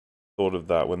thought of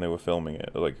that when they were filming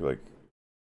it? Like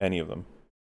any of them.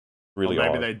 Really or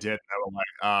maybe odd. they did. They were like,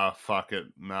 ah, fuck it.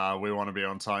 Nah, we want to be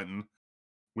on Titan.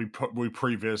 We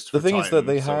prevised for The thing Titan, is that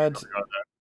they so had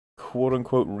quote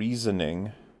unquote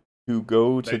reasoning to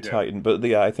go to Titan, but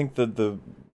yeah, I think that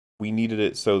we needed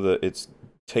it so that it's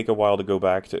take a while to go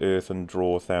back to Earth and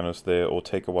draw Thanos there, or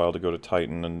take a while to go to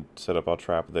Titan and set up our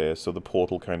trap there. So the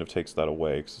portal kind of takes that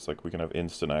away, because it's like we can have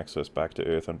instant access back to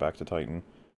Earth and back to Titan.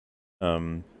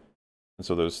 And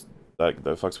so there's that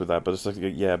fucks with that. But it's like,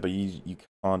 yeah, but you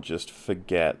can't just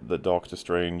forget that Doctor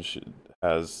Strange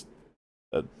has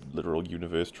a literal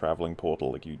universe traveling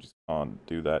portal. Like, you just can't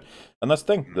do that. And that's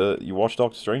the thing, you watch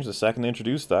Doctor Strange, the second they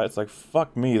introduce that, it's like,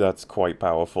 fuck me, that's quite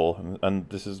powerful. And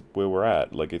this is where we're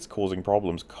at. Like, it's causing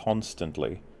problems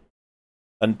constantly.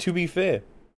 And to be fair,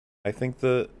 I think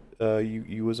that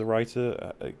you as a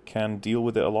writer can deal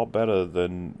with it a lot better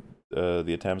than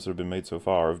the attempts that have been made so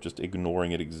far of just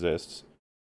ignoring it exists.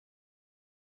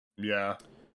 Yeah.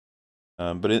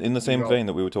 But in the same vein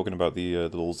that we were talking about the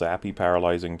little zappy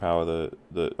paralyzing power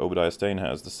that Obadiah Stane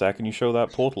has, the second you show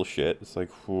that portal shit, it's like,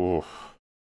 whew.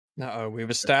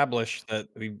 We've established that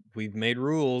we've made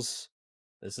rules.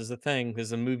 This is a thing. This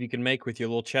is a move you can make with your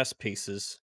little chess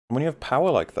pieces. When you have power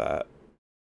like that,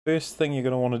 first thing you're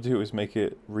going to want to do is make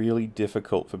it really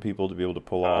difficult for people to be able to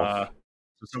pull off.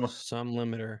 Some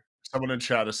limiter. Someone in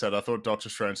chat has said, I thought Doctor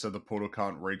Strange said the portal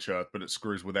can't reach Earth, but it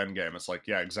screws with Endgame. It's like,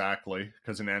 yeah, exactly.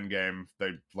 Because in Endgame, they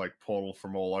like portal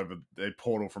from all over. They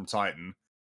portal from Titan.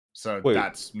 So Wait.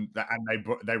 and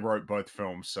they wrote both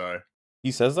films. So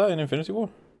He says that in Infinity War?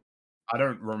 I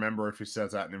don't remember if he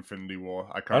says that in Infinity War.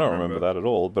 I I can't don't remember that at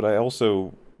all, but I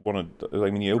also want to...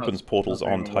 I mean, he opens portals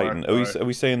doesn't on even work, Titan. though. Are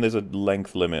we saying there's a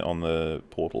length limit on the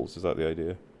portals? Is that the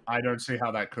idea? I don't see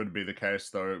how that could be the case,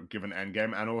 though, given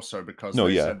Endgame, and also because No,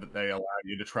 they yeah. said that they allow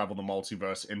you to travel the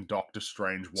multiverse in Doctor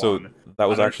Strange 1. So that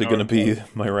was actually going to be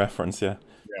my reference, yeah.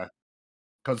 Yeah.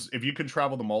 Because if you can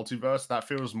travel the multiverse, that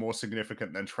feels more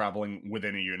significant than traveling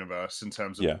within a universe in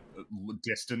terms of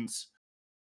distance.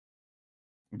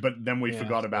 But then we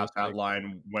forgot about that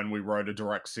line when we wrote a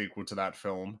direct sequel to that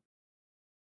film.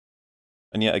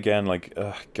 And yet again, like,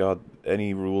 God,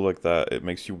 any rule like that, it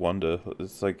makes you wonder.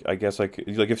 It's like, I guess, like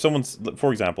if someone's,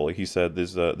 for example, like he said,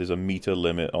 there's a meter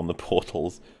limit on the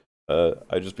portals,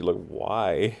 I'd just be like,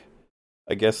 why?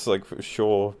 I guess, like, for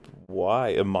sure, why?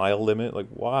 A mile limit? Like,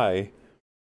 why?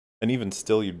 And even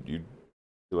still, you'd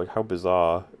like, how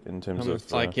bizarre in terms of...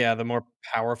 It's like, yeah, the more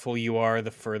powerful you are,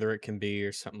 the further it can be,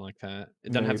 or something like that.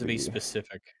 It doesn't have to be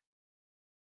specific.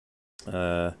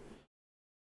 Yeah,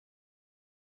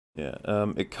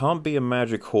 it can't be a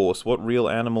magic horse. What real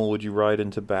animal would you ride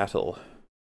into battle?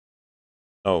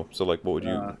 Oh, so like, what would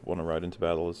you want to ride into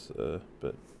battle? Is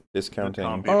but discounting.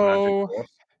 Can't be a magic horse.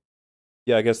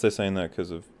 Yeah, I guess they're saying that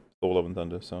because of Thor: Love and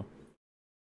Thunder. So.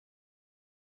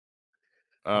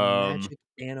 Magic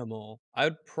animal. I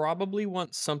would probably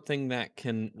want something that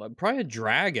can, probably a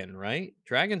dragon, right?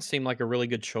 Dragons seem like a really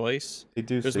good choice. They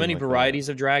do. There's many varieties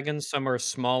of dragons. Some are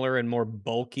smaller and more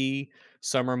bulky.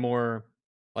 Some are more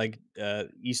like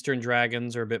Eastern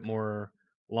dragons are a bit more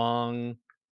long.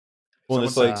 Well,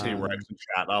 it's like T-Rex in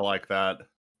chat. I like that.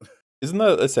 Isn't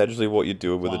that essentially what you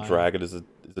do with a dragon? Is a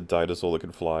dinosaur that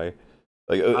can fly?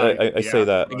 Like I say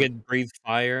that they can breathe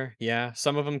fire. Yeah,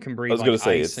 some of them can breathe. I was gonna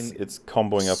say ice it's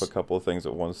comboing up a couple of things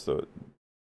at once. So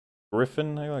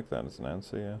Griffin, I like that as an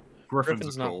answer. Yeah,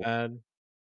 Griffin's not bad.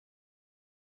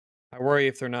 I worry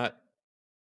if they're not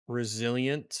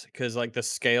resilient because like the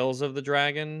scales of the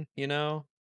dragon, you know.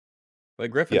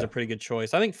 But Griffin's a pretty good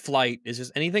choice. I think flight is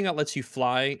just anything that lets you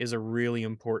fly is a really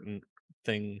important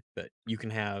thing that you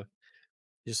can have.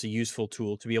 Just a useful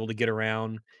tool to be able to get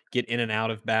around, get in and out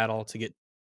of battle, to get,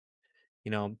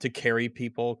 to carry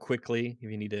people quickly if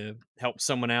you need to help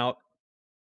someone out.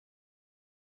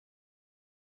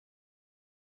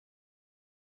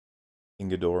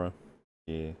 King Ghidorah.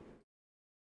 Yeah.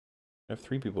 I have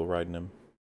 3 people riding him.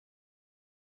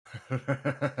 They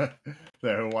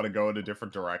want to go in a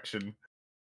different direction.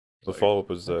 The follow-up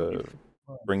was,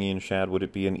 Bringy and Shad, would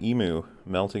it be an emu?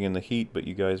 Melting in the heat, but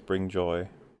you guys bring joy.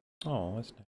 Oh,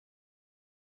 that's nice.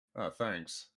 Oh,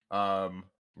 thanks.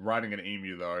 Riding an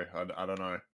emu, though, I don't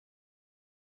know.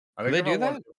 I think they do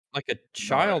that? Like a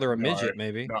child or a midget,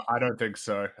 maybe? No, I don't think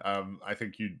so. I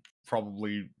think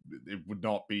it would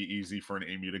not be easy for an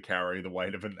emu to carry the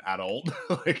weight of an adult.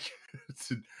 Like,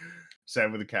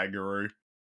 same with a kangaroo.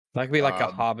 That could be like a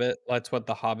hobbit. That's what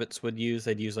the hobbits would use.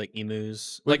 They'd use like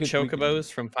emus, like chocobos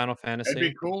from Final Fantasy. It'd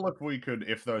be cool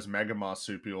if those mega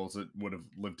marsupials that would have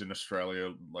lived in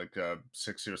Australia like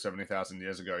 60 or 70,000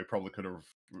 years ago, you probably could have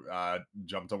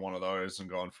jumped on one of those and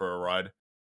gone for a ride.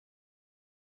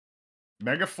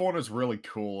 Megafauna is really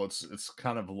cool. It's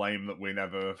kind of lame that we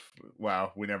never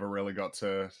really got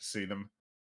to see them.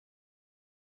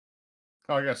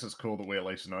 Oh, I guess it's cool that we at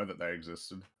least know that they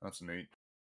existed. That's neat.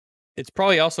 It's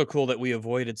probably also cool that we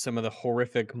avoided some of the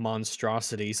horrific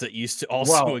monstrosities that used to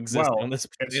also exist on this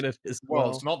planet as well.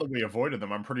 Well, it's not that we avoided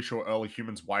them. I'm pretty sure early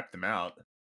humans wiped them out.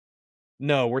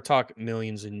 No, we're talking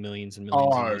millions and millions and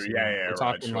millions. Oh, of years yeah, ago. We're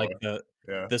talking like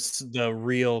the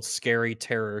real scary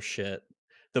terror shit.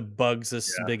 The bugs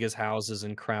as big as houses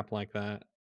and crap like that.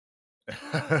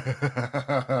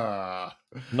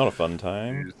 Not a fun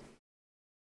time.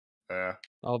 Yeah.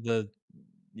 All the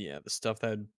stuff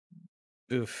that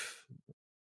oof.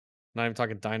 Not even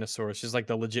talking dinosaurs, just like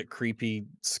the legit creepy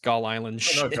Skull Island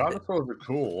shit. No, dinosaurs are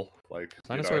cool. Like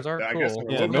dinosaurs are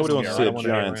cool. Yeah, nobody wants to see a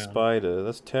giant spider.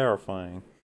 That's terrifying.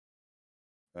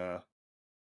 I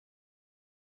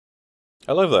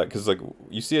love that because like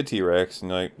you see a T-Rex and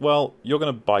you're like, well, you're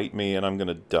gonna bite me and I'm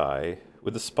gonna die.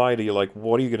 With the spider, you're like,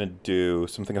 what are you gonna do?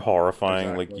 Something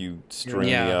horrifying, like you string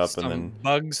me up and then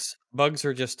bugs. Bugs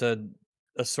are just a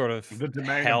sort of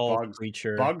hell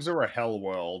creature. Bugs are a hell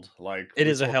world. Like it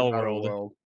is a hell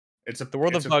world. The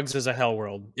world of bugs is a hell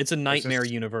world. It's a nightmare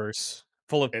universe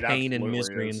full of pain and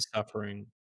misery and suffering.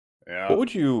 Yeah. What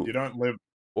would you don't live?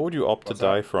 What would you opt to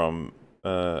die from?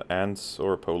 Ants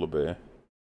or a polar bear?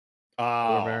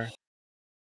 Polar bear.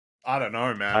 I don't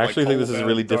know, man. I actually think this is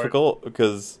really difficult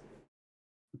because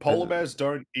Polar bears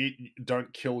don't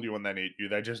kill you and then eat you.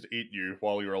 They just eat you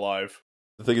while you're alive.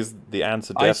 The thing is, the ants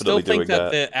are I still definitely think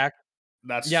doing that that.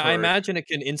 That's yeah, I true. imagine it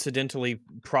can incidentally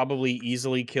probably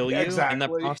easily kill Yeah, you in that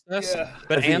exactly. process. Yeah.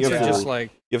 But I think ants you are have just to,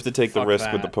 like, you have to take the fuck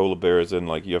risk with the that. polar bears, and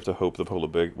like you have to hope the polar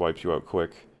bear wipes you out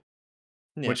quick.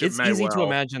 Yeah, Which it it's may easy to well.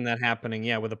 imagine that happening,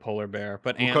 yeah, with a polar bear.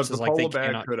 But Because ants the is like they polar bear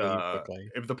cannot could, kill you quickly.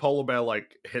 if the polar bear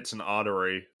like hits an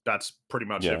artery, that's pretty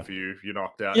much Yeah. it for you. You're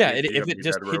knocked out. Yeah, You're if gonna it be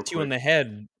just dead real hits you in quick. the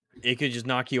head, it could just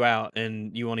knock you out,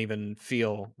 and you won't even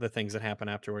feel the things that happen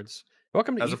afterwards.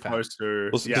 Welcome to As EFAP. opposed to,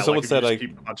 Well, yeah, someone like if you said just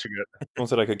keep punching it. someone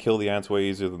said I could kill the ants way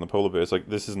easier than the polar bear. It's like,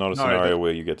 this is not a No, scenario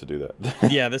where you get to do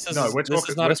that. Yeah, this No, is we're not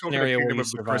a talking scenario where Kingdom you of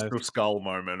the survive. Crystal Skull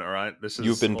moment. All right, this is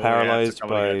You've been all the ants are paralyzed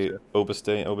coming to get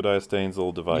by you. Obadiah Stane's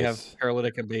little You have device.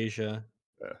 paralytic abasia.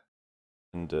 Yeah.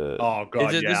 And Oh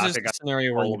god, yeah, This I is think the I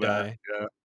scenario where you polar bear. die. Yeah,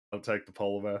 I'll take the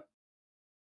polar bear.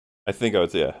 I think I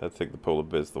think the polar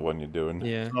bear's the one you're doing.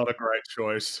 Yeah. It's not a great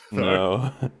choice. Though.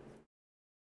 No.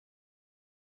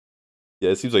 Yeah,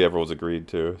 it seems like everyone's agreed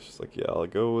to. It's just like, yeah, I'll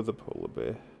go with the polar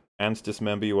bear. Ants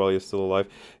dismember you while you're still alive.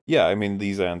 Yeah, I mean,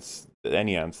 these ants,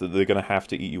 any ants, they're gonna have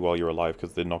to eat you while you're alive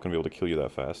because they're not gonna be able to kill you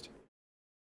that fast.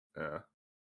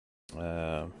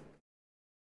 Yeah.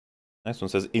 Next one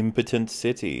says impotent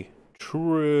city.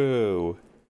 True.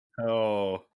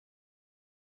 Oh.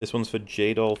 This one's for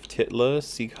Jadolf Titler,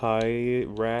 Seek High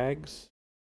Rags.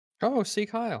 Oh, see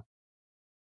Kyle.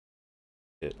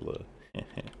 Hitler.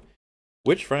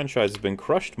 Which franchise has been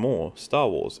crushed more? Star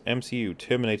Wars, MCU,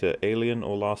 Terminator, Alien,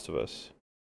 or Last of Us?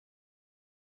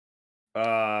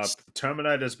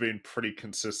 Terminator's been pretty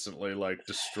consistently like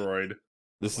destroyed.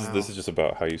 This Wow. is just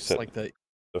about how you It's set like the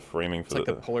framing for it's like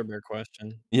the polar bear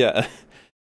question. Yeah.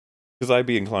 Because I'd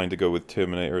be inclined to go with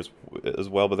Terminator as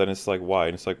well, but then it's like, why?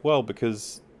 And it's like, well,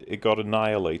 because it got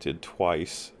annihilated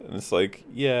twice. And it's like,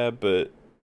 yeah, but,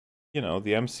 you know,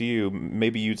 the MCU,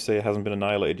 maybe you'd say it hasn't been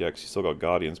annihilated yet because you still got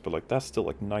Guardians, but, like, that's still,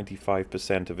 like,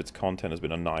 95% of its content has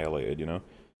been annihilated, you know?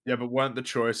 Yeah, but weren't the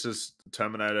choices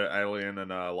Terminator, Alien, and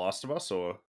Last of Us,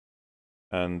 or?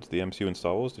 And the MCU and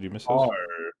Star Wars, did you miss those?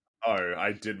 Oh,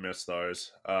 I did miss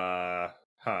those. Huh.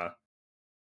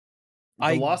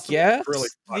 I Last of Us guess is really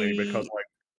funny because like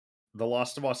The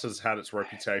Last of Us has had its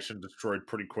reputation destroyed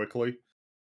pretty quickly.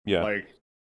 Yeah. Like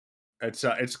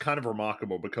it's kind of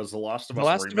remarkable because The Last of Us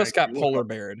Last of Us remake, got polar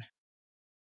beared.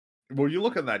 well, you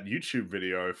look at that YouTube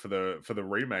video for the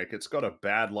remake, it's got a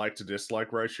bad like to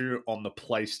dislike ratio on the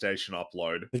PlayStation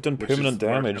upload. They've done which permanent is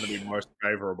where it's damage. going to be most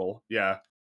favorable. Yeah.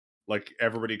 Like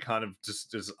everybody kind of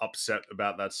just is upset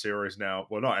about that series now.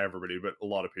 Well, not everybody, but a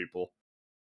lot of people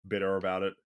bitter about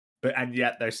it. But and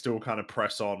yet they still kind of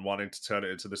press on wanting to turn it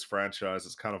into this franchise.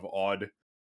 It's kind of odd.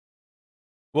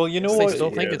 Well, you know They what?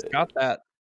 still think it's got that.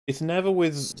 It's never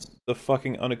with the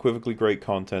fucking unequivocally great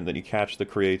content that you catch the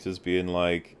creators being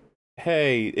like,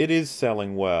 hey, it is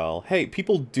selling well. Hey,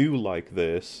 people do like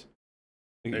this.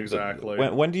 Exactly.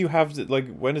 When do you have to,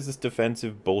 like, when is this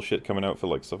defensive bullshit coming out for,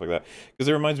 like, stuff like that? Because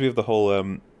it reminds me of the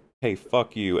whole, hey,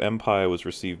 fuck you, Empire was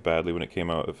received badly when it came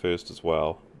out at first as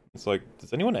well. It's like,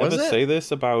 does anyone ever say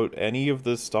this about any of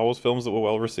the Star Wars films that were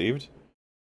well received?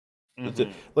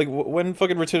 Mm-hmm. Like, when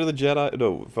fucking Return of the Jedi...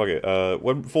 No, fuck it.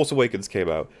 When Force Awakens came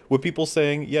out, were people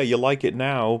saying, yeah, you like it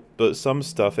now, but some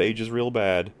stuff ages real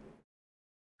bad?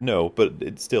 No, but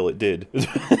it did.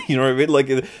 You know what I mean? Like,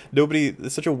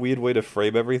 it's such a weird way to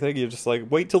frame everything. You're just like,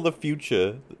 wait till the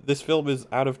future. This film is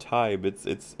out of time.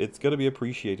 It's gonna be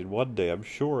appreciated one day, I'm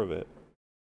sure of it.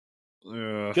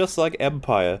 Yeah. Just like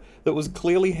Empire, that was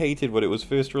clearly hated when it was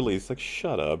first released. Like,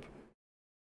 shut up.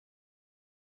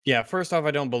 Yeah, first off,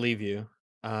 I don't believe you.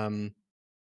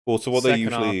 Well, so what they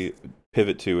usually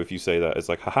pivot to if you say that is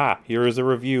like, haha, here is a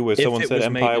review where someone said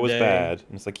Empire was bad.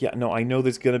 And it's like, yeah, no, I know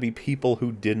there's gonna be people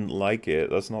who didn't like it.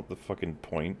 That's not the fucking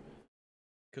point.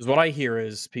 Because what I hear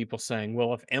is people saying,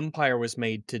 well, if Empire was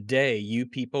made today, you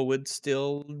people would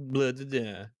still blah, blah,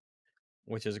 blah,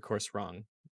 which is, of course, wrong.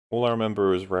 All I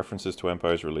remember is references to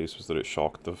Empire's release was that it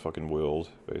shocked the fucking world,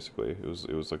 basically. It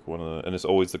was like one of the... And it's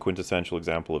always the quintessential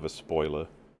example of a spoiler.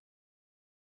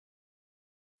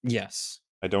 Yes.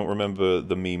 I don't remember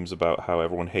the memes about how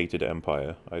everyone hated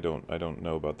Empire. I don't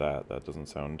know about that. That doesn't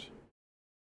sound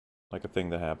like a thing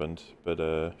that happened. But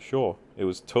sure, it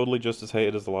was totally just as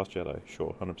hated as The Last Jedi.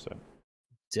 Sure, 100%.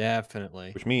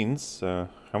 Definitely. Which means, how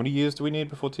many years do we need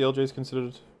before TLJ is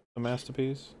considered a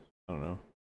masterpiece? I don't know.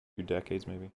 A few decades,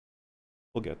 maybe.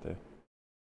 We'll get there.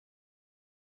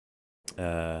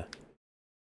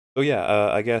 So yeah,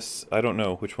 I guess, I don't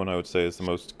know which one I would say is the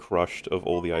most crushed of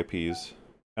all the IPs.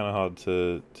 Kind of hard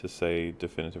to say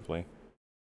definitively.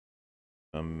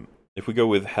 if we go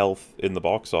with health in the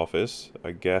box office,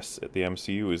 I guess the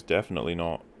MCU is definitely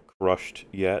not crushed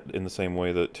yet in the same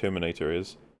way that Terminator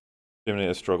is.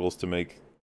 Terminator struggles to make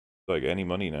like any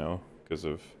money now because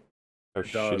of how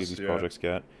shitty these projects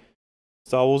get.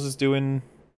 Star Wars is doing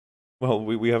well.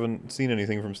 We haven't seen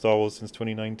anything from Star Wars since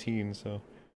 2019, so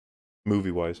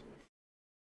movie-wise.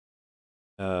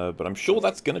 But I'm sure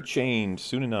that's gonna change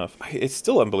soon enough. It's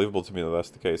still unbelievable to me that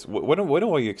that's the case. When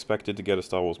are you expected to get a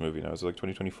Star Wars movie now? Is it like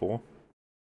 2024?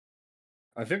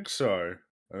 I think so.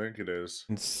 I think it is.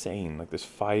 Insane, like this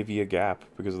 5-year gap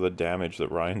because of the damage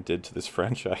that Ryan did to this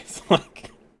franchise.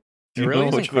 Like, do you know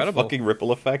how much of a fucking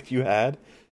ripple effect you had?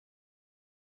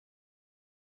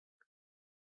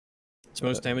 It's the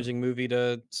most damaging movie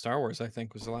to Star Wars, I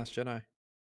think, was The Last Jedi.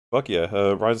 Fuck yeah,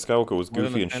 Rise of Skywalker was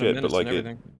goofy and shit, but like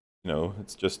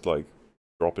it's just like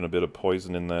dropping a bit of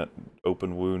poison in that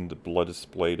open wound, the blood is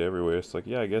splayed everywhere. It's like,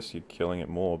 yeah, I guess you're killing it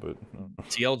more, but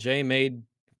TLJ made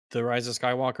The Rise of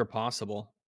Skywalker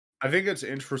possible. I think it's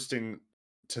interesting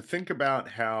to think about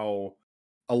how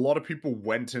a lot of people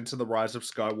went into The Rise of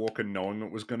Skywalker knowing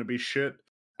it was going to be shit,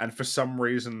 and for some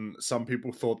reason, some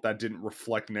people thought that didn't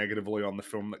reflect negatively on the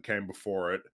film that came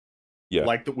before it. Yeah.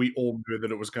 Like, that we all knew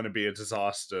that it was going to be a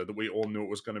disaster, that we all knew it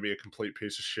was going to be a complete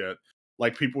piece of shit.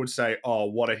 Like, people would say, oh,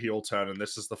 what a heel turn, and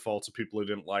this is the fault of people who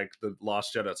didn't like The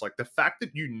Last Jedi. It's like, the fact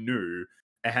that you knew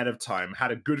ahead of time,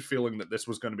 had a good feeling that this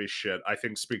was going to be shit, I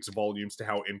think speaks volumes to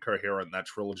how incoherent that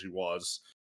trilogy was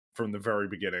from the very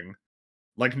beginning.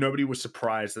 Like, nobody was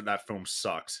surprised that that film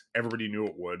sucked. Everybody knew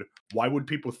it would. Why would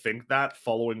people think that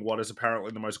following what is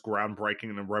apparently the most groundbreaking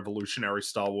and revolutionary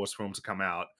Star Wars film to come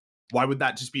out? Why would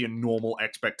that just be a normal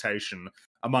expectation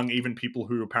among even people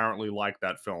who apparently like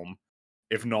that film,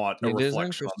 if not a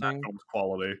reflection on that film's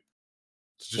quality?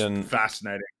 It's just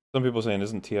fascinating. Some people saying,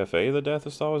 isn't TFA the death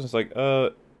of Star Wars? It's like,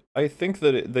 I think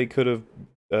that they could have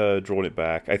drawn it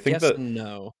back. I think that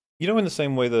no. You know, in the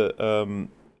same way that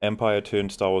Empire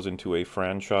turned Star Wars into a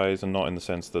franchise, and not in the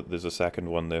sense that there's a second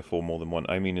one, therefore more than one.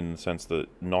 I mean, in the sense that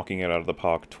knocking it out of the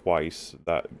park twice,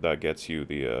 that gets you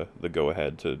the go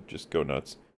ahead to just go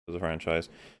nuts as a franchise,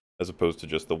 as opposed to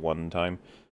just the one time.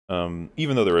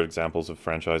 Even though there are examples of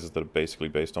franchises that are basically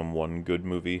based on one good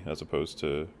movie as opposed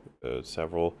to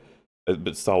several,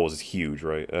 but Star Wars is huge,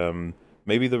 right?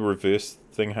 Maybe the reverse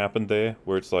thing happened there,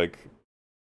 where it's like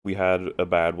we had a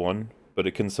bad one, but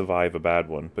it can survive a bad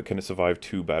one. But can it survive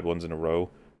 2 bad ones in a row?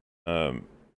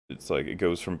 It's like it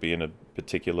goes from being a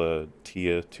particular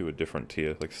tier to a different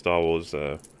tier. Like Star Wars,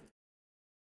 you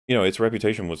know, its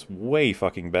reputation was way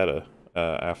fucking better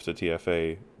after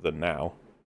TFA than now.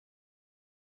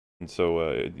 And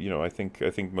so, you know, I think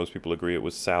most people agree it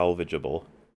was salvageable.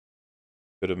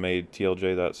 Could have made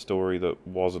TLJ that story that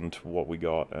wasn't what we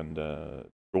got and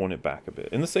drawn it back a bit.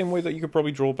 In the same way that you could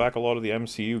probably draw back a lot of the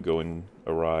MCU going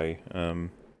awry. And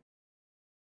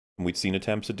we'd seen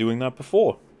attempts at doing that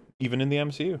before, even in the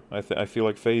MCU. I feel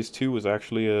like Phase 2 was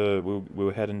actually we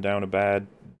were heading down a bad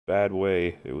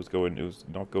way. It was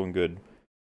not going good.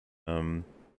 And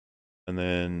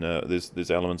then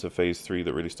there's elements of Phase 3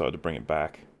 that really started to bring it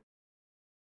back.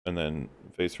 And then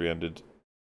Phase 3 ended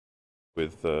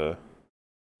with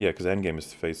yeah, because Endgame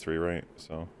is Phase 3, right?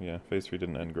 So yeah, Phase 3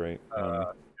 didn't end great. Yeah.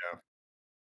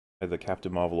 Either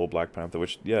Captain Marvel or Black Panther,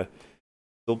 which yeah,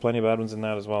 still plenty of bad ones in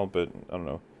that as well. But I don't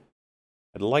know.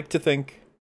 I'd like to think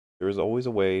there is always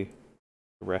a way to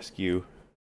rescue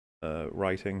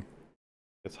writing.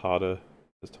 It's harder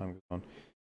as time goes on.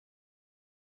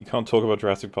 You can't talk about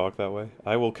Jurassic Park that way.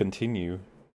 I will continue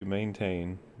to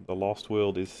maintain The Lost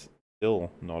World is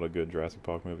still not a good Jurassic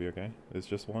Park movie, okay? It's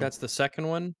just one. That's the second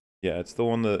one? Yeah, it's the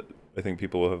one that I think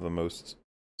people will have the most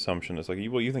assumption. It's like,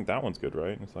 well, you think that one's good,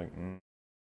 right? And it's like,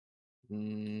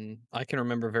 I can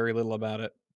remember very little about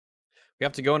it. We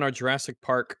have to go in our Jurassic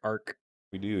Park arc.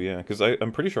 We do, yeah. Because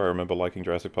I'm pretty sure I remember liking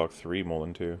Jurassic Park 3 more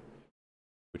than 2.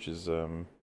 Which is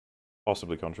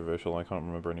possibly controversial. I can't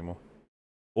remember anymore.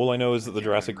 All I know is that the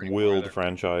Jurassic World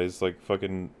franchise, like,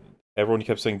 fucking... Everyone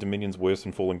kept saying Dominion's worse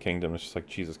than Fallen Kingdom. It's just like,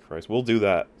 Jesus Christ. We'll do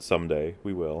that someday.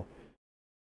 We will.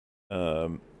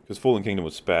 Because Fallen Kingdom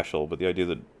was special, but the idea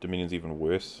that Dominion's even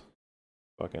worse...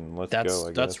 Fucking, let's go, I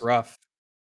guess. That's rough.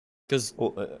 Because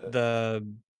what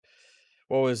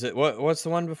was it? What's the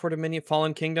one before Dominion?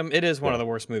 Fallen Kingdom? It is one of the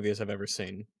worst movies I've ever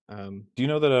seen. Do you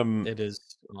know that... It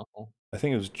is awful. I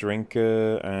think it was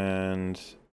Drinker and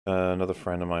another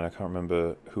friend of mine. I can't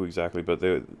remember who exactly, but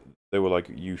they were like,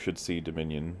 you should see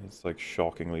Dominion. It's like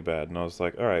shockingly bad. And I was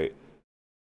like, all right,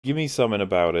 give me something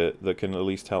about it that can at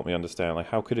least help me understand. Like,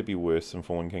 how could it be worse than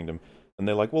Fallen Kingdom? And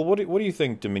they're like, well, what do you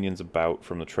think Dominion's about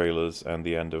from the trailers and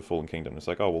the end of Fallen Kingdom? It's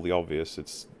like, oh, well, the obvious.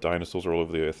 It's dinosaurs are all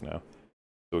over the earth now.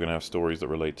 So we're gonna have stories that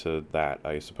relate to that,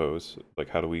 I suppose. Like,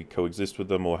 how do we coexist with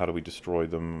them, or how do we destroy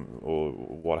them, or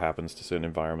what happens to certain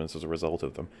environments as a result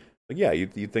of them? But yeah,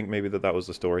 you'd think maybe that was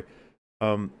the story.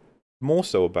 More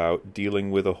so about dealing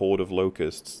with a horde of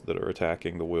locusts that are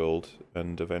attacking the world,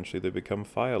 and eventually they become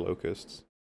fire locusts.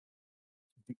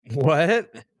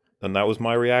 What? And that was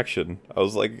my reaction. I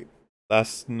was like,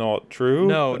 that's not true.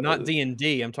 No, not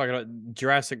D&D. I'm talking about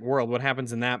Jurassic World. What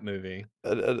happens in that movie?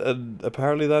 And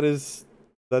apparently that is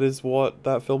what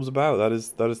that film's about. That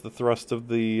is the thrust of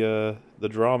the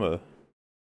drama.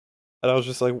 And I was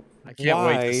just like, I can't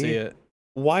wait to see it.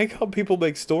 Why can't people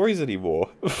make stories anymore?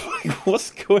 Like,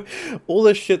 what's going? All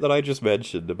this shit that I just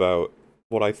mentioned about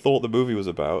what I thought the movie was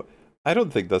about, I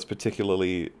don't think that's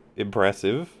particularly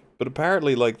impressive. But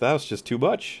apparently, like, that's just too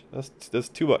much. That's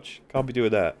too much. Can't be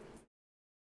doing that.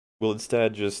 We'll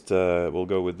instead just we'll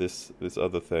go with this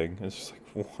other thing. It's just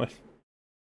like,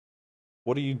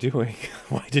 what are you doing?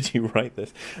 Why did you write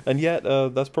this? And yet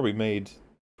that's probably made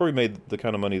the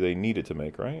kind of money they needed to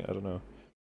make, right? I don't know.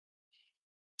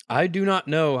 I do not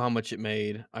know how much it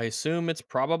made. I assume it's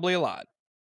probably a lot.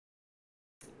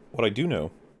 What I do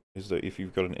know is that if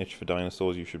you've got an itch for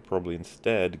dinosaurs, you should probably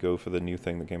instead go for the new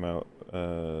thing that came out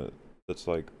that's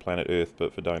like Planet Earth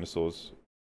but for dinosaurs,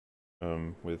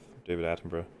 with David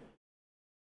Attenborough,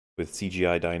 with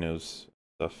CGI dinos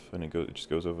stuff, and it just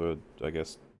goes over, I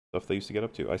guess, stuff they used to get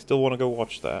up to. I still want to go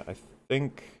watch that. I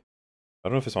don't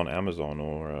know if it's on Amazon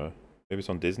or maybe it's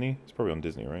on Disney. It's probably on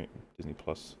Disney, right? Disney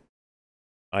Plus.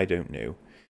 I don't know.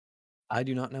 I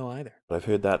do not know either. But I've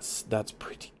heard that's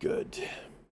pretty good.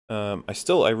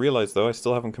 I realize though I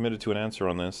still haven't committed to an answer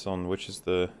on this, on which is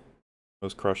the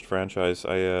most crushed franchise.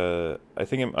 I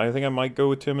think I might go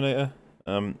with Terminator.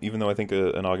 Even though I think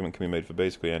an argument can be made for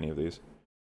basically any of these.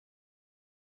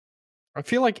 I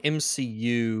feel like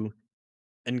MCU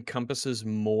encompasses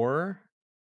more,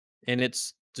 and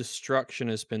its destruction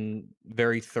has been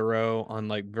very thorough on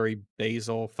like very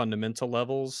basal fundamental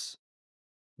levels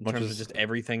in Much terms of as just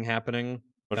everything happening.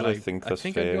 much That as I think I that's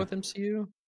think I'd go fair. with MCU.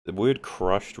 The word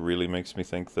crushed really makes me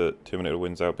think that Terminator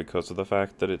wins out because of the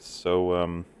fact that it's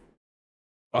so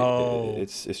Oh,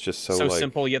 it's just so so like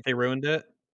simple yet they ruined it.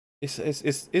 it's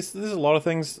there's a lot of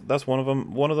things. That's one of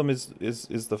them. One of them is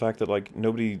the fact that like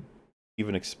nobody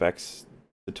even expects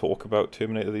to talk about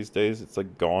Terminator these days. It's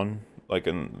like gone, like,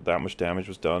 and that much damage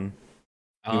was done.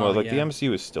 Meanwhile, like the Yeah.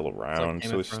 MCU is still around, Game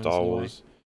so of is Thrones Star in a way. Wars.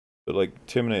 But like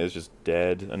Terminator is just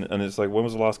dead, and it's like, when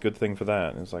was the last good thing for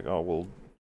that? And it's like, oh well,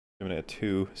 Terminator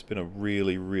 2. It's been a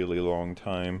really long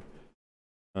time.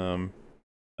 And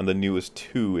the newest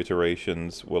 2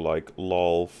 iterations were like,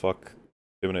 lol, fuck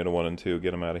Terminator 1 and 2,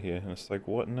 get them out of here. And it's like,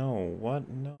 what? No, what?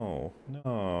 No,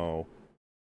 no.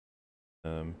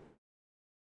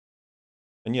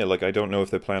 And yeah, like, I don't know if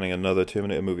they're planning another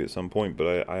Terminator movie at some point,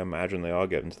 but I imagine they are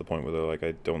getting to the point where they're like,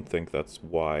 I don't think that's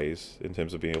wise in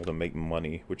terms of being able to make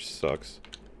money, which sucks.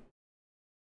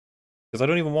 Because I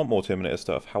don't even want more Terminator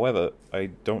stuff. However, I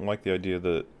don't like the idea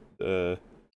that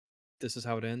This is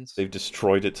how it ends. they've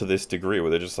destroyed it to this degree,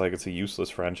 where they're just like, it's a useless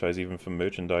franchise even for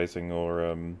merchandising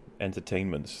or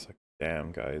entertainment. It's like,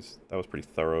 damn, guys, that was pretty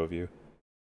thorough of you.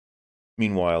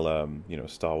 Meanwhile, you know,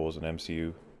 Star Wars and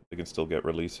MCU, they can still get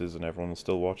releases and everyone will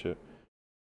still watch it.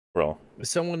 Well,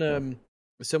 Someone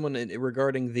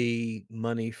regarding the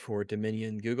money for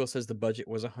Dominion, Google says the budget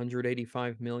was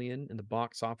 185 million and the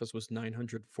box office was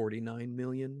 949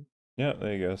 million. yeah,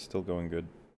 there you go, still going good.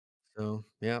 So,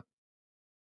 yeah.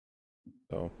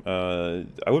 So,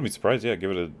 I wouldn't be surprised, yeah,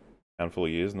 give it a handful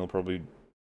of years and they'll probably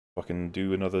fucking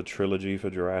do another trilogy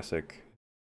for Jurassic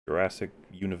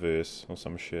Universe or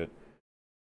some shit.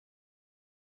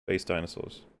 Space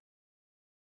dinosaurs.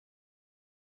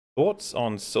 Thoughts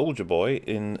on Soldier Boy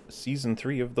in season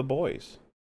 3 of The Boys?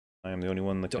 I am the only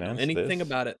one that Don't can know answer anything this.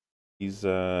 about it. He's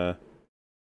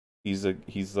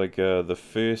like the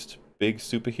first big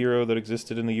superhero that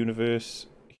existed in the universe.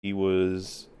 He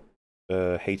was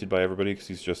hated by everybody because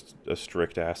he's just a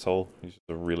strict asshole. He's just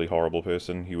a really horrible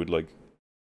person. He would like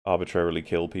arbitrarily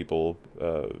kill people,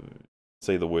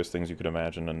 say the worst things you could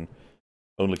imagine, and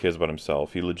only cares about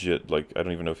himself. He legit, like, I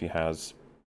don't even know if he has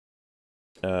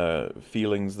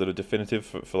feelings that are definitive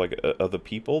for like other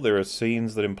people. There are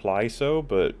scenes that imply so,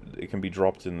 but it can be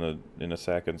dropped in a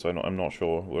second. So I'm not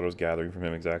sure what I was gathering from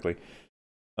him exactly.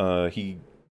 He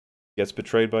gets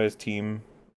betrayed by his team,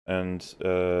 and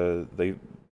I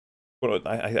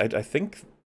think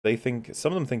they think,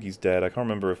 some of them think he's dead. I can't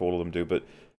remember if all of them do, but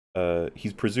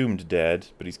he's presumed dead.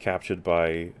 But he's captured by,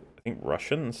 I think,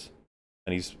 Russians,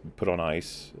 and he's put on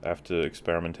ice after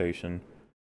experimentation.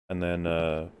 And then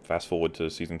fast forward to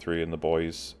season 3, and the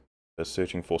boys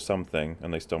searching for something,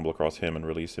 and they stumble across him and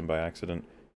release him by accident.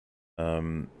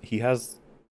 He has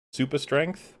super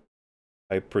strength.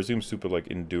 I presume super like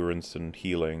endurance and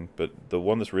healing, but the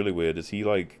one that's really weird is he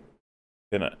like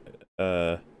can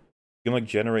like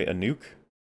generate a nuke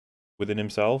within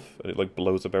himself, and it like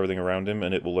blows up everything around him,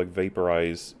 and it will like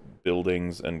vaporize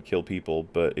buildings and kill people.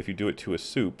 But if you do it to a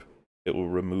soup, it will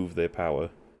remove their power,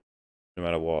 no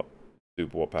matter what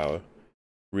soup, what power.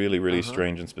 Really, really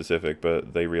strange and specific,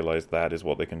 but they realize that is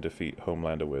what they can defeat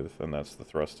Homelander with, and that's the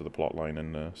thrust of the plot line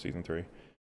in season 3.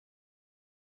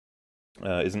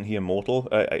 Isn't he immortal?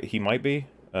 He might be.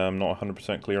 I'm not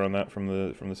 100% clear on that from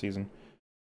the season.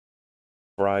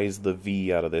 Fries the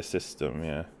V out of their system,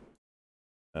 yeah.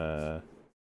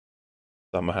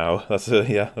 Somehow that's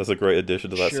a great addition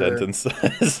to that sentence.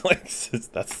 It's like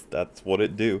that's what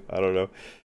it do. I don't know.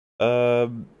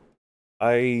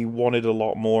 I wanted a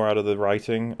lot more out of the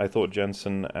writing. I thought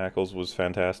Jensen Ackles was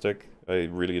fantastic. I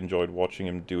really enjoyed watching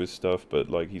him do his stuff, but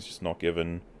like he's just not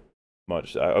given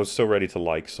much. I was so ready to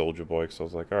like Soldier Boy, because I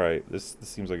was like, all right, this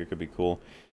seems like it could be cool,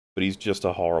 but he's just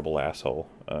a horrible asshole.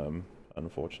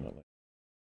 Unfortunately.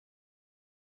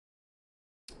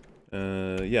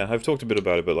 Yeah, I've talked a bit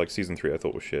about it, but like season 3 I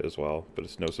thought was shit as well. But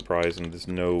it's no surprise, and there's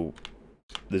no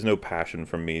passion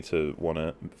from me to want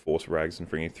to force Rags and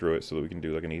bring you through it so that we can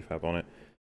do like an EFAP on it.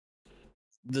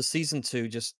 The season 2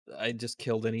 I just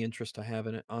killed any interest I have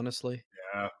in it, honestly.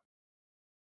 Yeah.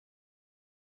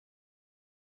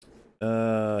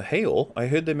 Hale, I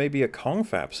heard there may be a Kong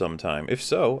FAP sometime. If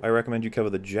so, I recommend you cover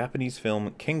the Japanese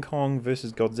film King Kong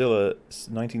vs. Godzilla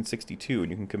 1962,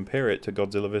 and you can compare it to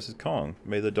Godzilla vs. Kong.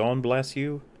 May the dawn bless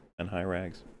you, and hi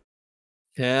Rags.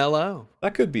 Hello.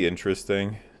 That could be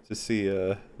interesting to see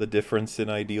the difference in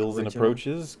ideals and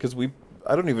approaches, because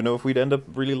I don't even know if we'd end up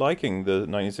really liking the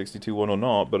 1962 one or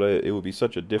not, but it would be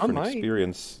such a different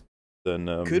experience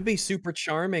than... Could be super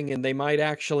charming, and they might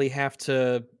actually have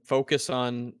to focus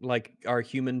on like our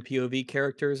human POV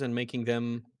characters and making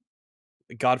them,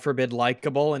 God forbid,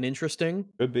 likable and interesting.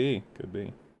 Could be.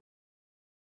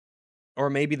 Or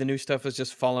maybe the new stuff is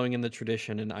just following in the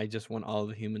tradition, and I just want all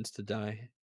the humans to die.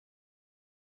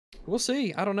 We'll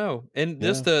see. I don't know. And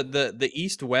just the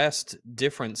East-West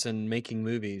difference in making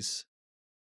movies.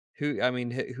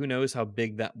 Who knows how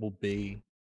big that will be?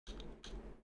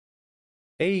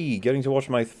 Hey, getting to watch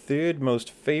my third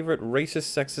most favorite racist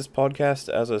sexist podcast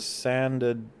as a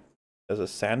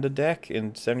sanded deck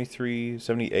in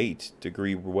 78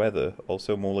 degree weather.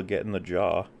 Also, Mola, get in the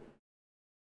jar.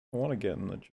 I want to get in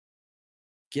the jar.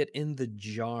 Get in the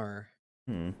jar.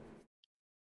 I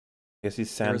guess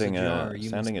he's sanding a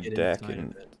deck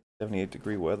in 78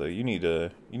 degree weather. You need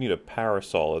a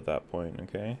parasol at that point,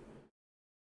 okay?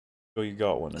 So you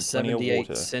got one. And 78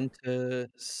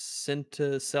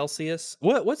 Celsius.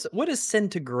 What is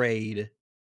centigrade?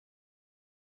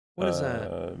 What is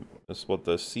that? That's what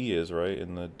the C is, right?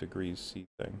 In the degrees C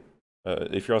thing.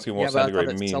 If you're asking what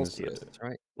centigrade means, Celsius,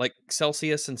 right? Like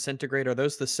Celsius and centigrade, are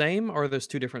those the same, or are those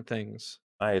two different things?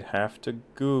 I'd have to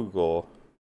Google.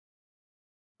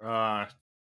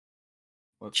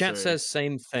 Chat says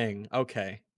same thing.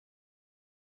 Okay.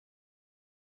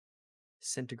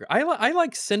 Centigrade. I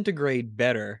like centigrade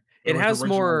better. It has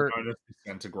more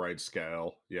centigrade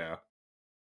scale. Yeah.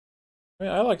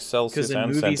 I like Celsius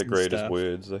and centigrade as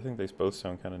words. I think they both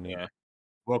sound kind of neat. Yeah.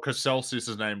 Well, because Celsius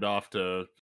is named after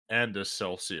Anders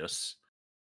Celsius.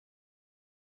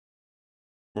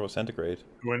 Or centigrade.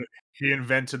 When he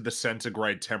invented the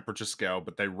centigrade temperature scale,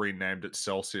 but they renamed it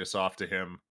Celsius after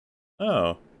him.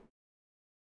 Oh.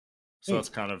 So that's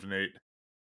kind of neat.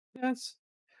 Yes.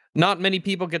 Not many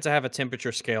people get to have a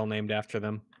temperature scale named after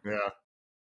them. Yeah.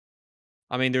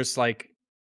 I mean, there's like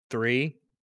 3.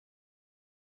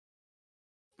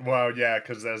 Well, yeah,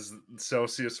 because there's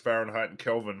Celsius, Fahrenheit, and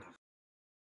Kelvin.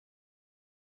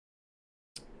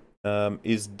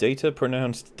 Is data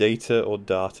pronounced data or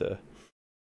data?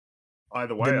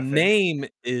 Either way, the name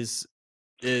is.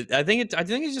 I think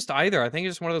it's just either. I think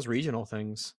it's just one of those regional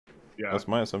things. Yeah, that's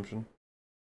my assumption.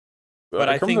 But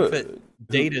I think that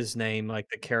Data's name, like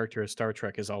the character of Star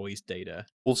Trek, is always Data.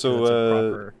 Also, so a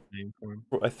proper name for him.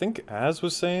 I think Az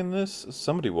was saying this.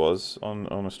 Somebody was on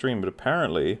a stream, but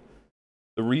apparently,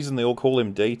 the reason they all call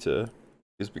him Data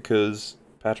is because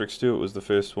Patrick Stewart was the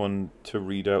first one to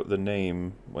read out the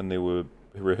name when they were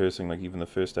rehearsing, like even the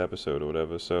first episode or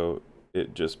whatever. So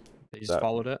it just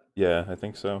followed it. Yeah, I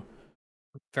think so.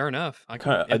 Fair enough. I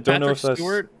don't know if that's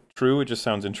true. It just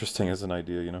sounds interesting as an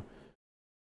idea, you know.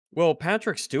 Well,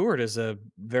 Patrick Stewart is a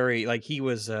very he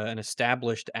was an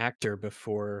established actor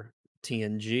before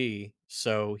TNG,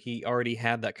 so he already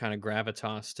had that kind of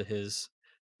gravitas to his,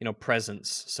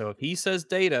 presence. So if he says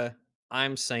Data,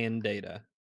 I'm saying data.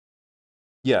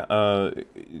 Yeah,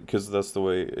 because that's the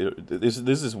way. This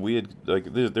is weird.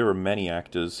 Like, there are many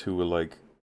actors who are like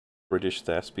British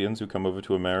thespians who come over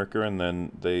to America and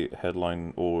then they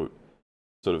headline or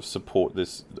sort of support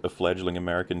a fledgling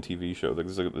American TV show. Like,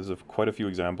 there's quite a few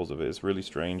examples of it. It's really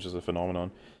strange as a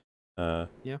phenomenon.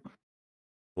 Yeah.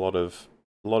 A lot of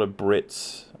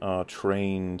Brits are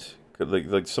trained.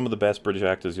 Like some of the best British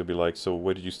actors, you'll be like, so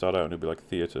where did you start out? And it'll be like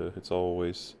theatre. It's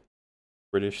always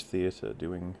British theatre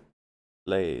doing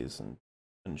plays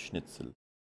and schnitzel.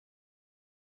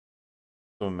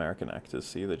 Some American actors,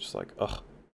 see, they're just like, ugh,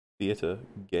 theatre,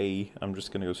 gay. I'm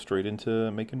just gonna go straight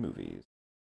into making movies.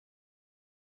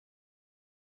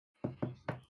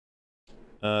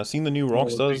 Seen the new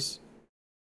Rockstars?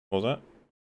 What was that?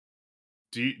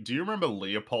 Do you remember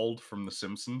Leopold from The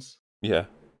Simpsons? Yeah.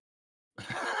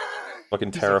 Fucking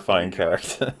He's a terrifying funny guy.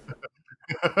 character.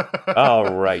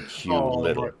 Alright, you Oh,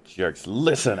 little my- jerks,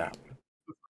 listen up.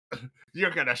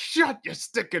 You're gonna shut your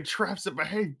sticking traps and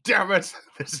behave, damn it!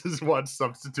 This is one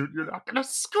substitute you're not gonna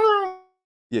screw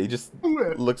Yeah, he just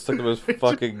with. looks like the most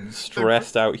fucking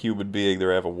stressed out human being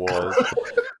there ever was.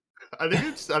 I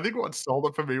think what sold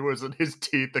it for me was that his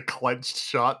teeth are clenched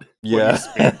shut when Yeah. he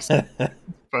speaks.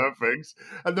 Perfect.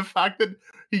 And the fact that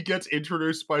he gets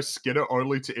introduced by Skinner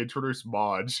only to introduce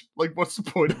Marge. Like, what's the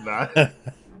point of that?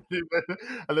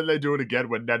 And then they do it again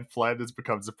when Ned Flanders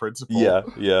becomes the principal. Yeah,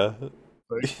 yeah.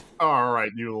 Like, all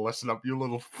right, you listen up, you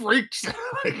little freaks.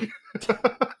 Like,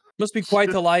 Must be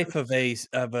quite the life of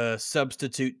a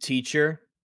substitute teacher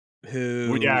who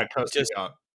well, yeah, because just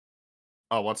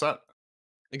oh, what's that?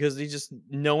 because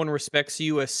no one respects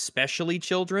you, especially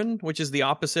children, which is the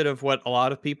opposite of what a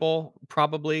lot of people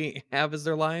probably have as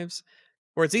their lives.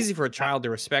 Where it's easy for a child to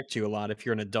respect you a lot if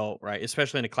you're an adult, right?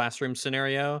 Especially in a classroom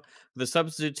scenario. The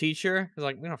substitute teacher is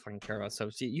like, we don't fucking care about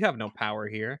substitute. You have no power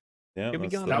here. Yeah, You'll be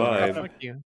that's gone the tomorrow. vibe. Fuck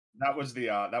you. That was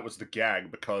the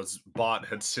gag, because Bart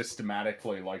had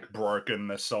systematically like broken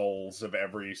the souls of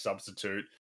every substitute.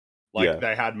 Like, Yeah.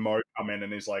 they had Mo come in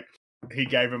and he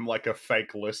gave him like a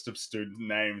fake list of student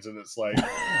names, and it's like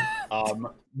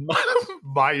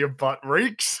Maya Butt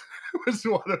Reeks was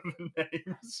one of the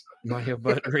names. Maya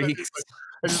Butt Reeks.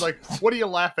 And he's like, what are you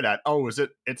laughing at? Oh,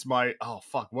 it's my, oh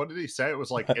fuck, what did he say? It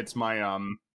was like, it's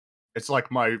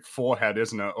like my forehead,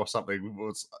 isn't it? Or something. It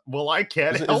was, well, I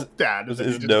can't help that. was And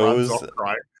then his he just runs nose? off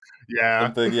crying. Yeah.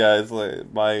 Something, yeah, it's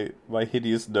like my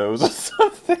hideous nose or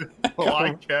something. Well,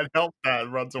 I can't help that.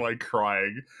 And runs away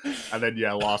crying. And then,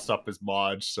 yeah, last up is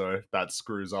Marge, so that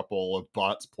screws up all of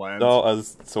Bart's plans. No,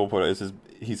 as someone pointed out,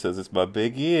 he says it's my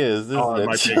big ears, isn't Oh, it?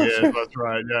 my big ears, that's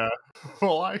right, yeah.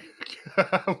 Well,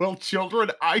 well,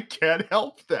 children, I can't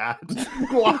help that.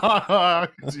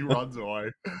 Because he runs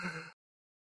away.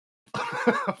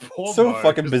 Poor So Mo,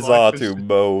 fucking 'cause, bizarre like, to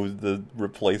Mo, the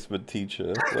replacement teacher.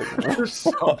 Like, the what?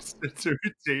 substitute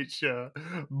teacher,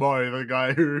 Mo, the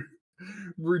guy who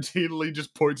routinely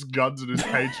just points guns at his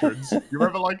patrons. You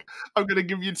remember, like, I'm gonna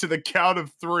give you to the count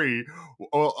of 3.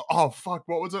 Or, oh fuck,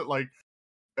 what was it? Like,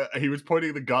 he was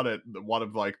pointing the gun at one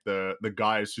of like the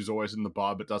guys who's always in the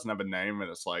bar but doesn't have a name,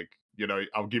 and it's like, you know,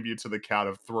 I'll give you to the count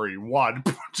of 3. 1,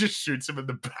 just shoots him in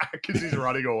the back as he's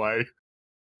running away.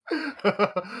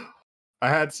 I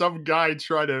had some guy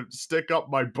try to stick up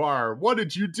my bar. What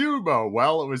did you do, Mo?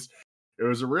 Well, it was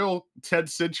a real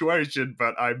tense situation,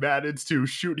 but I managed to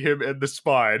shoot him in the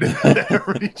spine. And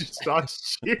everybody just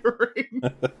starts cheering.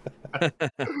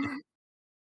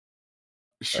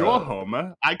 Sure,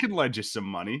 Homer, I can lend you some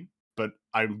money, but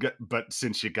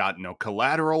since you got no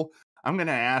collateral, I'm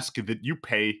gonna ask that you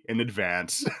pay in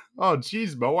advance. Oh,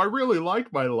 geez, Mo, I really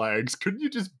like my legs. Couldn't you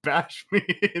just bash me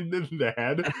in the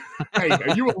head? Hey,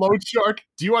 are you a loan shark?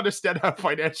 Do you understand how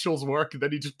financials work? And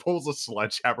then he just pulls a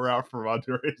sledgehammer out from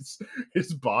under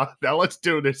his bar. Now let's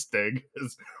do this thing.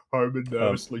 As Homer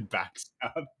nervously backs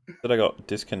down. That I got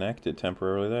disconnected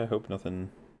temporarily there. I hope nothing.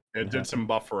 It did some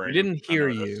buffering. We didn't hear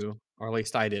I noticed. you, or at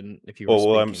least I didn't. If you were Well,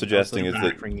 what speaking. I'm suggesting is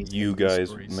that Offering these you different guys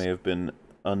stories. may have been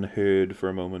unheard for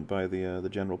a moment by the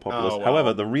general populace. Oh, well.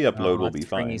 However, the re-upload will let's be bring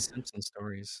fine. these Simpson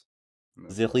stories.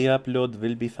 The re-upload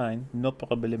will be fine. No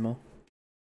problemo.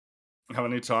 How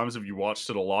many times have you watched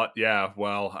it? A lot. Yeah.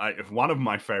 Well, one of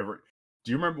my favorite.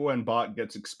 Do you remember when Bart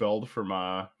gets expelled from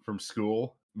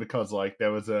school because like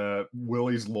there was a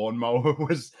Willie's lawnmower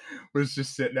was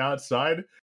just sitting outside,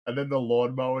 and then the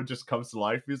lawnmower just comes to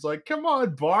life. He's like, "Come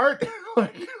on, Bart!"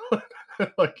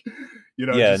 like, you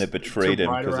know. Yeah, just and it betrayed to him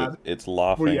ride because around. it's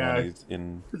laughing Well, yeah. when he's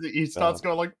in. He starts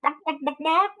going like, "Buck, buck, buck,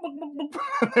 buck,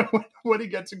 buck, buck, buck." When he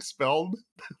gets expelled,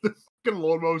 the fucking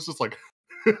lawnmower's just like,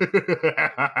 Like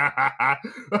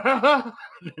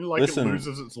it Listen,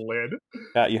 loses its lid.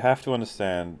 yeah, you have to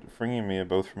understand, Fringy and me are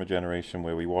both from a generation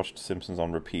where we watched Simpsons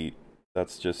on repeat.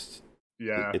 That's just,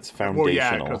 Yeah. it's Well,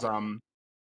 yeah, because foundational.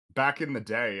 back in the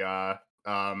day,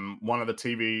 one of the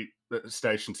TV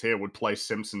stations here would play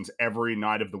Simpsons every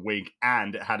night of the week,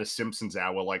 and it had a Simpsons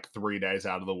hour like 3 days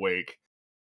out of the week.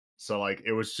 So like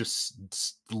it was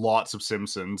just lots of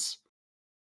Simpsons.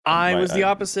 I was the I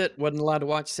opposite. Wasn't allowed to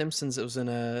watch Simpsons. It was in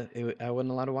a. I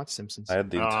wasn't allowed to watch Simpsons. had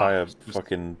the Ah, entire just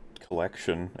fucking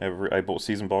collection. I bought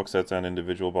season box sets and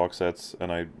individual box sets,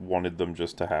 and I wanted them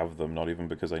just to have them, not even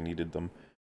because I needed them.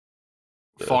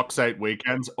 Fox 8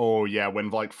 weekends. Oh yeah, when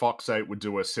like Fox 8 would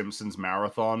do a Simpsons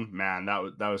marathon, man,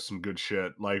 that was some good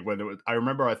shit. Like when it was, I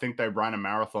remember I think they ran a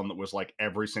marathon that was like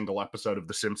every single episode of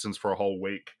The Simpsons for a whole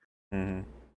week. Mm-hmm.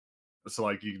 So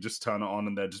like you could just turn it on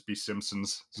and there'd just be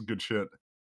Simpsons. It's good shit.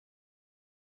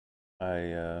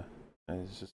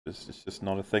 It's just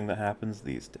not a thing that happens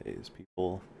these days.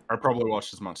 People. I probably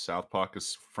watched as much South Park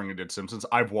as Fringer did Simpsons.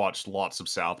 I've watched lots of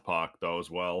South Park though as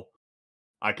well.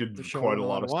 I could The show I quote a wasn't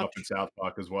allowed lot to of stuff in watch. South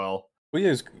Park as well. Well,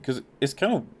 yeah, because it's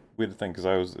kind of weird to think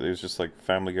because it was just like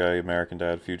Family Guy, American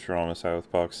Dad, Futurama,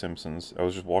 South Park, Simpsons. I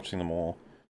was just watching them all.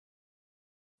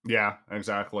 Yeah,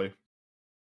 exactly.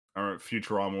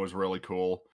 Futurama was really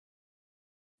cool.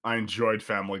 I enjoyed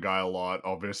Family Guy a lot,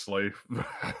 obviously.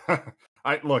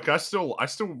 I still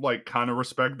like kind of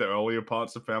respect the earlier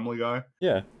parts of Family Guy.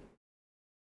 Yeah,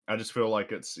 I just feel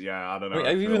like it's I don't I mean, know.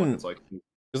 I I've feel like even it's like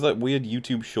there's that weird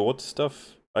YouTube short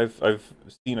stuff. I've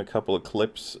seen a couple of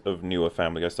clips of newer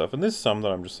Family Guy stuff, and there's some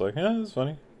that I'm just like, yeah, that's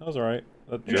funny. That was alright.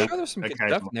 That I'm sure joke there's some good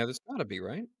stuff in there. There's gotta be,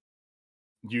 right?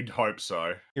 you'd hope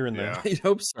so. here and there. Yeah. You'd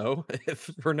hope so, if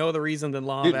for no other reason than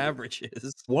law of Dude,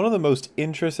 averages. one of the most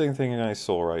interesting things I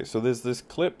saw, right? So there's this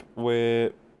clip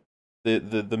where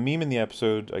the meme in the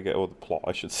episode, or the plot,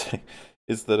 I should say,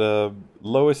 is that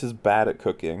Lois is bad at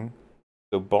cooking,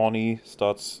 so Bonnie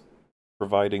starts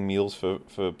providing meals for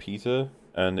Peter,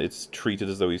 and it's treated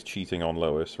as though he's cheating on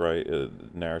Lois, right?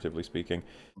 Narratively speaking,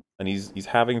 and he's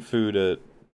having food at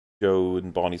Joe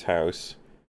and Bonnie's house,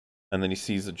 and then he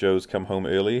sees that Joe's come home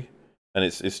early, and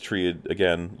it's treated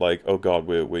again like, oh god,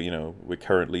 we're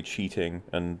currently cheating,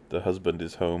 and the husband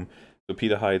is home, so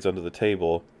Peter hides under the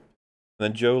table, and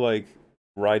then Joe like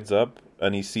rides up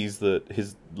and he sees that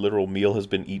his literal meal has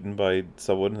been eaten by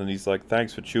someone, and he's like,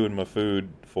 thanks for chewing my food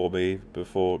for me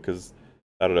before, because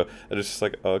I don't know, and it's just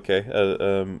like, oh, okay,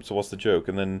 so what's the joke?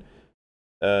 And then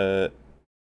I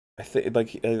think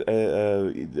like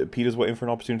Peter's waiting for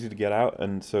an opportunity to get out,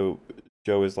 and so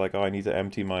Joe is like, oh, I need to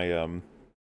empty my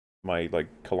like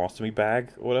colostomy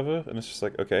bag or whatever, and it's just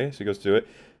like, okay, so he goes to do it.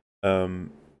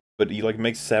 But he like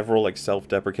makes several like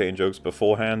self-deprecating jokes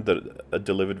beforehand that are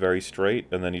delivered very straight,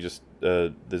 and then he just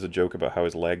there's a joke about how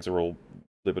his legs are all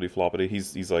flippity floppity.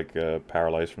 He's like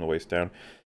paralyzed from the waist down.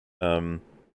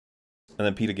 And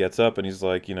then Peter gets up and he's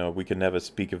like, we can never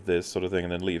speak of this sort of thing,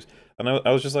 and then leaves. And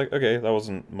I was just like, okay, that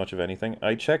wasn't much of anything.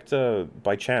 I checked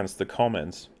by chance the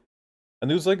comments,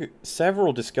 and there was like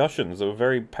several discussions that were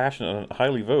very passionate and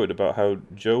highly voted about how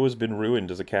Joe has been ruined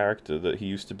as a character, that he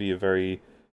used to be a very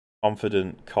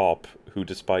confident cop who,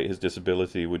 despite his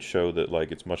disability, would show that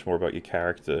like it's much more about your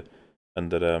character,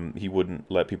 and that he wouldn't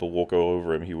let people walk all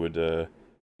over him. He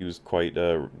was quite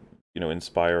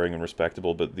inspiring and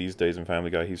respectable. But these days in Family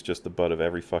Guy, he's just the butt of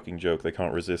every fucking joke. They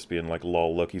can't resist being like,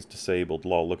 lol, look, he's disabled,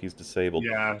 lol, look, he's disabled.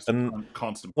 Yeah, And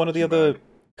constant one of the punching other bag.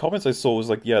 comments I saw was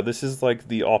like, yeah, this is like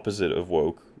the opposite of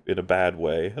woke in a bad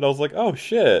way. And I was like, oh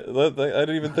shit, I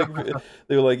didn't even think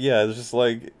they were like, yeah, it's just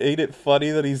like, ain't it funny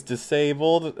that he's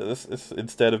disabled?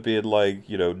 Instead of being like,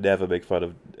 never make fun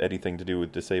of anything to do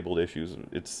with disabled issues,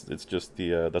 it's just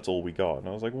that's all we got. And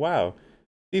I was like, wow,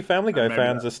 the Family Guy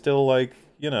fans are still like,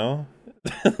 they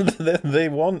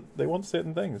want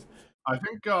certain things.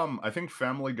 I think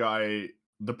Family Guy,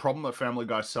 the problem that Family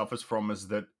Guy suffers from is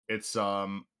that it's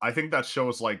I think that show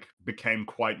is like became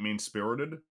quite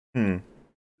mean-spirited. And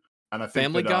I think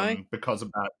Family Guy? because of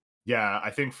that, yeah, I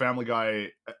think Family Guy,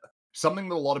 something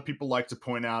that a lot of people like to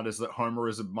point out is that Homer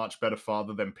is a much better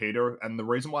father than Peter, and the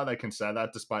reason why they can say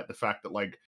that, despite the fact that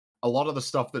like a lot of the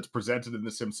stuff that's presented in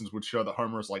The Simpsons would show that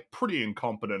Homer is like pretty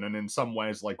incompetent and in some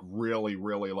ways like really,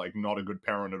 really like not a good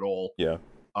parent at all. Yeah.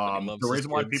 The reason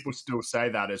why people still say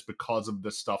that is because of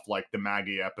the stuff like the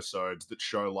Maggie episodes that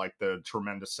show like the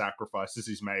tremendous sacrifices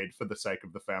he's made for the sake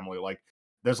of the family. Like,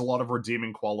 there's a lot of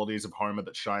redeeming qualities of Homer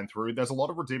that shine through. There's a lot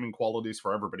of redeeming qualities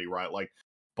for everybody, right? Like,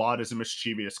 Bart is a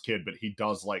mischievous kid, but he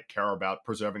does like care about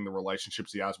preserving the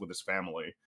relationships he has with his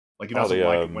family. Like, he doesn't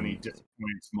like it when he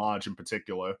disappoints Marge in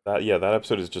particular. That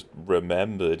episode is just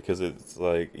remembered because it's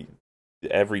like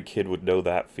every kid would know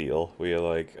that feel. Where you're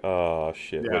like, oh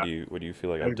shit, Yeah, what do you feel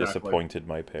like I've exactly. disappointed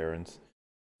my parents?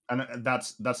 And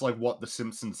that's like what The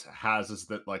Simpsons has, is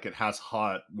that like it has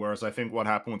heart. Whereas I think what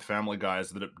happened with Family Guy is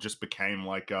that it just became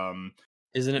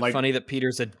Isn't it like funny that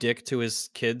Peter's a dick to his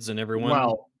kids and everyone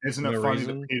well, isn't for it no funny that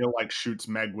reason? Peter like shoots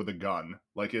Meg with a gun?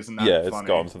 Like, isn't Yeah, that it's funny?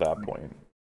 gone to that point.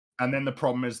 And then the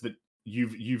problem is that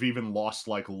you've even lost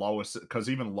like Lois, because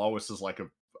even Lois is like a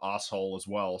asshole as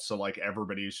well. So like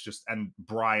everybody's just, and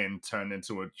Brian turned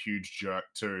into a huge jerk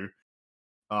too.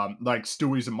 Like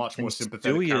Stewie's a much And more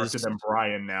sympathetic Stewie character is than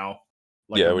Brian now.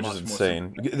 Like Yeah, a which is much more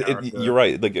insane. sympathetic character. You're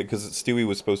right, like because Stewie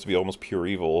was supposed to be almost pure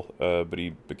evil, but he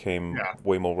became Yeah.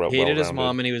 way more he hated his well-rounded.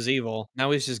 mom and he was evil. Now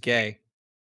he's just gay.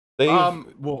 They've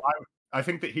Well, I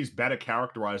think that he's better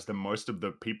characterized than most of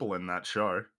the people in that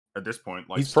show at this point.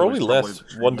 Like He's probably Stewie's probably less the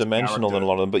strongest one-dimensional than a character.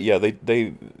 lot of them, but yeah,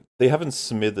 they haven't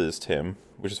Smithers'd him,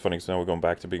 which is funny because now we're going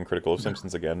back to being critical of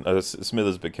Simpsons again.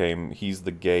 Smithers became he's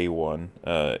the gay one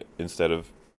instead of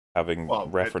having Well,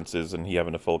 references and he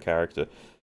having a full character.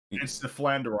 it's the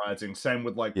Flanderizing. Same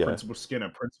with like Yeah. Principal Skinner.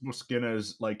 Principal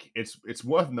Skinner's like it's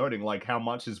worth noting like how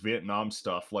much his Vietnam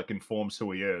stuff like informs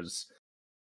who he is.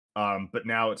 But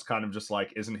now it's kind of just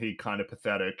like, isn't he kind of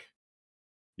pathetic,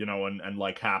 you know, and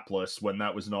like hapless when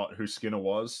that was not who Skinner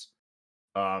was.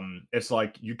 It's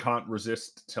like you can't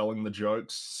resist telling the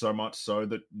jokes so much so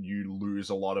that you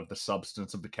lose a lot of the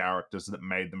substance of the characters that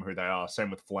made them who they are.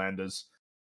 Same with Flanders.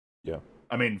 Yeah.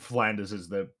 I mean, Flanders is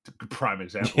the prime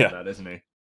example Yeah. of that, isn't he?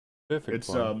 Perfect.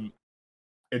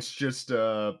 It's just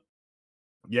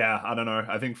yeah, I don't know.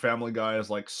 I think Family Guy is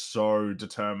like so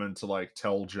determined to like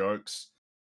tell jokes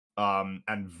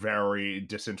and very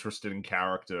disinterested in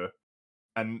character,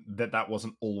 and that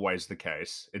wasn't always the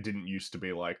case. It didn't used to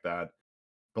be like that.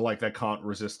 But like they can't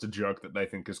resist a joke that they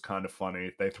think is kind of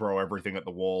funny. They throw everything at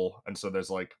the wall, and so there's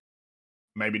like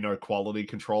maybe no quality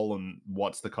control, and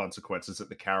what's the consequences that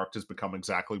the characters become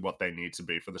exactly what they need to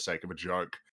be for the sake of a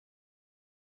joke.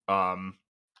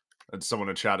 And someone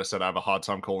in chat has said I have a hard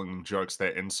time calling them jokes. They're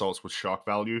insults with shock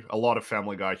value. A lot of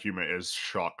Family Guy humor is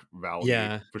shock value,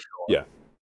 Yeah. for sure. Yeah.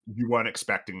 You weren't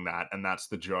expecting that, and that's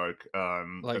the joke.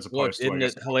 Like, As look, opposed to, I isn't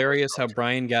guess, it hilarious how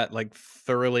Brian got like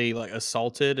thoroughly like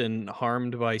assaulted and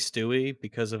harmed by Stewie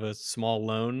because of a small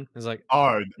loan? It's like,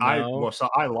 oh, no, so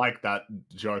I like that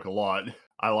joke a lot.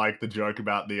 I like the joke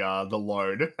about the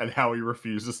loan and how he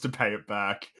refuses to pay it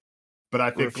back. But I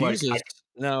think refuses.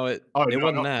 No, it oh it no,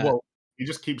 wasn't no, that. well, he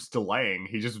just keeps delaying.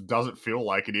 He just doesn't feel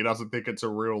like it. He doesn't think it's a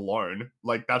real loan.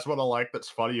 Like that's what I like. That's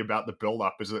funny about the build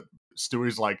up is that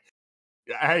Stewie's like,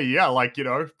 hey, yeah, like, you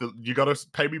know, you gotta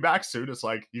pay me back soon. It's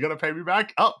like, you gotta pay me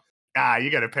back? Oh, you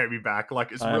gotta pay me back.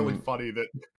 Like, it's really I'm funny that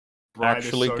Brian is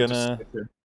actually so gonna dismissive.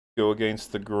 go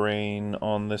against the grain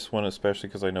on this one, especially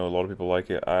because I know a lot of people like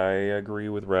it. I agree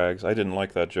with Rags. I didn't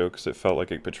like that joke because it felt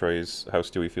like it betrays how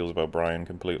Stewie feels about Brian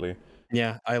completely.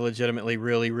 Yeah, I legitimately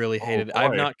really Oh hated it.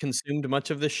 I've boy. not consumed much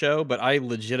of the show, but I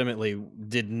legitimately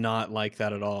did not like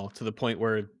that at all, to the point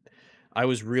where I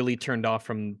was really turned off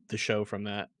from the show from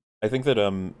that. I think that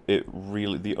it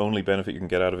really the only benefit you can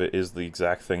get out of it is the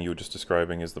exact thing you were just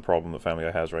describing is the problem that Family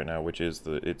Guy has right now, which is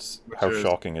that it's Which how is,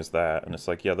 shocking is that, and it's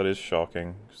like, yeah, that is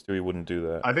shocking. Stewie wouldn't do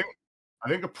that. I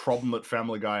think a problem that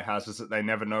Family Guy has is that they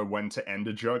never know when to end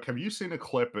a joke. Have you seen a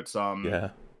clip? It's Yeah.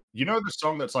 you know the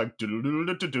song that's like, you know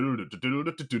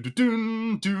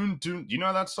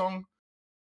that song?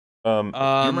 Do you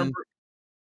remember?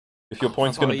 If your Oh,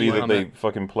 point's I'll gonna let be you that hum they it.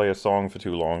 fucking play a song for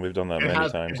too long, they've done that many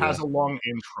times. It has Yeah. a long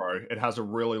intro. It has a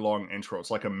really long intro.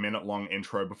 It's like a minute long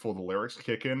intro before the lyrics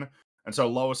kick in. And so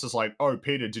Lois is like, "Oh,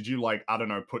 Peter, did you like, I don't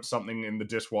know, put something in the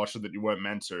dishwasher that you weren't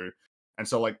meant to?" And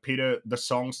so like Peter, the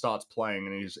song starts playing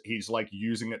and he's like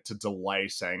using it to delay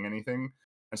saying anything.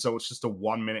 And so it's just a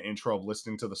 1 minute intro of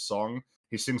listening to the song.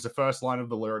 He sings the first line of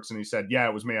the lyrics and he said, "Yeah,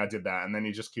 it was me, I did that." And then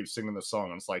he just keeps singing the song.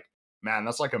 And it's like, man,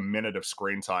 that's like a minute of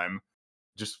screen time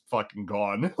just fucking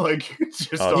gone. Like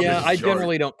just on Yeah, this I joke.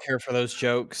 generally don't care for those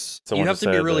jokes. Someone You have just to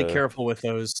be said, really careful with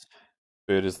those.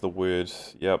 bird is the word.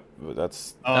 Yep,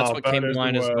 that's That's what came Bird to is the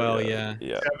mind as word. well, yeah.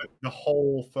 yeah. The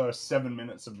whole first 7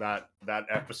 minutes of that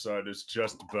episode is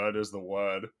just bird is the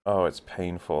word. Oh, it's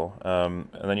painful. And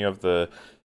then you have the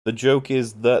joke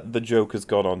is that the joke has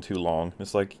gone on too long.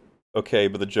 It's like, okay,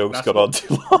 but the joke's That's got what- on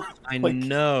too long. I Like,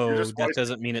 know just that wasting-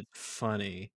 doesn't mean it's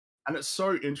funny. And it's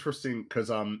so interesting because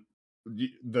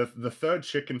the third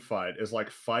chicken fight is like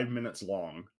 5 minutes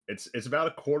long. It's about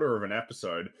a quarter of an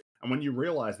episode, and when you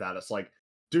realize that, it's like,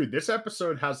 dude, this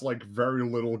episode has like very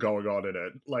little going on in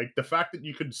it. Like the fact that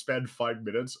you could spend 5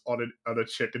 minutes on a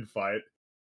chicken fight,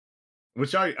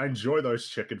 which I enjoy those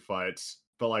chicken fights,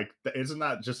 but like, isn't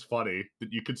that just funny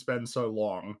that you could spend so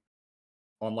long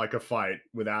on like a fight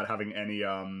without having any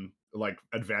like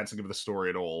advancing of the story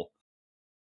at all.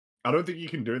 I don't think you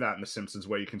can do that in The Simpsons,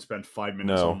 where you can spend 5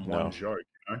 minutes on one joke.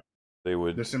 You know, They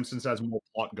would. The Simpsons has more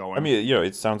plot going. I mean, you know,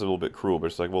 it sounds a little bit cruel, but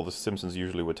it's like, well, The Simpsons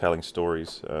usually were telling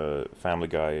stories. Family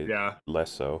Guy,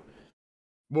 less so.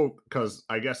 Well, because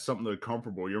I guess something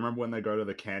comparable. You remember when they go to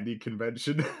the candy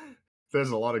convention? There's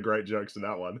a lot of great jokes in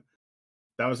that one.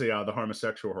 That was the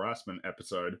homosexual harassment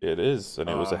episode. It is, and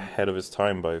it was ahead of its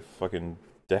time by fucking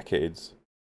decades.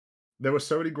 There were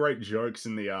so many great jokes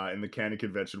in the candy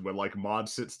convention where like Marge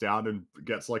sits down and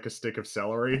gets like a stick of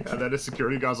celery, and then a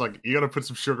security guy's like, "You gotta put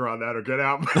some sugar on that or get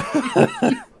out."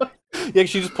 Yeah,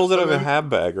 she just pulls it out of a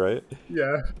handbag, right?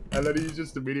 Yeah, and then he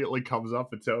just immediately comes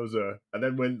up and tells her. And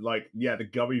then when like, the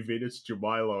gummy Venus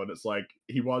Jamilo, and it's like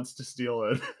he wants to steal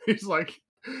it. He's like,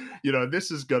 you know, this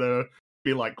is gonna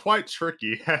be like quite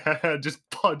tricky. Just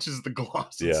punches the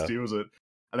glass and steals it.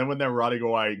 And then when they're running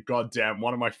away, goddamn,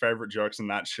 one of my favorite jokes in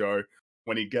that show,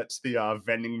 when he gets the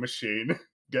vending machine,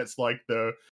 gets like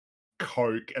the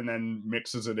Coke and then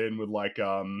mixes it in with like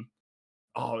it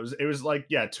was like,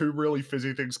 two really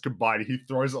fizzy things combined. He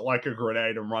throws it like a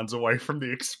grenade and runs away from the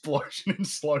explosion in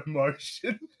slow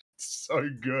motion. It's so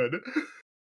good.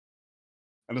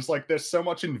 And it's like, there's so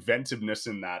much inventiveness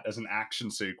in that as an action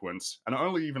sequence. And it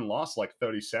only even lasts like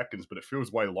 30 seconds, but it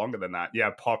feels way longer than that.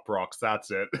 Yeah, Pop Rocks,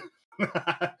 that's it.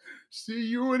 See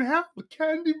you in hell,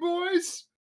 candy boys.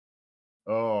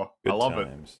 Oh, Good I love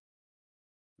times.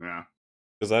 it. Yeah.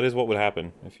 Because that is what would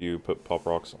happen if you put Pop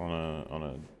Rocks on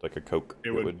a like a Coke.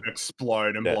 It would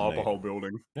explode and blow up a whole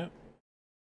building. Yeah.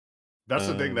 That's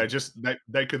the thing.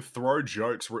 They could throw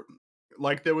jokes.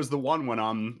 Like there was the one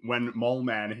when Mole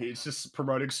Man, he's just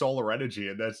promoting solar energy,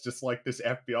 and there's just like this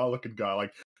FBI looking guy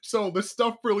like, "So this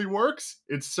stuff really works?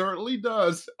 It certainly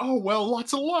does. Oh well,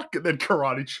 lots of luck." And then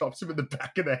karate chops him in the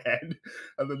back of the head,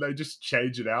 and then they just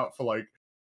change it out for like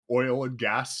oil and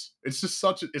gas. It's just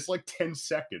it's like 10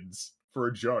 seconds for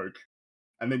a joke,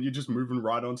 and then you're just moving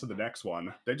right on to the next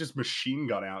one. They just machine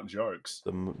gun out jokes.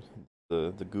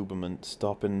 The government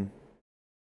stopping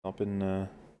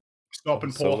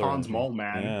poor Hans Mole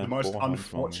Man, the most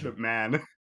unfortunate man.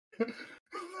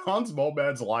 Hans Mole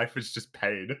Man's life is just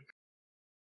paid.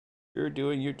 You're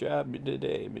doing your job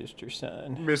today, Mr.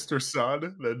 Sun. Mr.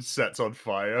 Sun then sets on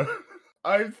fire.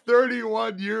 I'm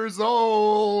 31 years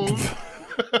old.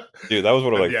 Dude, that was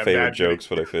one of my favorite jokes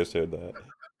when I first heard that.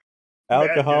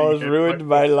 Alcohol has ruined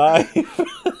my life.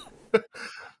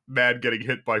 Man getting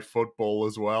hit by football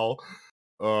as well.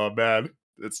 Oh, man.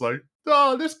 It's like,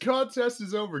 oh, this contest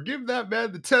is over. Give that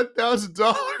man the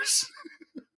 $10,000.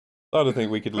 I don't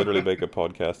think we could literally make a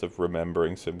podcast of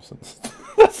remembering Simpsons.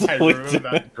 Hey, remember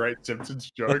that great Simpsons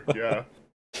joke? Yeah.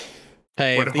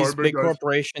 Hey, if these big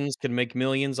corporations can make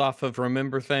millions off of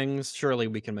remember things, surely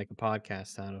we can make a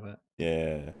podcast out of it.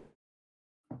 Yeah.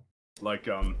 Like,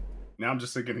 now I'm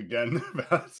just thinking again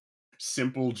about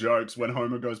simple jokes when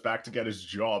Homer goes back to get his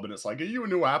job, and it's like, "Are you a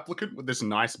new applicant with this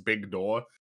nice big door?"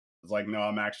 It's like, "No,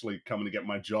 I'm actually coming to get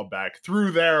my job back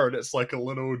through there," and it's like a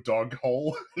little dog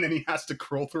hole, and then he has to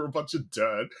crawl through a bunch of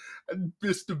dirt, and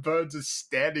Mr. Burns is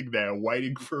standing there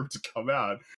waiting for him to come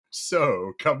out.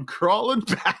 "So, come crawling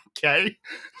back, eh?"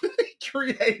 He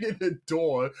created a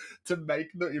door to make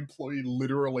the employee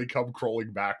literally come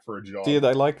crawling back for a job. Dude,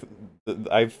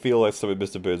 I feel that's something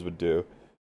Mr. Burns would do.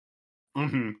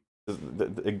 Mm-hmm.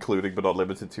 Including but not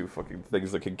limited to fucking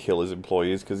things that can kill his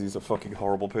employees because he's a fucking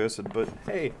horrible person. But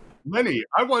hey, Lenny,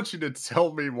 I want you to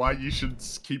tell me why you should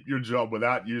keep your job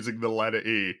without using the letter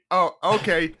E. Oh,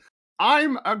 okay.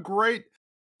 I'm a great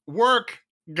work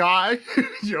guy.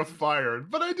 You're fired.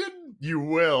 But I didn't. You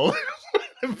will.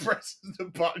 And presses the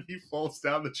button, he falls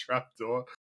down the trapdoor.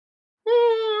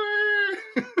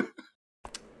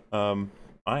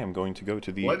 I am going to go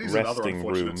to the Lenny's resting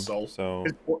room. Soul. So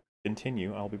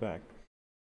continue. I'll be back.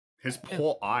 His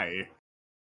poor eye.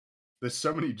 There's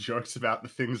so many jokes about the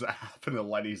things that happen to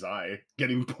Lenny's eye.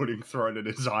 Getting pudding thrown in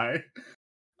his eye.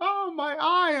 Oh, my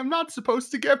eye! I'm not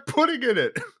supposed to get pudding in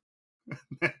it!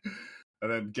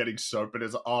 And then getting soap in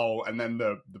his... Oh, and then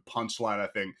the punchline, I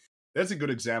think. There's a good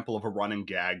example of a running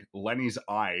gag. Lenny's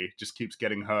eye just keeps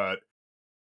getting hurt.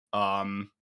 And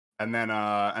then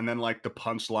like the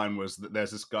punchline was that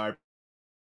there's this guy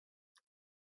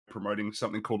promoting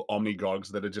something called Omnigogs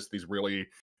that are just these really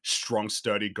strong,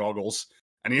 sturdy goggles.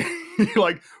 And he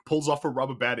like pulls off a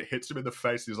rubber band, it hits him in the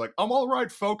face. He's like, "I'm all right,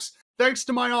 folks, thanks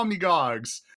to my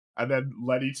Omnigogs." And then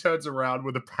Lenny turns around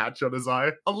with a patch on his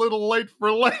eye. A little late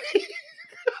for Lenny.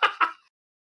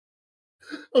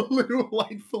 A little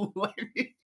late for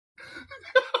Lenny.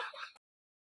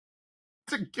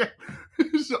 to get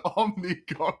his Omni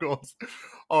goggles.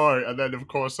 Oh, and then of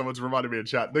course someone's reminded me in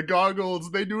chat. The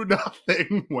goggles, they do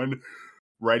nothing when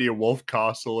Radio Wolf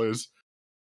Castle is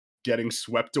getting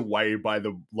swept away by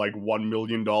the like $1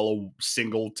 million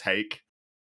single take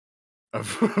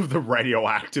of the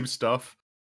radioactive stuff.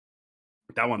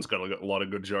 That one's got a lot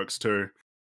of good jokes too.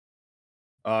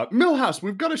 Millhouse,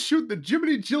 we've got to shoot the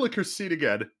Jiminy Jilliker scene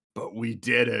again. But we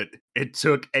did it. It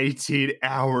took 18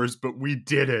 hours, but we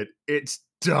did it. It's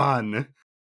done.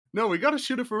 No, we got to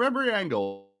shoot it from every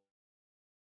angle.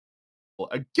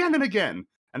 Again and again.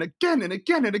 And again and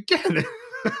again and again.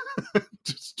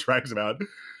 Just drags him out.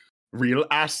 Real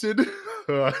acid.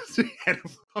 From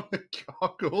the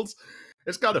goggles.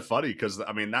 It's kind of funny because,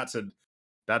 I mean, that's a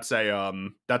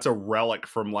relic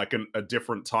from like a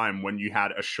different time when you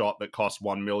had a shot that cost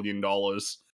 $1 million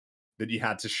that you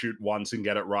had to shoot once and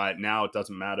get it right. Now it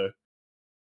doesn't matter.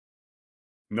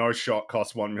 No shot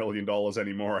costs $1 million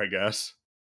anymore, I guess.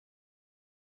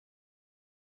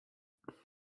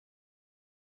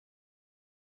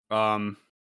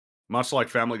 Much like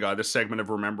Family Guy, this segment of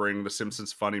remembering the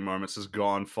Simpsons funny moments has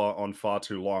gone far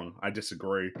too long. I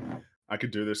disagree. I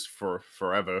could do this for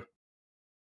forever.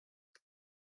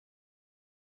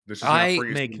 I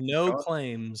make no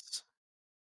claims.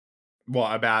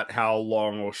 What about how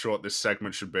long or short this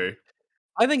segment should be?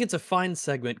 I think it's a fine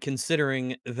segment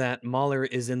considering that Mahler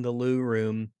is in the loo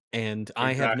room and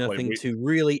I have nothing to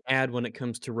really add when it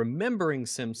comes to remembering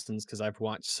Simpsons because I've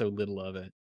watched so little of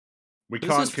it. This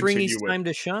is Fringy's time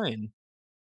to shine.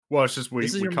 Well, it's just we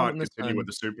can't continue with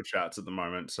the super chats at the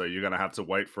moment, so you're gonna have to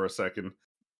wait for a second.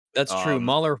 That's true.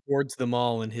 Mahler hoards them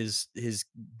all in his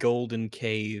golden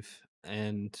cave,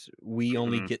 and we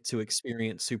only get to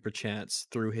experience super chats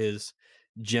through his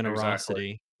generosity.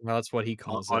 Exactly. Well, that's what he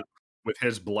calls it. With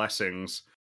his blessings.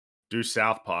 Do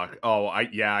South Park. Oh,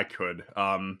 I could.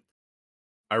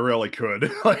 I really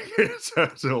could. Like it's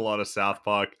a lot of South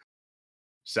Park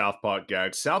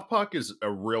gags. South Park is a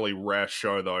really rare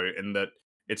show though, in that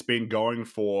it's been going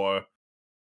for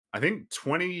I think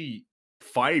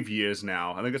 25 years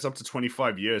now. I think it's up to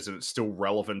 25 years and it's still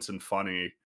relevant and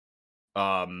funny.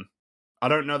 I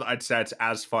don't know that I'd say it's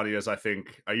as funny as I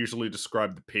think. I usually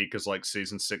describe the peak as like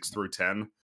season 6 through 10.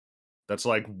 That's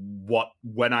like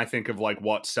when I think of like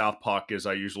what South Park is,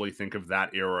 I usually think of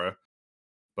that era.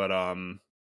 But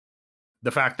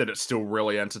the fact that it's still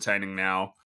really entertaining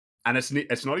now, and it's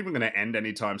not even going to end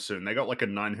anytime soon. They got like a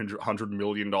 $900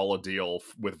 million deal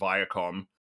with Viacom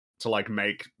to like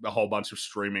make a whole bunch of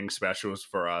streaming specials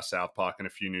for South Park and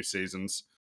a few new seasons.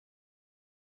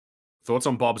 Thoughts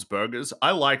on Bob's Burgers?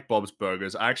 I like Bob's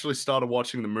Burgers. I actually started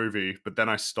watching the movie, but then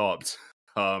I stopped.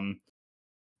 I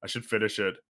should finish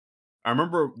it. I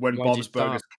remember when Bob's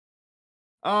Burgers.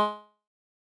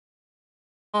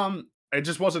 It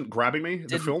just wasn't grabbing me.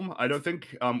 The film, I don't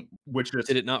think. Which is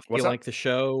did it not feel like the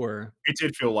show, or it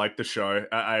did feel like the show?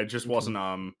 I just wasn't.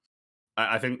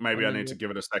 I think maybe I need to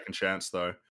give it a second chance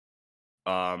though.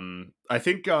 I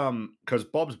think because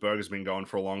Bob's Burgers been going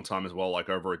for a long time as well, like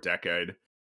over a decade,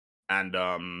 and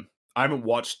I haven't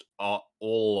watched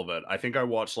all of it. I think I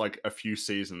watched like a few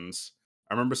seasons.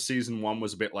 I remember season 1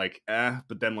 was a bit like,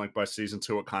 but then like by season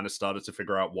 2, it kind of started to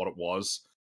figure out what it was.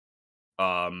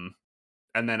 And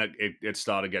then it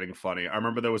started getting funny. I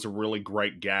remember there was a really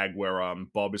great gag where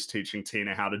Bob is teaching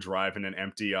Tina how to drive in an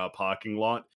empty parking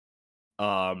lot.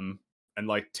 And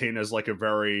like Tina's like a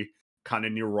very kind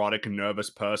of neurotic and nervous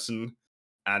person.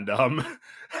 And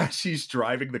as she's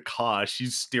driving the car,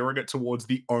 she's steering it towards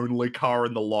the only car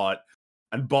in the lot.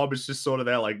 And Bob is just sort of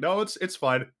there, like, no, it's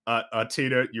fine.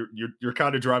 Tina, you're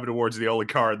kind of driving towards the only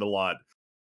car in the lot.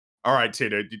 All right,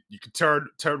 Tina, you can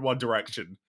turn one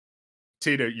direction.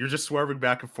 Tina, you're just swerving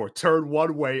back and forth. Turn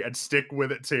one way and stick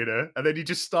with it, Tina. And then he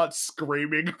just starts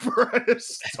screaming for her to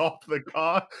stop the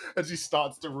car as he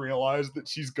starts to realize that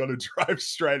she's gonna drive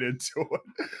straight into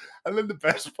it. And then the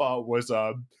best part was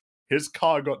his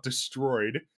car got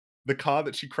destroyed. The car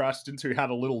that she crashed into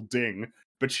had a little ding,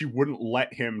 but she wouldn't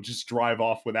let him just drive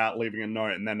off without leaving a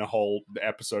note, and then the whole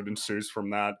episode ensues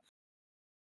from that.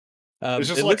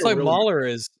 It looks like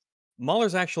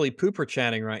Mahler's actually pooper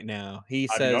chatting right now. He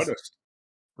says,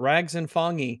 Rags and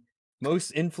Fongy,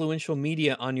 most influential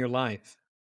media on your life.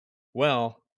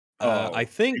 Well, I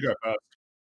think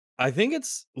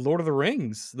it's Lord of the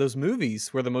Rings. Those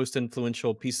movies were the most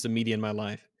influential pieces of media in my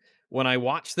life. When I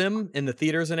watched them in the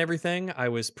theaters and everything, I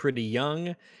was pretty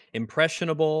young,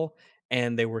 impressionable,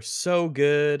 and they were so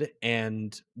good,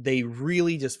 and they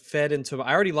really just fed into.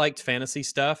 I already liked fantasy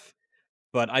stuff,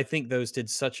 but I think those did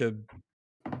such a.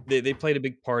 They played a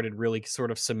big part in really sort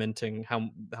of cementing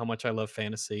how much I love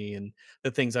fantasy and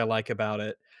the things I like about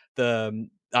it.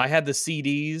 I had the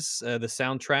CDs, the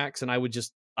soundtracks, and I would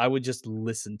just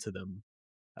listen to them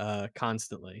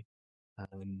constantly.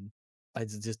 Um, I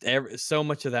just so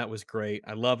much of that was great.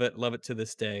 I love it to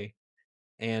this day.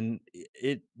 And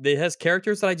it has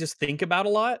characters that I just think about a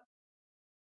lot,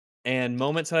 and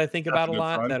moments that I think That's about a a good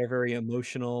lot sign. that are very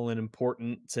emotional and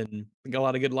important, and got a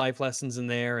lot of good life lessons in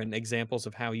there and examples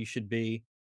of how you should be.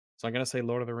 So I'm gonna say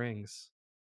Lord of the Rings.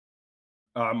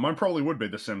 Mine probably would be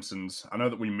The Simpsons. I know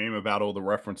that we meme about all the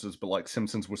references, but like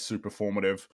Simpsons was super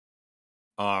formative.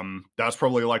 That's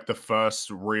probably like the first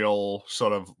real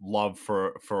sort of love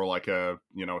for like a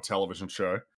television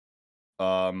show.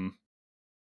 Um,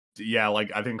 yeah, like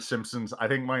I think Simpsons. I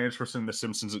think my interest in The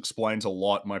Simpsons explains a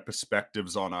lot my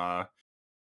perspectives on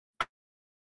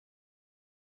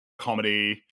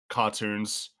comedy,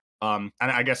 cartoons, and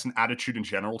I guess an attitude in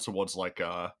general towards like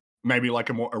maybe like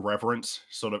a more irreverent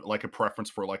sort of like a preference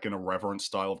for like an irreverent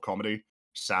style of comedy,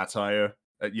 satire.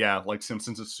 Yeah, like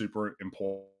Simpsons is super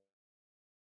important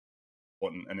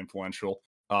and influential.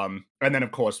 And then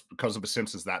of course because of the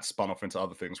Simpsons, that spun off into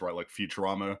other things, right? Like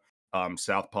Futurama,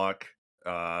 South Park,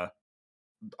 uh,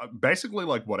 basically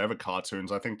like whatever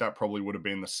cartoons. I think that probably would have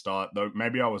been the start. Though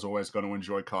maybe I was always going to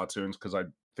enjoy cartoons because I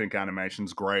think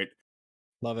animation's great.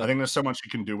 Love I it. think there's so much you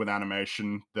can do with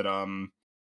animation that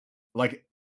like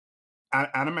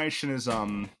animation is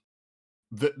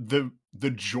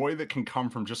the joy that can come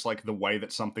from just like the way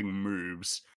that something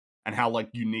moves and how like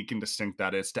unique and distinct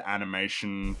that is to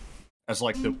animation as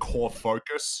like the core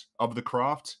focus of the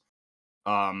craft.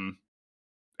 Um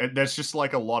there's just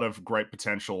like a lot of great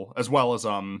potential as well as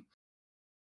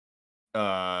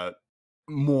uh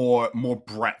more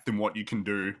breadth in what you can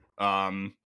do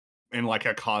in like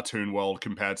a cartoon world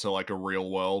compared to like a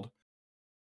real world.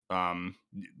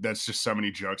 There's just so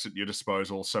many jokes at your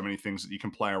disposal, so many things that you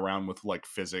can play around with, like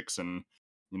physics and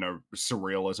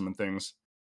surrealism and things.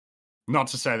 Not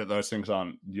to say that those things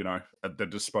aren't at the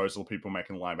disposal of people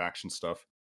making live action stuff.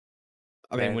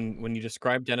 I mean, Yeah. when you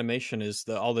described animation as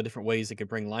all the different ways it could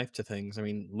bring life to things, I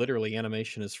mean, literally,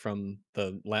 animation is from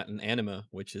the Latin anima,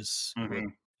 which is what Hmm.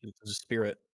 is a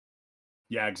spirit.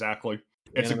 Yeah, exactly.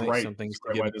 You It's a animate great, something it's a to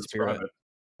great give way it to describe spirit. it.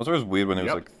 was always weird when there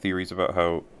was Yep. like theories about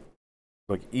how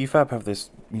like EFAP have this,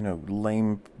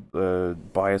 lame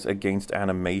bias against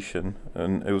animation,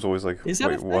 and it was always like, Is that a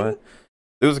wait, thing? what?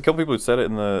 There was a couple people who said it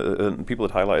in the, people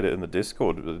had highlighted it in the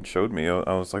Discord and showed me.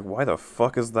 I was like, why the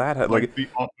fuck is that? Like Like, the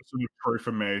opposite of true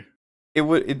for me.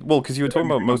 well, because you were If talking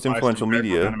about anything, I'm most biased in influential favor of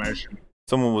media. animation.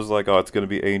 Someone was like, oh, it's going to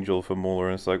be Angel for Mueller,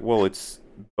 and it's like, well, it's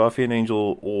Buffy and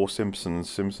Angel or Simpsons.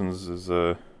 Simpsons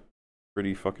is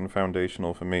pretty fucking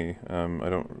foundational for me. I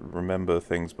don't remember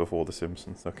things before The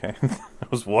Simpsons, okay? I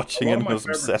was A watching lot it of and I my was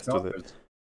favorite obsessed with stuff it. is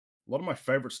a lot of my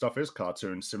favorite stuff is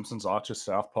cartoons: Simpsons, Archer,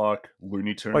 South Park,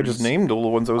 Looney I just Tunes. named all the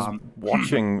ones I was Um,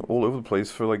 watching all over the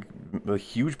place for like a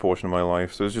huge portion of my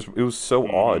life. So it was so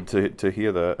mhm. odd to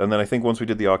hear that. And then I think once we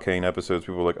did the Arcane episodes,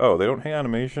 people were like, "Oh, they don't hate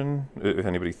animation." If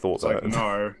anybody thought It's like that,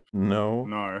 no, no,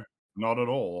 no, not at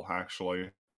all. Actually,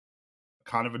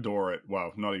 kind of adore it.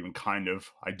 Well, not even kind of.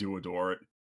 I do adore it.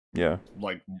 yeah.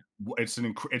 Like it's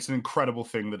an incredible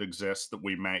thing that exists that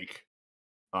we make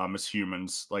as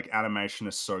humans. Like animation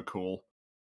is so cool.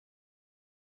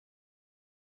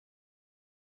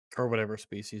 Or whatever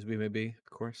species we may be, of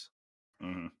course.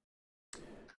 Hmm.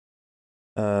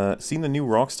 Seen the new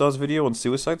Rockstars video on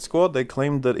Suicide Squad? They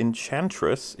claimed that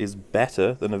Enchantress is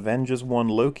better than Avengers 1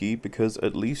 Loki because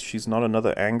at least she's not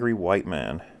another angry white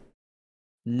man.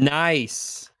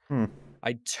 Nice. Hmm.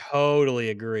 I totally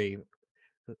agree.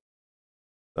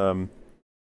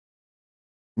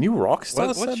 New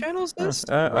Rockstars What said? channel is this?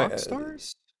 I,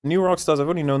 Rockstars? New Rockstars, I've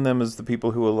only known them as the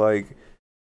people who are like,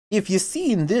 if you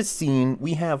see in this scene,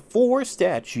 we have 4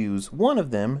 statues. One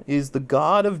of them is the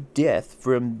god of death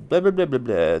from blah blah blah blah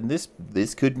blah. And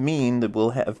this could mean that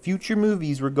we'll have future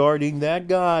movies regarding that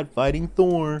god fighting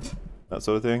Thor. That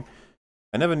sort of thing.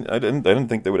 I didn't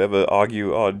think they would ever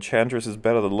argue, oh, Enchantress is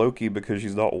better than Loki because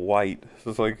she's not white. So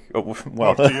it's like, oh,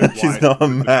 well, Oh, she is she's white, not a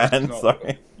but she's man, not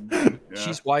sorry. man. Yeah.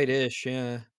 She's whitish,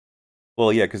 yeah.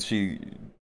 Well, yeah, because she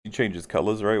changes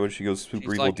colors, right, when she goes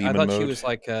super She's evil like I demon thought she mode. was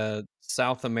like a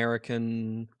South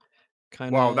American Well,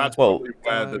 kinda that's Well, probably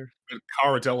where god. the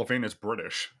Cara Delevingne is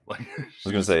British. Like was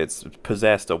gonna she's say it's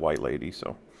possessed a white lady,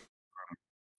 so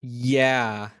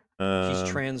Yeah. She's um,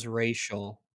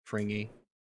 transracial, Fringy.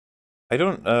 I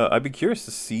don't. I'd be curious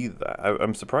to see that.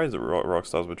 I'm surprised that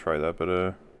Rockstars would try that,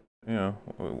 but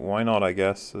why not? I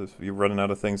guess if you're running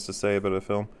out of things to say about a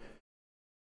film.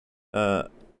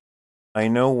 I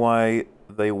know why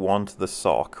they want the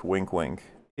sock. Wink, wink.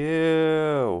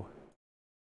 Ew.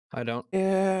 I don't.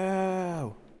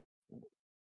 Ew.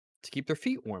 to keep their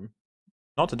feet warm.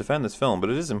 Not to defend this film, but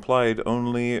it is implied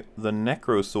only the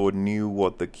Necrosword knew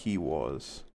what the key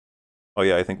was. Oh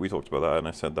yeah, I think we talked about that, and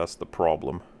I said that's the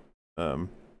problem.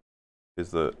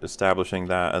 Is the establishing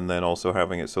that, and then also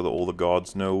having it so that all the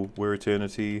gods know where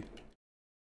eternity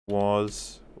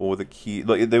was, or the key.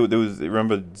 Like there was.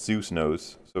 Remember, Zeus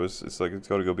knows, so it's like it's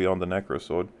got to go beyond the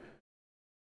Necrosword.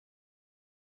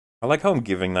 I like how I'm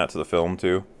giving that to the film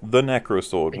too. The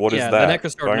Necrosword. What is that? The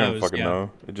Necrosword I knows. don't fucking Yeah.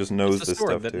 know. It just knows It's the this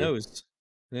sword stuff that too. knows.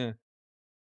 Yeah.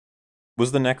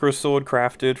 Was the Necrosword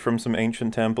crafted from some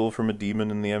ancient temple from a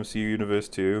demon in the MCU universe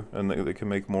too, and they can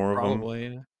make more of them?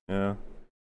 Probably. Yeah.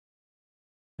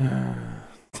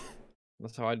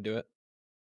 That's how I'd do it.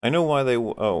 I know why they.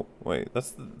 Oh wait,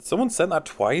 someone sent that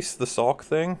twice. The sock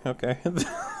thing. Okay,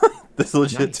 there's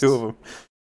legit Nice. two of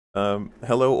them.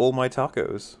 Hello, all my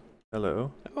tacos.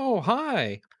 Hello. Oh,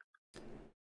 hi.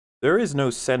 There is no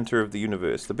center of the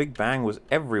universe. The Big Bang was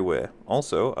everywhere.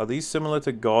 Also, are these similar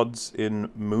to gods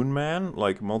in Moon Man,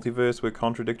 like multiverse where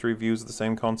contradictory views of the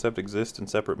same concept exist in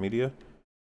separate media?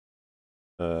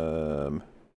 I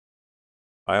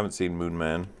haven't seen Moon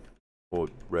Man or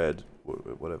Red,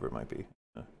 whatever it might be.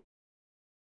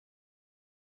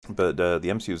 But the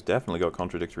MCU's definitely got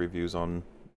contradictory views on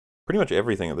pretty much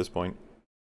everything at this point.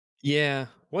 Yeah.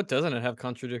 What doesn't it have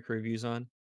contradictory views on?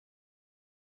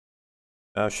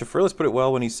 Shafrillis put it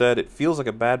well when he said, it feels like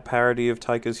a bad parody of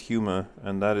Taika's humor,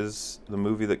 and that is the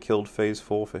movie that killed Phase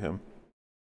 4 for him.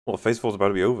 Well, Phase 4's about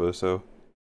to be over, so...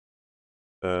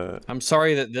 I'm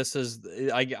sorry that this is...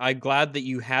 I'm glad that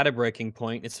you had a breaking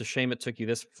point. It's a shame it took you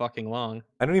this fucking long.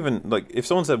 I don't even... Like, if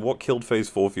someone said, what killed Phase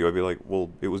 4 for you, I'd be like,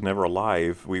 well, it was never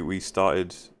alive. We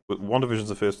started... WandaVision's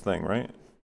the first thing, right?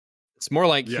 It's more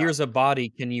like, Yeah. here's a body,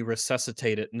 can you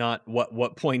resuscitate it? Not,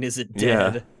 what point is it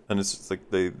dead? Yeah, and it's just like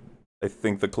I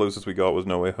think the closest we got was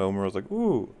No Way Home, where I was like,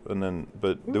 ooh, and then,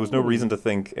 but there was no reason to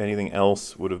think anything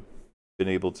else would have been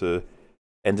able to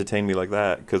entertain me like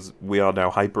that, because we are now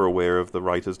hyper aware of the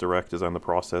writers, directors, and the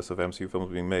process of MCU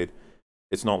films being made.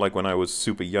 It's not like when I was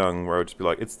super young, where I would just be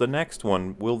like, it's the next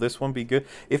one, will this one be good?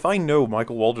 If I know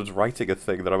Michael Waldron's writing a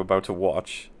thing that I'm about to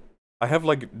watch, I have,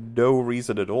 like, no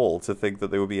reason at all to think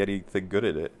that there would be anything good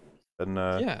in it. And,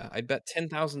 Yeah, I bet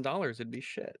 $10,000 it'd be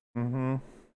shit. Mm-hmm.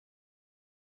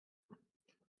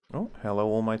 Oh, hello,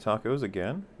 all my tacos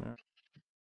again.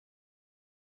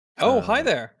 Oh, hi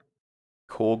there.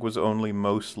 Korg was only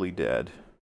mostly dead.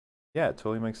 Yeah, it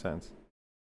totally makes sense.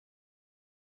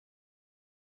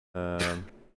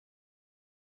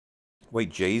 Wait,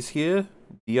 Jay's here?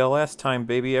 DLS time,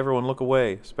 baby. Everyone look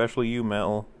away. Especially you,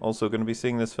 Metal. Also gonna be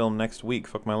seeing this film next week.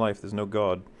 Fuck my life, there's no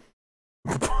god.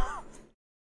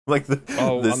 Like, this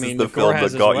is the film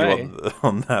that got you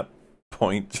on that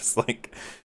point. Just like,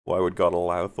 why would God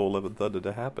allow Thor Love and Thunder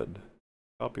to happen?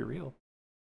 Can't be real.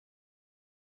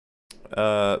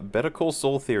 Better Call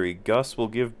Saul theory. Gus will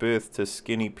give birth to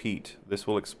Skinny Pete. This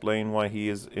will explain why he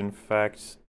is, in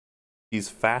fact, he's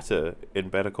fatter in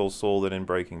Better Call Saul than in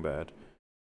Breaking Bad.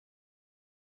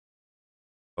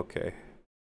 Okay.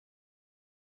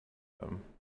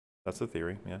 That's a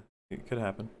theory, yeah. It could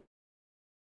happen.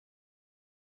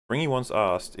 Springy once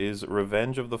asked, is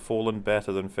Revenge of the Fallen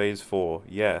better than Phase 4?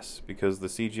 Yes, because the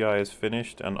CGI is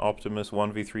finished and Optimus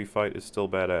 1v3 fight is still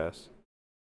badass.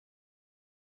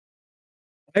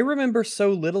 I remember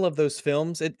so little of those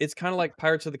films. It's kind of like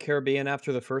Pirates of the Caribbean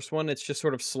after the first one. It's just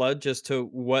sort of sludge as to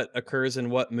what occurs in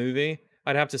what movie.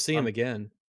 I'd have to see them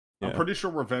again. I'm pretty sure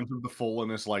Revenge of the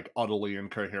Fallen is, like, utterly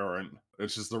incoherent.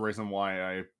 It's just the reason why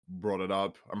I brought it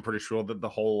up. I'm pretty sure that the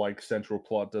whole, like, central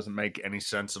plot doesn't make any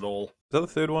sense at all. Is that the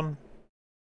third one?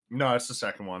 No, it's the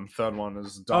second one. Third one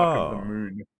is Dark of the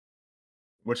Moon,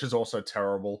 which is also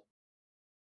terrible.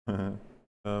 Yeah,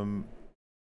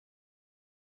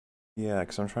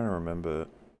 because I'm trying to remember.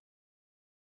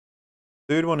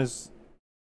 Third one is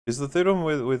the third one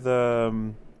with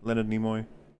Leonard Nimoy?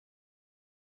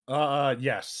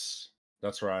 Yes,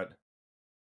 that's right.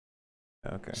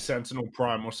 Okay. Sentinel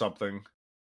Prime or something.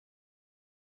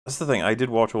 That's the thing. I did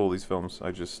watch all these films.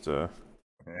 I just, yeah,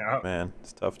 man,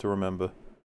 it's tough to remember.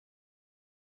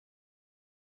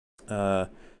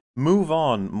 Move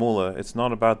on, Muller. It's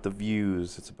not about the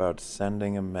views. It's about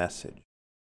sending a message.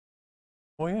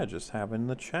 Oh yeah, just having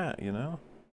the chat, you know?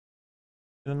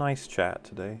 A nice chat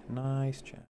today. Nice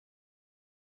chat.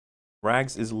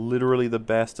 Rags is literally the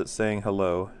best at saying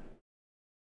hello.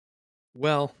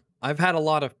 Well, I've had a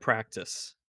lot of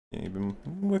practice. Yeah, you've been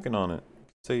working on it.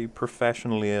 Say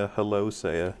professionally a hello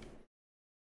sayer.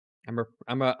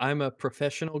 I'm a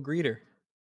professional greeter.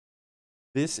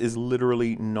 This is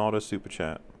literally not a super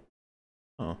chat.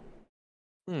 Oh.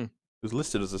 Hmm. It was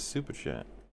listed as a super chat.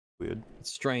 Weird.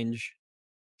 It's strange.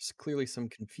 There's clearly some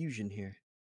confusion here.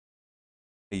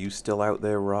 Are you still out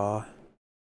there, Ra?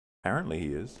 Apparently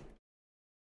he is.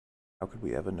 How could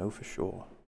we ever know for sure?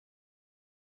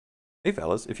 Hey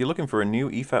fellas, if you're looking for a new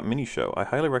EFAP mini show, I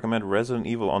highly recommend Resident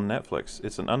Evil on Netflix.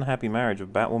 It's an unhappy marriage of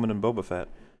Batwoman and Boba Fett.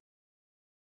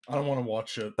 I don't want to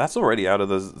watch it. That's already out of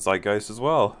the zeitgeist as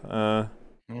well.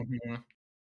 Yeah.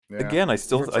 Again, I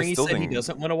still said think he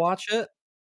doesn't want to watch it.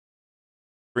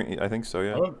 I think so.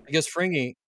 Yeah. I guess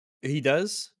Fringy, he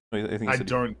does. I think I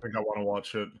don't think I want to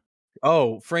watch it.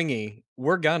 Oh, Fringy,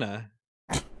 we're gonna.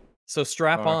 So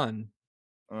strap on.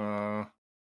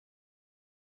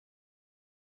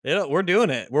 We're doing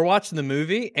it. We're watching the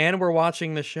movie and we're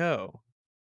watching the show.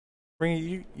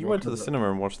 Fringy, you went to the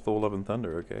cinema and watched Thor: Love and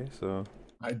Thunder, okay? So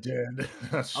I did.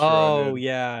 That's true. Oh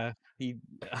yeah.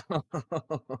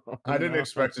 I didn't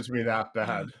expect it to be that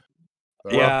bad.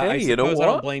 Well, Yeah, hey, you know what? I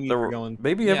don't blame you for going.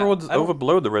 Maybe Yeah, everyone's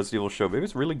overblowed the Resident Evil show. Maybe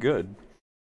it's really good.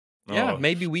 Yeah,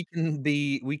 maybe we could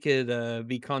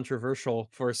be controversial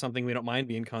for something we don't mind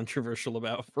being controversial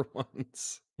about for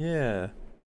once. Yeah.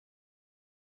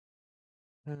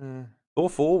 Thor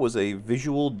 4 was a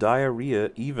visual diarrhea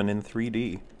even in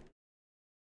 3D.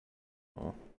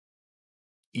 Oh.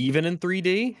 Even in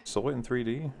 3D? Saw it in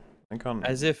 3D. I can't.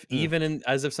 As if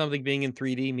something being in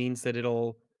 3D means that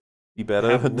it'll be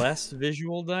better. Have less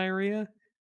visual diarrhea?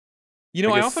 You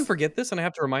know, I often forget this, and I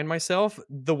have to remind myself.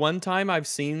 The one time I've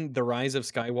seen The Rise of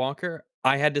Skywalker,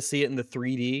 I had to see it in the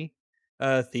 3D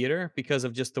theater because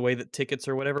of just the way that tickets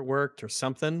or whatever worked or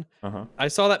something. I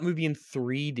saw that movie in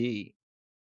 3D.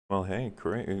 Well, hey,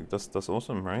 great. That's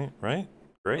awesome, right? Right?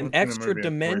 Great. An extra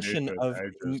dimension of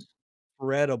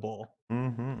incredible.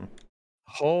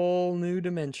 Whole new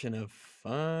dimension of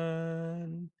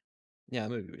fun. Yeah, the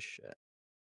movie was shit.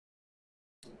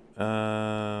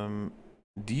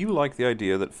 Do you like the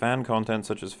idea that fan content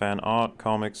such as fan art,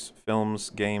 comics, films,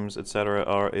 games, etc.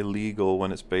 are illegal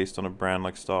when it's based on a brand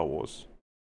like Star Wars?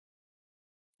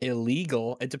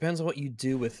 Illegal? It depends on what you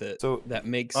do with it. So that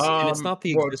makes and it's not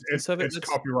the existence of it. It's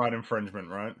copyright infringement,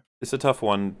 right? It's a tough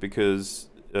one because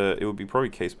it would be probably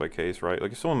case by case, right?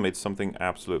 Like if someone made something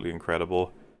absolutely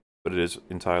incredible, but it is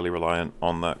entirely reliant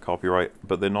on that copyright,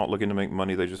 but they're not looking to make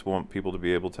money, they just want people to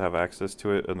be able to have access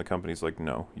to it, and the company's like,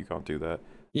 no, you can't do that.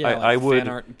 Yeah, I would fan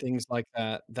art and things like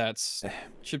that. That's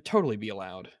should totally be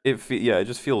allowed. It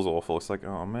just feels awful. It's like,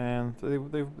 oh man,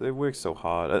 they work so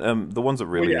hard. The ones that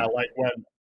really like when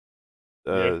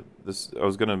I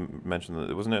was gonna mention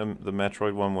that wasn't it the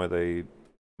Metroid one where they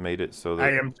made it so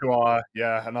that AM2R,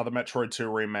 another Metroid 2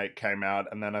 remake came out,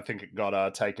 and then I think it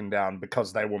got taken down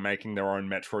because they were making their own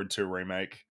Metroid 2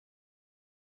 remake.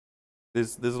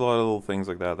 There's a lot of little things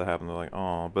like that happen. They're like,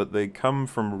 oh, but they come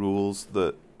from rules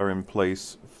that are in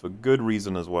place for good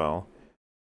reason as well.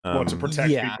 To protect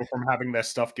people from having their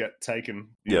stuff get taken.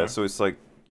 Yeah, so it's like,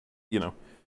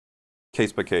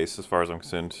 case by case as far as I'm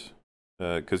concerned.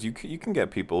 Because you can get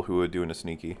people who are doing a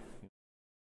sneaky.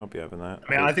 I'll be having that.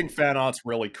 I mean, I think fan art's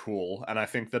really cool, and I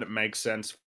think that it makes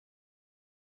sense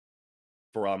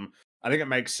for I think it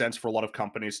makes sense for a lot of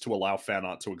companies to allow fan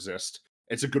art to exist.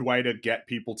 It's a good way to get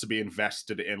people to be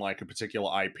invested in like a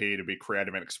particular IP, to be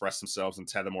creative and express themselves and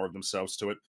tether more of themselves to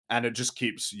it, and it just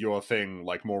keeps your thing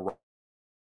like more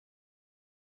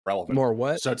relevant. More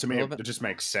what? So to me, it just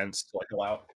makes sense to like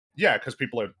allow. Yeah, because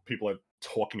people are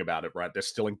talking about it, right? They're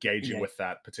still engaging with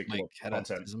that particular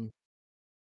content.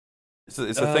 It's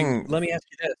a thing. Let me ask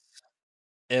you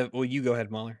this. Well, you go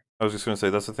ahead, Mahler. I was just going to say,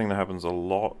 that's the thing that happens a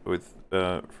lot with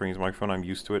Fringy's microphone. I'm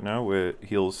used to it now, where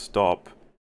he'll stop,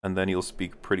 and then he'll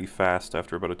speak pretty fast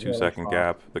after about a 2-second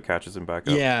gap that catches him back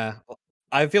up. Yeah.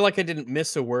 I feel like I didn't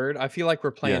miss a word. I feel like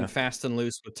we're playing fast and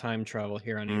loose with time travel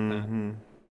here on EFAP.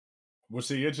 Well,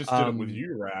 see, you just did it with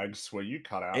you, Rags, where you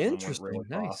cut out and went really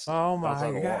fast. Oh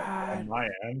my god. On my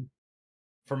end.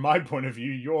 From my point of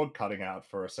view, you're cutting out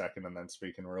for a second and then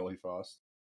speaking really fast.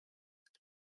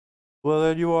 Well,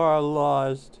 then you are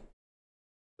lost.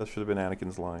 That should have been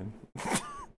Anakin's line.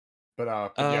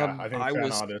 But yeah, I think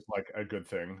fan art is like a good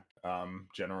thing,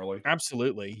 generally.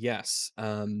 Absolutely, yes.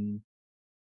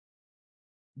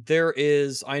 There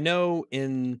is, I know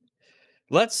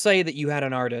let's say that you had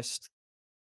an artist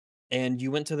and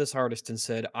you went to this artist and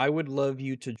said, I would love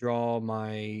you to draw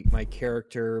my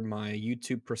character, my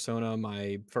YouTube persona,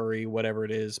 my furry, whatever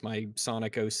it is, my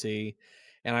Sonic OC,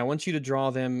 and I want you to draw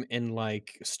them in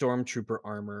like stormtrooper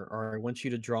armor, or I want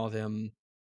you to draw them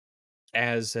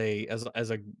as a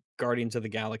Guardians of the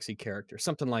Galaxy character,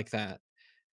 something like that.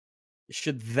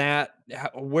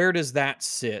 Where does that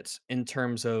sit in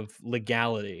terms of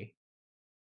legality?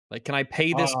 Like, can I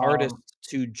pay this artist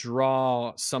to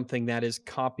draw something that is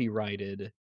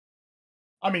copyrighted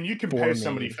I mean, you can for pay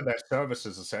somebody me. for their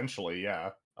services, essentially, yeah.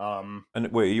 And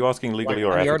wait, are you asking legally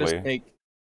or And the artists ethically? make,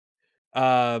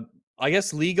 I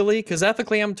guess legally, because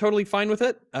ethically I'm totally fine with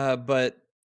it. But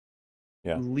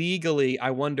Yeah. legally, I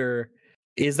wonder,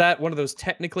 is that one of those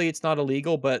technically it's not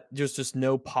illegal, but there's just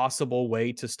no possible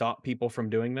way to stop people from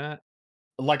doing that?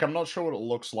 Like, I'm not sure what it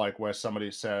looks like where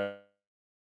somebody says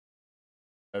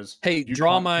Hey, you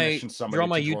draw can't my commission draw somebody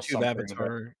my to draw YouTube something that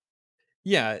avatar.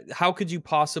 Yeah, how could you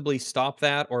possibly stop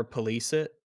that or police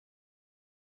it?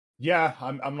 yeah,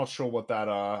 I'm not sure what that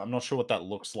I'm not sure what that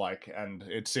looks like, and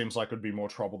it seems like it'd be more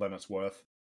trouble than it's worth.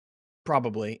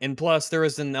 Probably. And plus there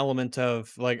is an element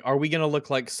of like, are we gonna look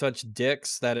like such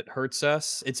dicks that it hurts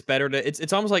us? It's better to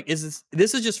it's almost like this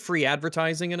is just free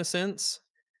advertising in a sense.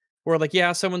 Where like,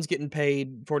 yeah, someone's getting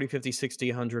paid 40, 50, 60,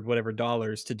 100, whatever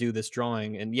dollars to do this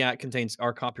drawing. And yeah, it contains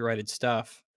our copyrighted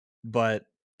stuff, but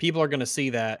people are gonna see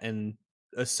that and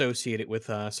associate it with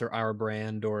us or our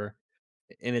brand or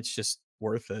and it's just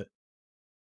worth it.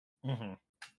 Mhm.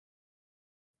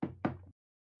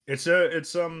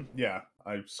 Yeah,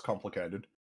 it's complicated.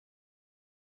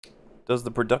 Does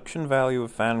the production value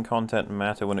of fan content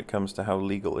matter when it comes to how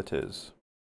legal it is?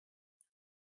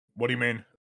 What do you mean?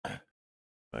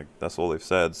 Like, that's all they've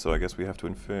said, so I guess we have to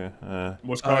infer. So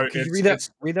Could you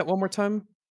it's read that one more time?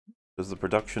 Does the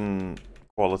production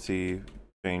quality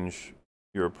change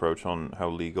your approach on how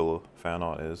legal fan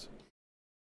art is?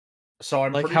 so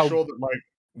I'm Like pretty how sure that like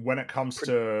when it comes pr-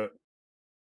 to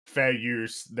fair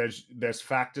use, there's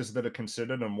factors that are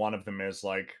considered, and one of them is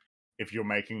like if you're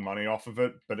making money off of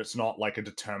it, but it's not like a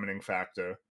determining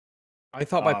factor. I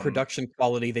thought by Um, production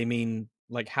quality they mean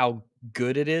like how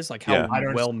good it is, like how Yeah. I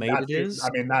don't. well made That's. it is. I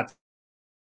mean,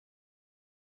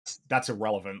 that's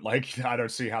irrelevant. Like, I don't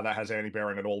see how that has any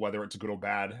bearing at all, whether it's good or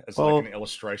bad, as like Well, an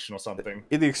illustration or something.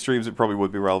 in the extremes, it probably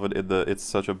would be relevant. In the it's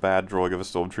such a bad drawing of a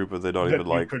stormtrooper, they're not That even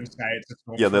you like. couldn't say it's a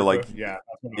Yeah, they're like. stormtrooper. Yeah,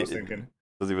 that's what I was thinking.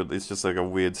 Doesn't even. It's just like a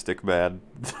weird stick man.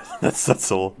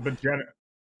 That's all. But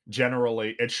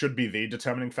generally, it should be the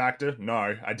determining factor.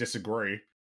 No, I disagree.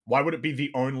 Why would it be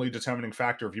the only determining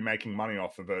factor if you're making money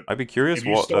off of it? I'd be curious If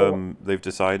you what stole, they've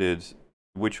decided,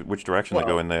 which direction they go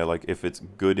well, in there. Like, if it's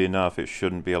good enough, it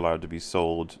shouldn't be allowed to be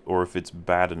sold, or if it's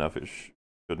bad enough, it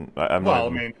shouldn't. I'm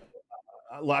not well, even.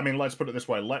 I mean, let's put it this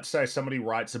way. Let's say somebody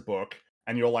writes a book,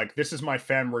 and you're like, "This is my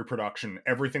fan reproduction.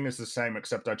 Everything is the same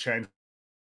except I changed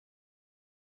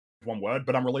one word,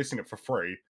 but I'm releasing it for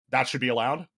free." That should be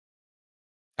allowed.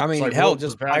 I It's mean, like, hell, well,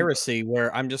 just piracy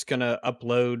where I'm just gonna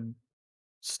upload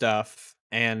stuff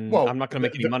and I'm well, not gonna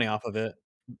make any money off of it.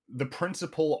 the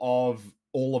principle of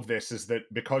all of this is that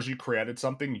because you created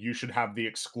something, you should have the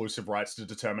exclusive rights to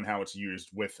determine how it's used,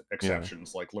 with Yeah.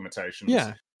 exceptions like limitations,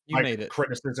 Yeah, you like made it.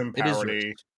 criticism, It is yours.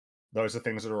 parody. Those are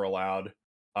things that are allowed.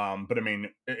 But I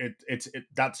mean,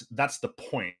 that's the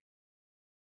point.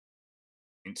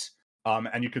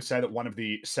 And you could say that one of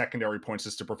the secondary points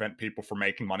is to prevent people from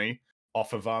making money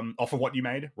off of what you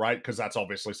made, right? Because that's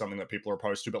obviously something that people are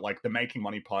opposed to. But like the making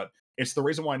money part, it's the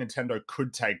reason why Nintendo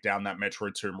could take down that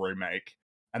Metroid 2 remake,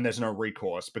 and there's no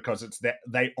recourse because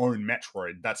they own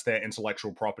Metroid. That's their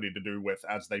intellectual property to do with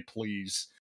as they please.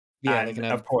 Yeah, they And can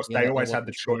of have, course, yeah, they that always level of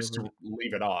had the control choice over to it.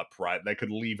 leave it up, right? They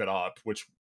could leave it up, which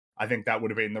I think that would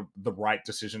have been the right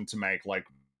decision to make. Like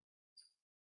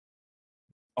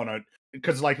on a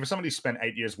because like if somebody spent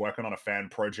 8 years working on a fan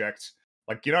project,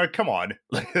 like come on,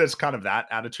 like there's kind of that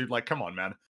attitude, like come on,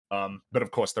 man. But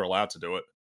of course they're allowed to do it.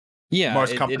 Yeah,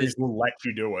 Most it companies is. will let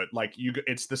you do it. Like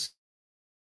it's the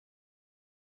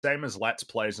same as let's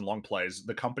plays and long plays.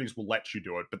 The companies will let you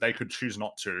do it, but they could choose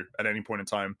not to at any point in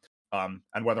time.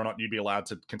 And whether or not you'd be allowed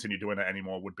to continue doing it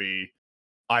anymore would be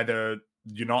either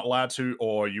you're not allowed to,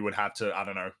 or you would have to, I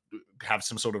don't know, have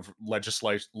some sort of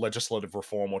legislative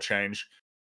reform or change.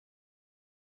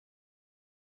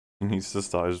 He needs to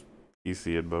start his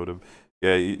PC and modem.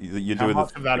 Yeah, you're How doing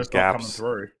much of that the is not coming gaps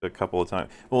through? a couple of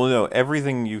times. Well, no,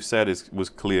 everything you said was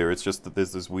clear. It's just that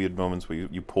there's this weird moments where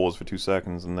you pause for 2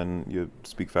 seconds and then you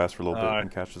speak fast for a little bit and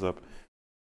catches up.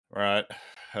 Right.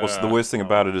 What's the worst thing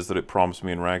about it is that it prompts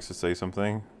me and Rags to say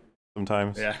something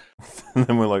sometimes. Yeah. And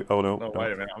then we're like, oh no. Oh,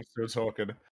 wait a minute, I'm still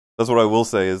talking. That's what I will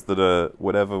say is that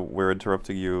whenever we're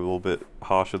interrupting you a little bit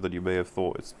harsher than you may have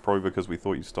thought, it's probably because we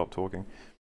thought you stopped talking.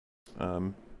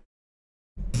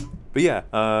 But yeah,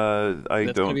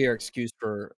 That's gonna be our excuse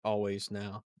for always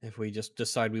now. If we just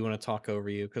decide we want to talk over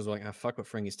you, because like, fuck what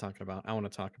Fringy's talking about. I want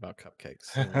to talk about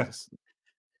cupcakes. And we'll just...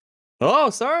 Oh,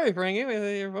 sorry, Fringy,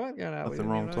 with your vote got out. Nothing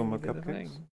wrong talking about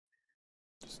cupcakes.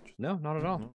 No, not at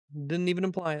all. Didn't even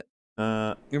imply it.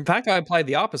 Uh, In fact, I implied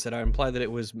the opposite. I implied that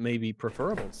it was maybe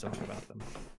preferable to talk about them.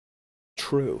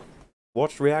 True.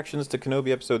 Watched reactions to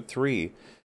Kenobi Episode 3.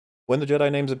 When the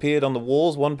Jedi names appeared on the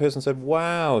walls, one person said,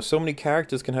 "Wow, so many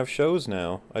characters can have shows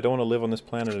now. I don't want to live on this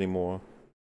planet anymore."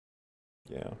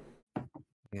 Yeah.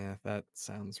 Yeah, that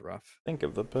sounds rough. Think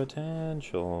of the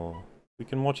potential. We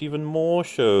can watch even more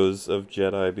shows of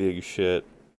Jedi being shit.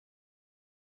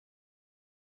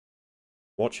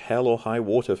 Watch Hell or High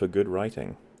Water for good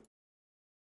writing.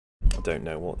 I don't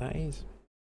know what that is.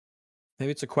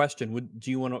 Maybe it's a question.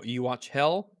 Do you want to watch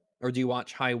Hell or do you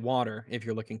watch High Water if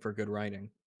you're looking for good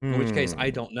writing? In which case,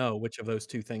 I don't know which of those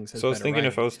two things has So I was better thinking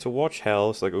writing. if I was to watch Hell,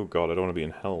 it's like, oh god, I don't want to be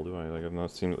in Hell, do I? Like, I'm not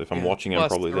seeing, if I'm watching it, I'm Plus,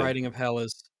 probably the there. writing of Hell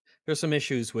is there's some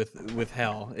issues with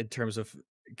Hell in terms of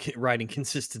writing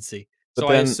consistency. But So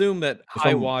I then, assume that if High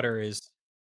I'm- Water is.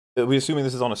 Are we assuming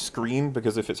this is on a screen?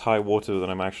 Because if it's high water, then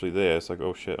I'm actually there. It's like,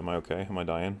 oh shit, am I okay? Am I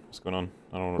dying? What's going on?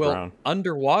 I don't want to Well, drown.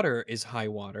 Underwater is high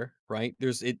water, right? I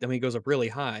mean, it goes up really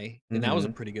high, and that was a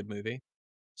Mhm. pretty good movie.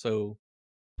 So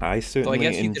I certainly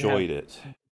guess you could have. enjoyed it.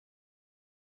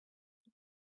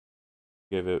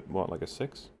 Gave it, what, like a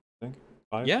 6? I think?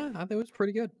 5? Yeah, I think it was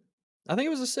pretty good. I think it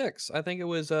was a 6. I think it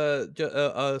was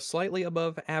slightly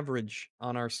above average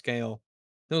on our scale.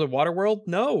 No, the Waterworld?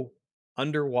 No,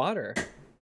 Underwater.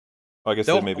 I guess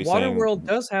they Though may be saying, Waterworld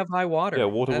does have high water. yeah,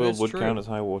 That Waterworld is would true. count as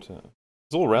high water.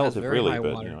 It's all It has relative, very really, high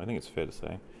but water. you know, I think it's fair to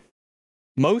say.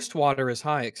 Most water is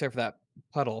high except for that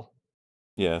puddle.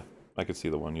 Yeah, I could see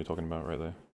the one you're talking about right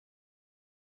there.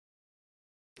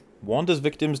 Wanda's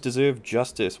victims deserve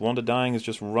justice. Wanda dying is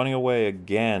just running away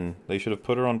again. They should have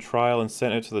put her on trial and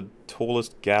sent her to the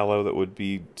tallest gallows that would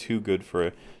be too good for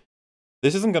her.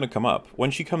 This isn't going to come up. When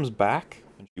she comes back,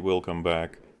 and she will come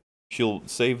back, she'll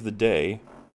save the day,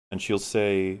 and she'll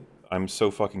say, "I'm so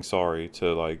fucking sorry"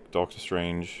 to, like, Doctor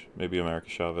Strange, maybe America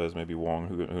Chavez, maybe Wong,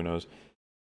 who knows.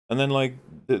 And then, like,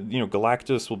 you know,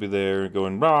 Galactus will be there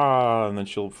going, "Rah!" And then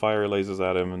she'll fire lasers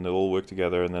at him, and they'll all work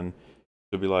together, and then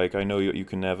she'll be like, "I know you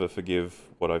can never forgive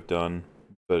what I've done,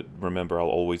 but remember, I'll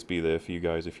always be there for you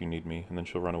guys if you need me." And then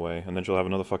she'll run away. And then she'll have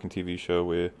another fucking TV show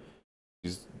where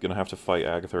she's gonna have to fight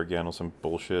Agatha again or some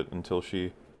bullshit until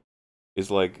she is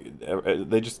like...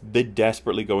 They're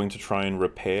desperately going to try and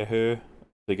repair her.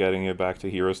 They're getting her back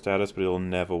to hero status, but it'll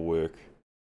never work.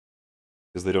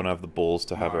 Because they don't have the balls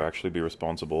to have her actually be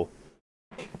responsible.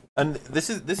 And this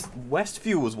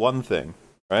Westview was one thing.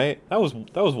 Right? That was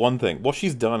one thing. What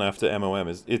she's done after MOM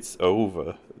is it's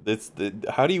over.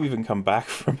 How do you even come back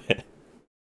from it?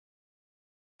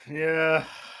 Yeah,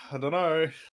 I don't know.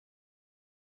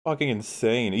 Fucking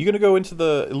insane. Are you gonna go into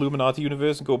the Illuminati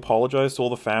universe and go apologize to all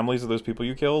the families of those people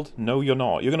you killed? No, you're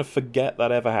not. You're gonna forget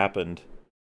that ever happened.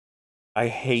 I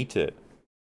hate it.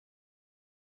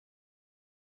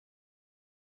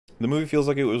 The movie feels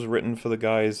like it was written for the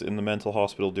guys in the mental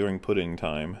hospital during pudding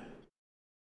time.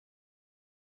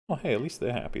 Well, hey, at least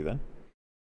they're happy then.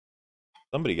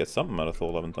 Somebody gets something out of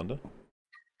Thor: Love and Thunder.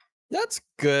 That's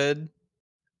good.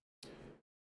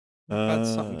 Glad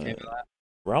something came of that.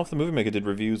 Ralph the Movie Maker did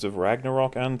reviews of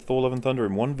Ragnarok and Thor: Love and Thunder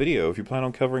in one video. If you plan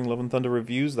on covering Love and Thunder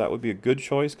reviews, that would be a good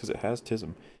choice because it has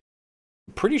Tism.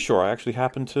 I'm pretty sure I actually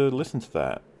happened to listen to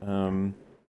that.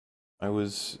 I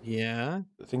was, Yeah.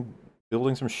 I think,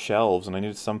 building some shelves and I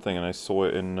needed something and I saw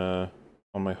it in on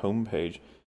my homepage.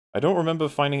 I don't remember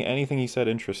finding anything he said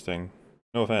interesting.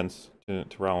 No offense to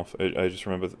Ralph. I just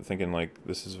remember thinking, like,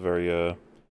 this is a very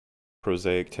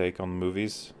prosaic take on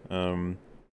movies.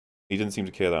 He didn't seem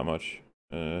to care that much.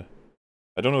 I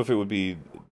don't know if it would be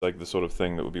like the sort of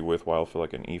thing that would be worthwhile for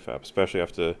like an EFAP, especially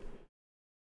after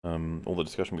all the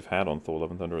discussion we've had on Thor: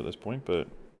 Love and Thunder at this point. But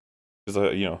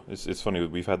because you know, it's funny,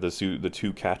 we've had the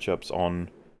two catch-ups on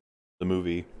the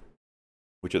movie,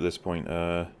 which at this point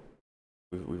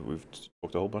we've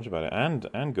talked a whole bunch about it,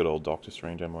 and good old Doctor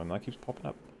Strange MO, and that keeps popping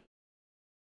up.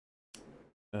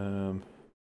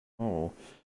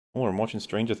 I'm watching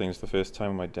Stranger Things the first time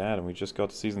with my dad, and we just got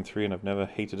to season 3, and I've never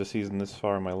hated a season this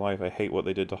far in my life. I hate what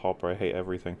they did to Hopper. I hate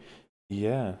everything.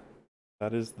 Yeah,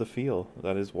 that is the feel.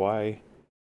 That is why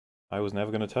I was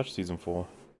never going to touch season 4.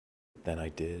 Then I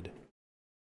did.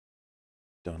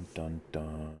 Dun dun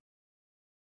dun.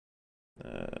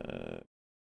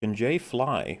 Can Jay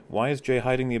fly? Why is Jay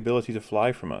hiding the ability to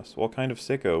fly from us? What kind of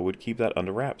sicko would keep that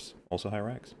under wraps? Also, hi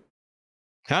Rex.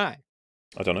 Hi.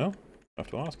 I don't know. I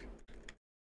have to ask.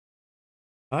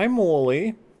 Hi,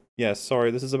 Morley. Yes, sorry,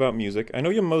 this is about music. I know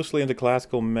you're mostly into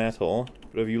classical metal,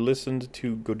 but have you listened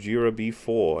to Gojira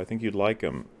B4? I think you'd like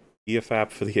them.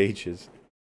 EFAP for the ages.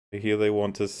 I hear they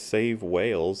want to save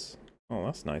whales. Oh,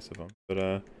 that's nice of them.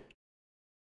 But,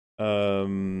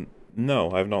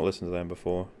 no, I've not listened to them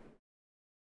before.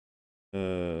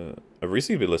 I've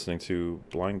recently been listening to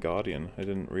Blind Guardian. I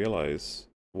didn't realize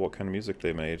what kind of music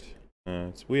they made.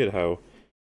 It's weird how,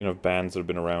 bands that have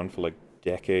been around for like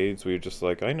decades, we're just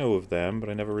like, I know of them, but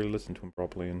I never really listened to them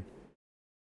properly.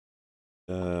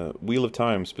 And Wheel of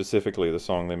Time, specifically, the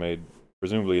song they made,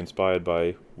 presumably inspired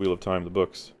by Wheel of Time, the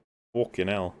books. Fucking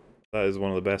hell. That is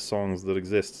one of the best songs that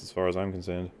exists, as far as I'm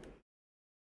concerned.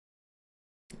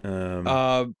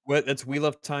 What? That's Wheel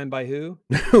of Time by who?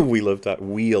 Wheel of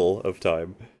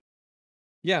Time.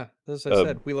 Yeah, that's what I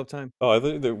said. Wheel of Time. Oh, I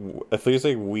thought you were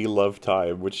saying We Love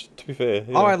Time, which, to be fair,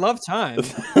 Oh, I yeah. love time.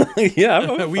 Yeah,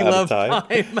 I'm a We fan of love time.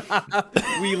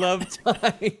 time. We love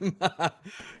time.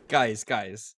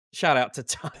 Guys, shout out to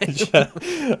time. I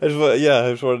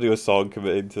just want to do a song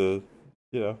committing to,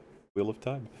 Wheel of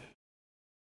Time.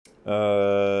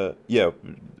 Yeah,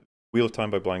 Wheel of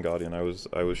Time by Blind Guardian. I was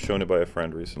shown it by a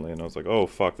friend recently, and I was like, oh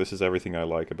fuck, this is everything I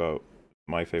like about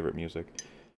my favorite music.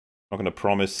 I'm not gonna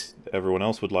promise everyone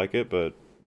else would like it, but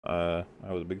I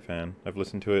was a big fan. I've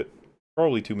listened to it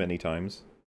probably too many times,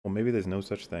 or maybe there's no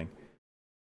such thing.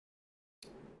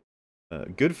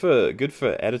 Good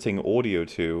for editing audio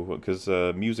too, because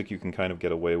music you can kind of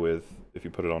get away with if you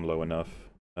put it on low enough.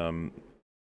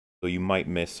 So you might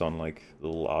miss on like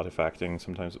little artifacting.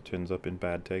 Sometimes it turns up in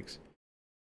bad takes,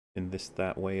 in this,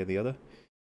 that way, or the other.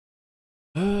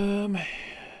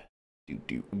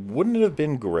 Wouldn't it have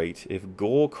been great if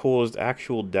Gore caused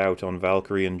actual doubt on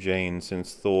Valkyrie and Jane,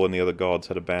 since Thor and the other gods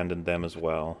had abandoned them as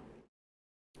well?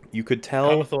 You could tell. I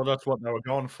kind of thought that's what they were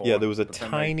going for. Yeah, there was a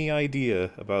tiny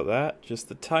idea about that, just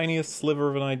the tiniest sliver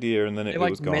of an idea, and then it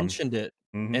was gone. Mentioned it,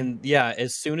 and yeah,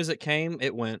 as soon as it came,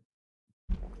 it went.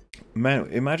 Man,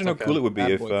 imagine how cool it would be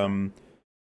if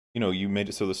you made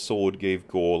it so the sword gave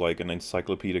Gore like an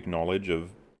encyclopedic knowledge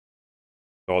of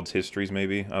gods' histories.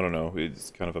 Maybe, I don't know.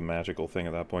 It's kind of a magical thing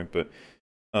at that point, but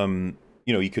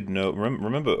you could know.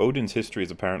 Remember, Odin's history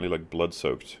is apparently like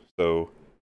blood-soaked, so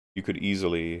you could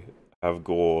easily have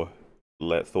Gore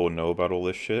let Thor know about all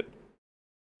this shit,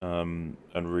 and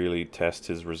really test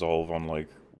his resolve on like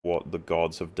what the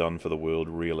gods have done for the world,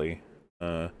 really.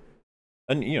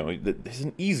 And there's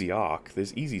an easy arc,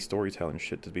 there's easy storytelling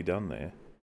shit to be done there,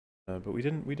 but we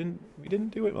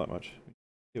didn't do it that much.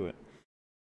 Do it.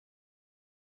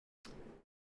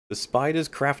 The spiders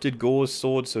crafted Gore's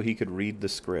sword so he could read the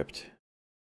script.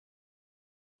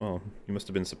 Well, you must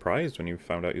have been surprised when you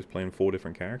found out he was playing 4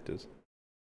 different characters.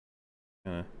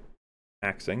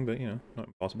 Taxing, but not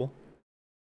impossible.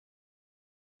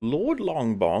 Lord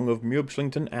Longbong of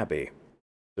Mubslington Abbey.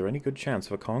 Is there any good chance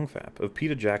of a Kong Fap? Of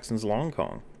Peter Jackson's Long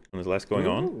Kong? When there's less going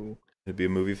on? It'd be a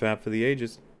movie fap for the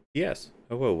ages. Yes.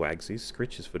 Oh, well, Wagsy.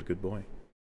 Scritches for the good boy.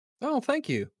 Oh, thank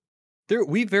you.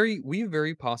 We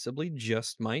very possibly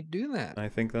just might do that. I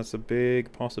think that's a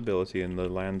big possibility in the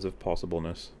lands of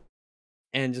possibleness.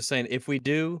 And just saying, if we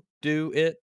do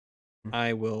it,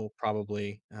 I will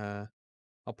probably, I'll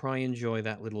probably enjoy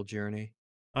that little journey.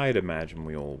 I'd imagine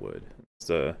we all would.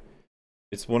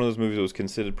 It's one of those movies that was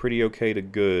considered pretty okay to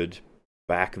good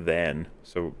back then,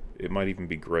 so it might even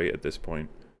be great at this point.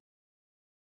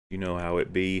 You know how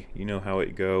it be, you know how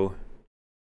it go.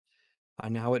 I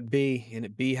know how it be, and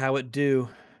it be how it do.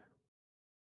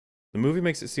 The movie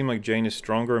makes it seem like Jane is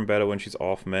stronger and better when she's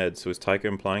off meds, so is Taika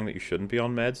implying that you shouldn't be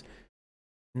on meds?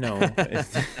 No,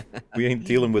 we ain't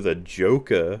dealing with a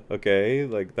Joker, okay?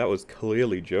 Like, that was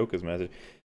clearly Joker's message.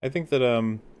 I think that,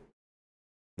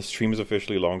 the stream is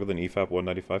officially longer than EFAP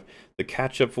 195. The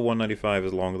catch-up for 195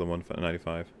 is longer than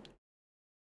 195.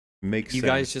 Makes sense. You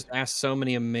guys just asked so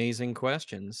many amazing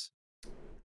questions.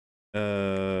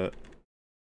 Yeah,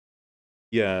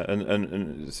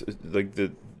 and like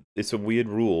it's a weird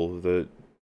rule that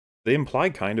they imply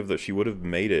kind of that she would have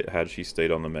made it had she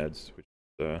stayed on the meds, which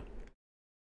I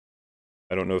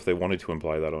don't know if they wanted to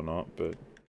imply that or not, but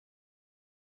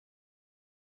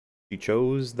she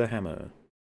chose the hammer.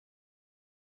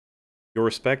 Your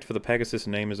respect for the Pegasus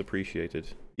name is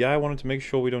appreciated. Yeah, I wanted to make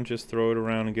sure we don't just throw it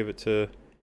around and give it to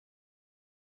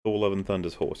Thor Love and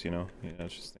Thunder's horse, Yeah,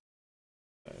 it's just,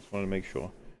 I just wanted to make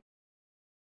sure.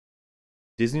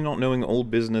 Disney not knowing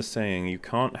old business saying, you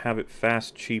can't have it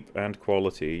fast, cheap, and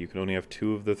quality. You can only have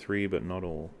 2 of the 3, but not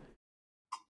all.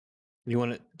 You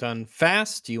want it done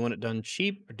fast? Do you want it done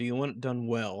cheap? Or do you want it done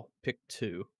well? Pick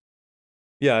 2.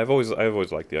 Yeah, I've always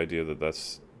liked the idea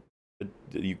that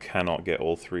you cannot get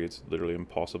all 3. It's literally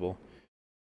impossible.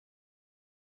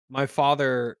 My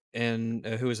father,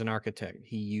 who is an architect,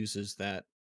 he uses that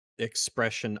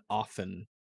expression often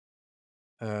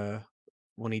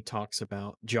when he talks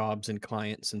about jobs and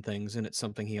clients and things, and it's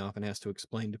something he often has to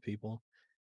explain to people.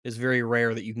 It's very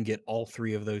rare that you can get all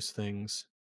 3 of those things,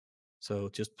 so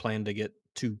just plan to get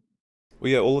 2.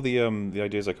 Well, yeah, all of the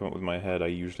ideas I come up with in my head, I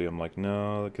usually am like,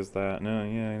 no, because that, no,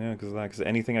 yeah, no, because that, because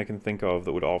anything I can think of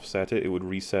that would offset it, it would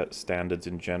reset standards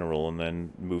in general and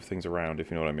then move things around, if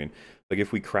you know what I mean. Like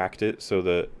if we cracked it so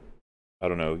that, I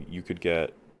don't know, you could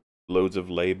get loads of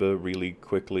labor really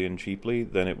quickly and cheaply,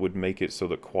 then it would make it so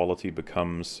that quality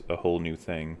becomes a whole new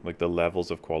thing. Like the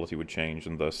levels of quality would change,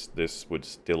 and thus this would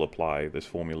still apply, this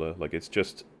formula. Like it's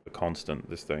just a constant,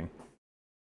 this thing.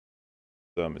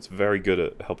 It's very good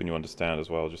at helping you understand as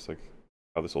well, just like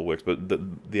how this all works. But the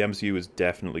MCU has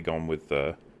definitely gone with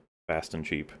fast and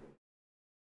cheap.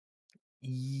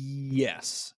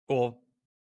 Yes. Well,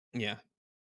 yeah.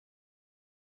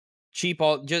 Cheap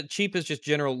cheap is just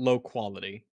general low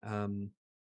quality. Well,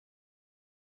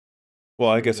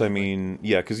 I What guess is I it, like, mean,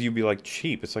 yeah, because you'd be like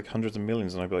cheap. It's like hundreds of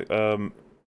millions, and I'd be like,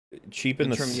 cheap in in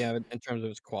the term yeah, in terms of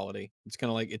its quality. It's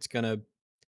gonna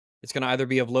either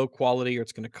be of low quality or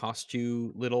it's gonna cost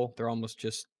you little. They're almost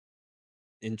just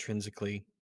intrinsically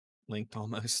linked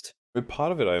almost. but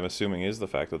part of it, I'm assuming, is the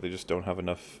fact that they just don't have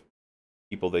enough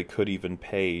people they could even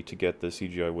pay to get the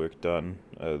CGI work done.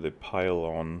 They pile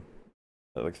on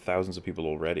like thousands of people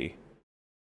already.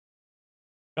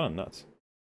 Kind of nuts.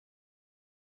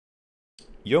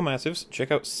 Yo Massives, check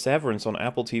out Severance on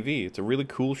Apple TV. It's a really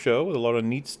cool show with a lot of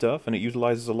neat stuff, and it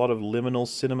utilizes a lot of liminal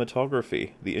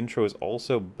cinematography. The intro is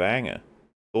also banger.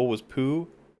 Thor was poo,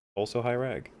 also high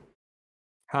rag.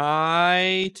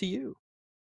 Hi to you.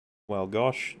 Well,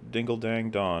 gosh, dingle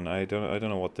dang don. I don't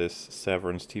know what this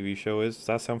Severance TV show is. Does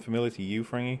that sound familiar to you,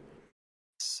 Frangy?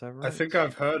 I think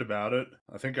I've heard about it.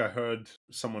 I think I heard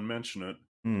someone mention it.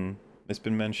 It's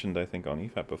been mentioned, I think, on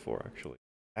EFAP before, actually.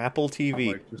 Apple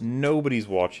TV. Like just... Nobody's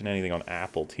watching anything on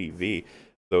Apple TV.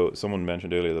 Though someone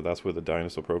mentioned earlier that that's where the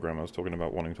dinosaur program I was talking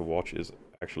about wanting to watch is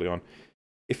actually on.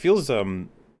 It feels kind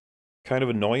of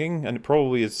annoying, and it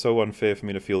probably is so unfair for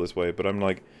me to feel this way, but I'm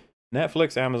like,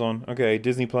 Netflix, Amazon, okay,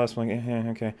 Disney Plus, I'm like,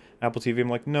 okay, Apple TV, I'm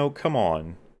like, no, come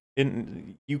on.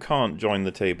 You can't join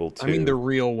the table too. I mean the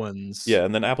real ones. Yeah,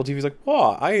 and then Apple TV's like,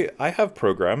 "What? I have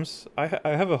programs. I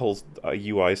have a whole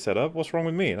UI set up. What's wrong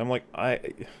with me?" And I'm like, I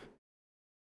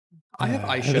have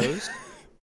iShows.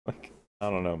 Like,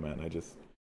 I don't know, man.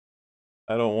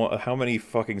 I don't want. How many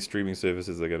fucking streaming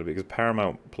services are going to be? Because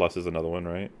Paramount Plus is another one,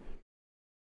 right?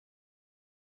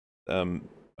 I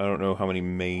don't know how many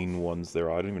main ones there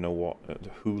are. I don't even know what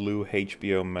Hulu,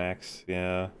 HBO Max.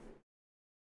 Yeah.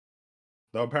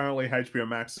 Though apparently HBO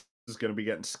Max is going to be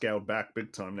getting scaled back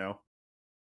big time now.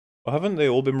 Well, haven't they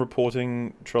all been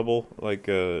reporting trouble? Like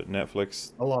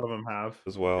Netflix. A lot of them have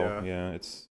as well. Yeah,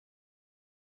 it's.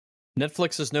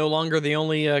 Netflix is no longer the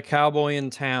only cowboy in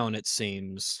town, it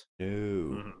seems. No.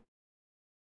 Mm-hmm.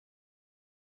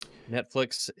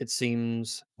 Netflix, it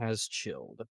seems, has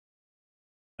chilled.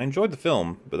 I enjoyed the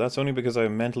film, but that's only because I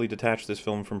mentally detached this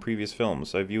film from previous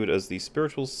films. I view it as the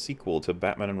spiritual sequel to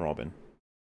Batman and Robin.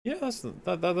 Yeah,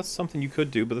 that's something you could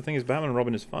do, but the thing is, Batman and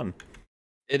Robin is fun.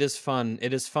 It is fun.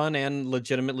 It is fun, and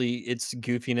legitimately, its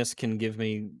goofiness can give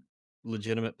me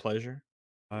legitimate pleasure.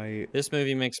 This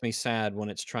movie makes me sad when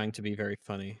it's trying to be very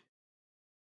funny.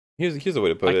 Here's the way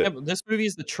to put it. This movie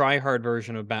is the try-hard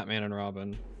version of Batman and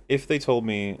Robin. If they told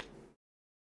me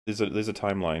there's a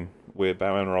timeline where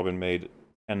Batman and Robin made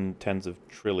tens of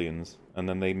trillions, and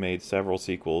then they made several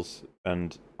sequels,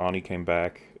 and Arnie came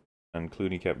back, and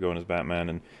Clooney kept going as Batman,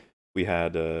 and we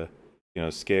had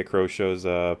Scarecrow shows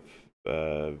up,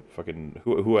 fucking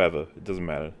whoever, it doesn't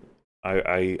matter.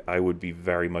 I would be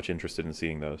very much interested in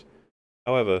seeing those.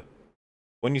 However,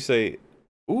 when you say,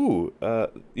 ooh,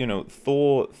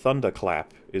 Thor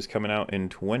Thunderclap is coming out in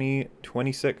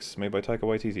 2026, made by Taika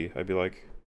Waititi, I'd be like,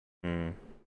 I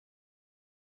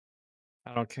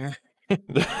don't care.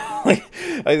 Like,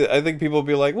 I think people will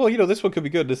be like, well, this one could be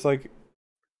good. It's like,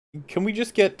 can we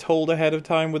just get told ahead of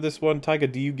time with this one?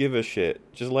 Taika, do you give a shit?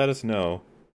 Just let us know.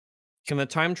 Can the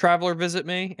time traveler visit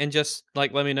me and just,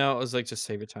 like, let me know? I was like, just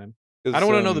save your time. I don't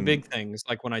want to know the big things,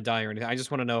 like when I die or anything. I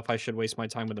just want to know if I should waste my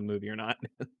time with a movie or not.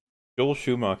 Joel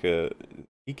Schumacher,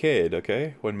 he cared,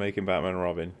 okay, when making Batman and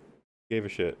Robin. He gave a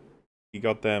shit. He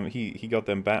got them. He got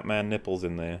them Batman nipples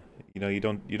in there. You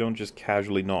don't just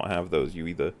casually not have those. You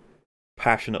either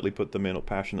passionately put them in or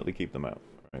passionately keep them out,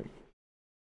 right?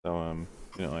 So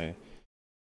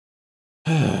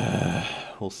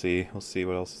we'll see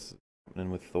what else is happening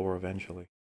with Thor eventually.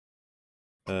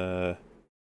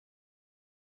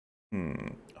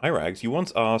 Hi Rags, you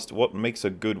once asked what makes a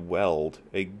good weld.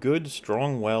 A good,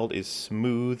 strong weld is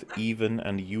smooth, even,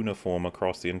 and uniform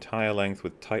across the entire length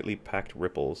with tightly packed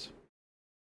ripples.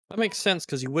 That makes sense,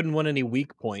 because you wouldn't want any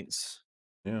weak points.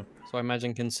 Yeah. So I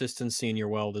imagine consistency in your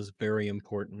weld is very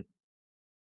important.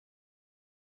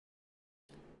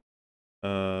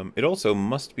 It also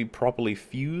must be properly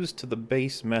fused to the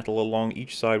base metal along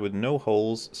each side with no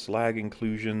holes, slag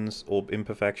inclusions, or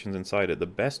imperfections inside it. The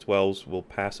best welds will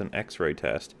pass an X-ray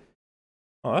test.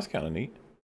 Oh, that's kind of neat.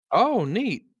 Oh,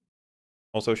 neat.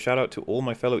 Also, shout out to all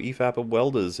my fellow EFAP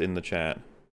welders in the chat.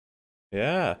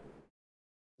 Yeah.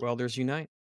 Welders unite.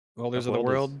 Welders of the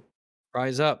Welders. world,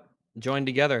 rise up. Join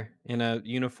together in a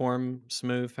uniform,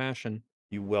 smooth fashion.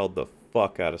 You weld the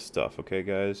fuck out of stuff, okay,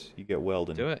 guys? You get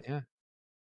welding. Do it, yeah.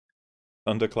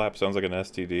 Thunderclap sounds like an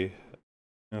STD.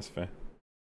 That's fair.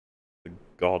 The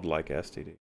godlike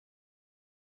STD.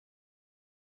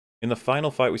 In the final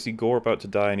fight, we see Gore about to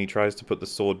die, and he tries to put the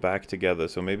sword back together,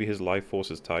 so maybe his life force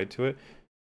is tied to it.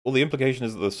 Well, the implication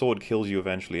is that the sword kills you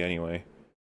eventually anyway.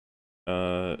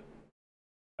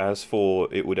 As for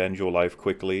it would end your life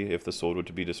quickly if the sword were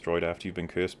to be destroyed after you've been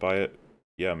cursed by it,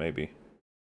 yeah, maybe.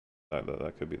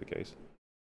 That could be the case.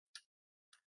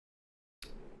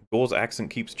 Gore's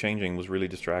accent keeps changing was really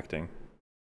distracting.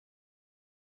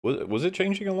 Was it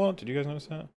changing a lot? Did you guys notice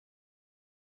that?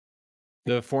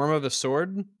 The form of the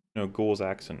sword? No, Gore's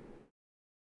accent.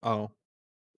 Oh.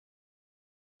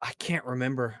 I can't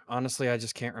remember. Honestly, I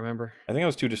just can't remember. I think I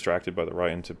was too distracted by the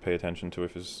writing to pay attention to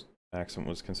if his accent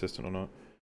was consistent or not.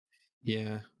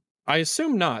 Yeah. I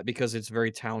assume not, because it's a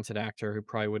very talented actor who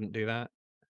probably wouldn't do that.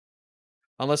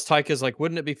 Unless Taika's like,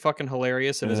 wouldn't it be fucking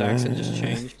hilarious if his accent just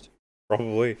changed?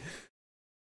 Probably.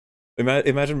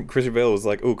 Imagine Christian Bale was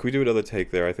like, oh, can we do another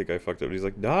take there? I think I fucked up. And he's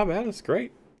like, nah, man, it's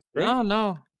great. Great.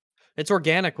 No. It's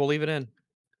organic. We'll leave it in.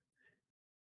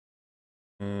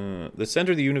 The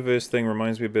center of the universe thing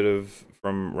reminds me a bit of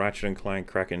from Ratchet and Clank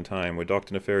Crack in Time, where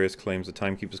Dr. Nefarious claims the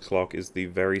Timekeeper's clock is the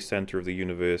very center of the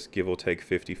universe, give or take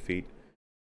 50 feet.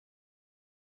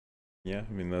 Yeah,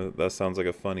 I mean, that sounds like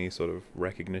a funny sort of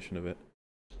recognition of it.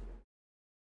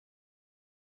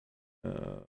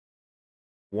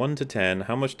 1 to 10,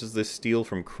 how much does this steal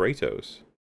from Kratos?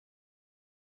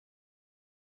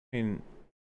 I mean,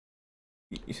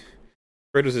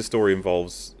 Kratos' story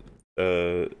involves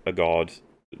a god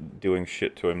doing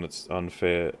shit to him that's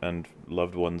unfair and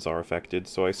loved ones are affected,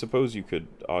 so I suppose you could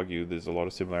argue there's a lot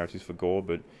of similarities for Gore,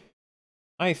 but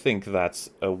I think that's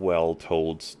a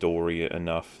well-told story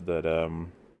enough that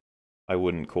I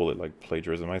wouldn't call it like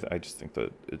plagiarism. I just think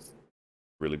that it's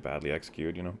really badly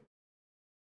executed, you know.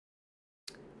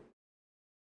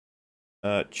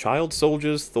 Child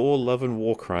soldiers, Thor, love and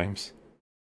war crimes.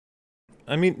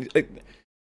 I mean,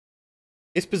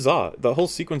 it's bizarre. The whole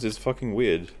sequence is fucking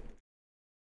weird.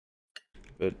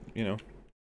 But, you know,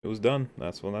 it was done.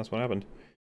 That's what happened.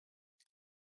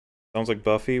 Sounds like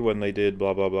Buffy when they did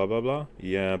blah blah blah blah blah.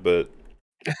 Yeah, but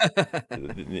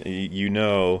you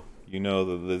know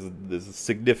that there's a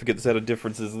significant set of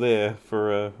differences there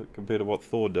for compared to what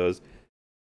Thor does.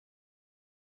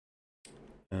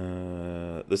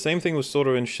 The same thing was sort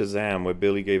of in Shazam, where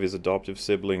Billy gave his adoptive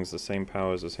siblings the same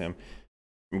powers as him.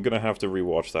 I'm gonna have to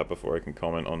rewatch that before I can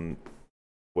comment on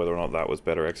whether or not that was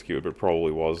better executed, but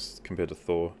probably was compared to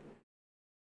Thor.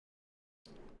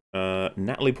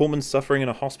 Natalie Portman's suffering in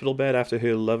a hospital bed after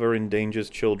her lover endangers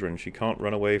children. She can't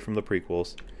run away from the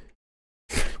prequels.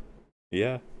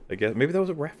 Yeah, I guess maybe that was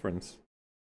a reference.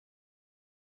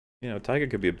 You know, Tiger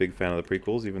could be a big fan of the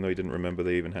prequels, even though he didn't remember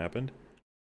they even happened.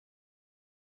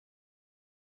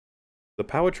 The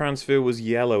power transfer was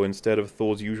yellow instead of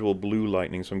Thor's usual blue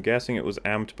lightning, so I'm guessing it was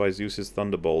amped by Zeus's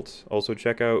thunderbolts. Also,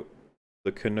 check out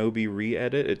the Kenobi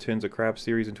re-edit. It turns a crap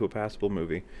series into a passable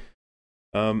movie.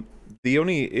 The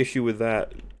only issue with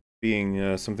that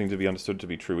being something to be understood to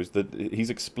be true is that he's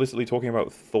explicitly talking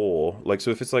about Thor. Like, so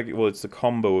if it's like, well, it's a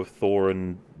combo of Thor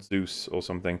and Zeus or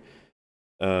something,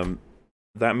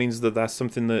 that means that that's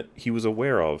something that he was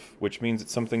aware of, which means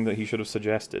it's something that he should have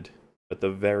suggested, at the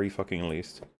very fucking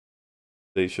least.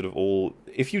 They should have all...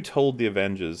 If you told the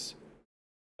Avengers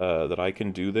that I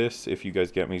can do this if you guys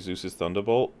get me Zeus's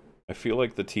Thunderbolt, I feel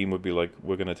like the team would be like,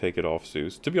 we're going to take it off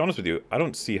Zeus. To be honest with you, I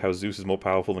don't see how Zeus is more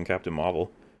powerful than Captain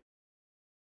Marvel.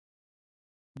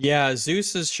 Yeah,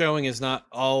 Zeus's showing is not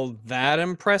all that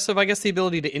impressive. I guess the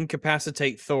ability to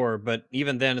incapacitate Thor, but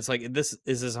even then, it's like, this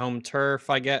is his home turf.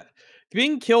 I get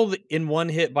being killed in one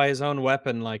hit by his own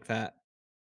weapon like that.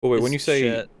 Oh wait, when you say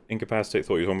shit. incapacitate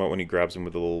Thor, you're talking about when he grabs him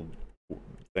with the little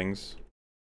things?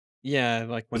 Yeah,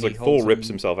 like when it's like Thor rips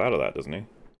himself out of that, doesn't he?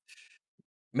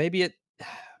 Maybe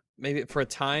for a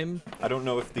time. I don't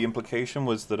know if the implication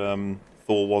was that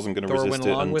Thor wasn't going to resist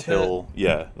it until with it.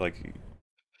 Yeah, like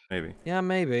maybe. Yeah,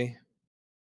 maybe.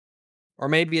 Or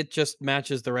maybe it just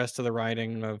matches the rest of the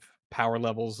writing of power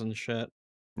levels and shit.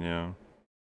 Yeah.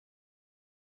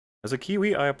 As a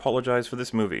Kiwi, I apologize for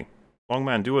this movie.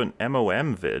 Longman, do an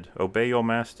MOM vid. Obey your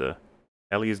master.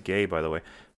 Ellie is gay, by the way.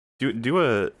 Do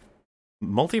a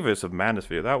Multiverse of Madness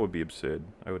video. That would be absurd.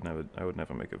 I would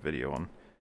never make a video on.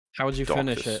 How would you Doctor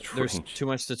finish it? There's Strange. too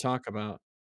much to talk about.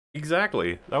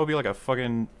 Exactly. That would be like a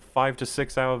fucking 5 to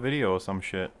 6 hour video or some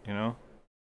shit, you know?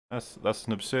 That's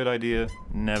an absurd idea.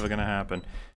 Never gonna happen.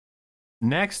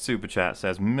 Next super chat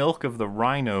says, "Milk of the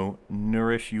rhino,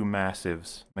 nourish you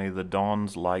massives. May the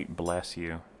dawn's light bless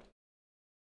you."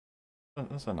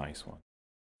 That's a nice one.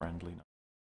 Friendly.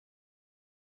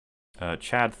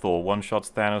 Chad Thor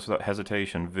one-shots Thanos without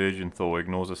hesitation. Virgin Thor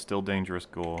ignores a still dangerous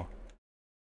gore.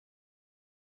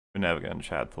 We're never getting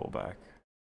Chad Thor back.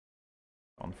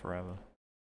 On forever.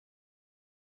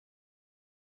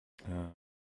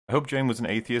 I hope Jane was an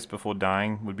atheist before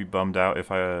dying. Would be bummed out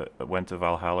if I went to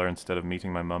Valhalla instead of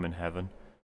meeting my mum in heaven.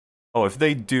 Oh, if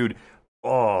they, dude.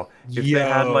 Oh, if they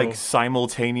had like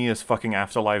simultaneous fucking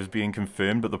afterlives being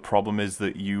confirmed, but the problem is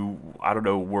that you, I don't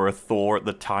know, were a Thor at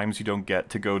the times you don't get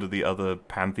to go to the other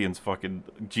pantheons. Fucking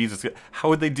Jesus, how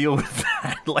would they deal with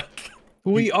that? Like,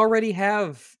 we already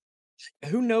have.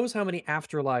 Who knows how many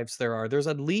afterlives there are? There's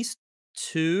at least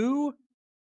 2.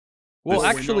 Well,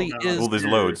 actually, there's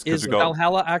loads. Is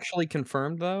Valhalla actually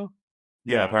confirmed though?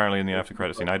 Yeah, apparently in the after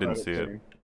credit scene. I didn't see it.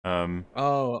 Oh,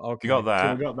 okay. You got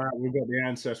that. So we got that. We've got the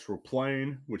ancestral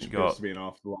plane, which appears to be an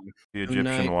afterlife. The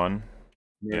Egyptian one.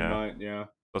 Midnight, yeah.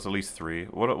 That's at least 3.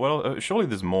 What? Surely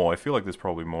there's more. I feel like there's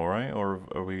probably more, right? Or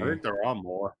are we? I think there are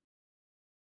more.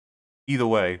 Either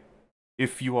way,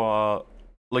 if you are,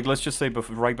 like, let's just say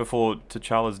right before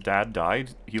T'Challa's dad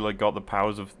died, he like got the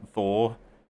powers of Thor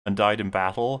and died in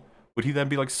battle. Would he then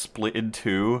be like split in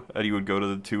 2, and he would go to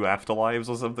the 2 afterlives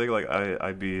or something? Like,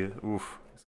 I'd be, oof.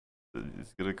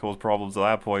 It's gonna cause problems at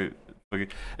that point.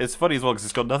 Like, it's funny as well because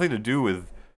it's got nothing to do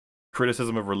with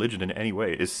criticism of religion in any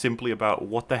way. It's simply about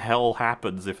what the hell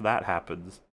happens if that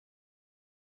happens.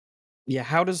 Yeah,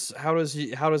 how does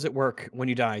it work when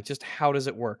you die? Just how does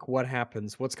it work? What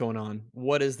happens? What's going on?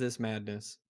 What is this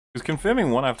madness? Because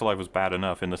confirming one afterlife was bad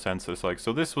enough in the sense that it's like,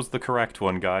 so this was the correct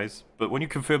one, guys. But when you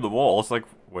confirm them all, it's like,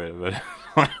 wait a minute.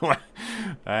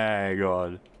 Hey,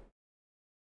 God.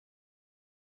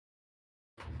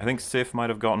 I think Sif might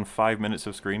have gotten 5 minutes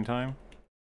of screen time.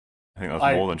 I think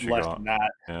that's more than she got. Than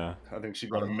that. Yeah. I think she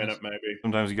got a minute, maybe.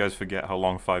 Sometimes you guys forget how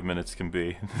long 5 minutes can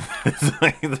be. It's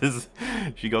like this,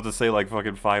 she got to say like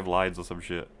fucking 5 lines or some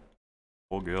shit.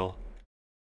 Poor girl.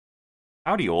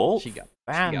 Howdy all. She got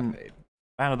paid.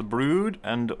 Fan of the Brood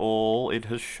and all it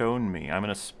has shown me. I'm an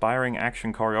aspiring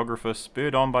action choreographer,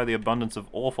 spurred on by the abundance of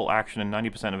awful action and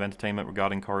 90% of entertainment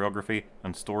regarding choreography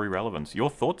and story relevance.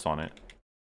 Your thoughts on it?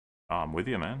 I'm with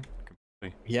you, man.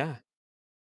 Completely. Yeah.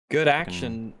 Good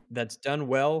action that's done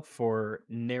well for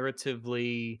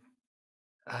narratively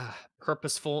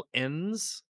purposeful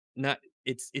ends.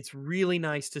 It's really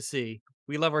nice to see.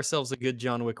 We love ourselves a good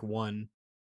John Wick 1.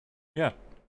 Yeah.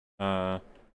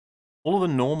 All of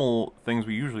the normal things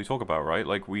we usually talk about, right?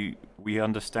 Like, we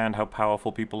understand how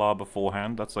powerful people are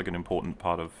beforehand. That's, like, an important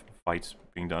part of fights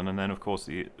being done. And then, of course,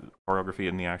 the choreography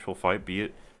in the actual fight, be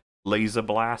it laser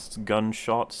blasts,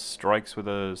 gunshots, strikes with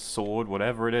a sword,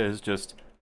 whatever it is, just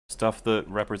stuff that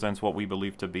represents what we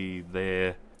believe to be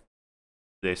their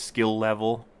skill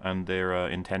level and their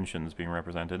intentions being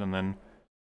represented. And then,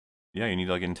 yeah, you need,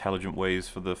 like, intelligent ways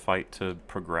for the fight to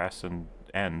progress and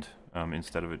end,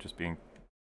 instead of it just being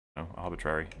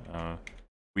arbitrary.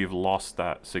 We've lost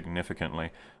that significantly.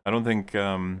 I don't think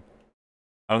I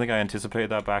anticipated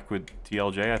that back with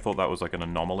TLJ. I thought that was like an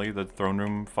anomaly, the throne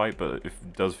room fight, but it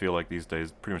does feel like these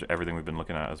days pretty much everything we've been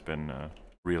looking at has been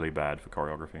really bad for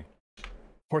choreography.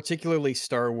 Particularly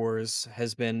Star Wars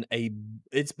has been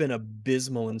it's been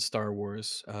abysmal in Star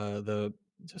Wars. The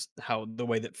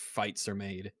way that fights are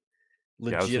made.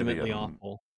 Legitimately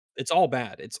awful. It's all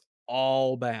bad. It's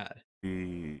all bad.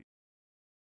 The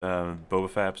Boba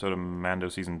Fett episode of Mando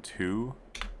season 2,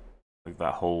 like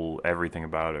that whole everything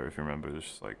about it, if you remember, it's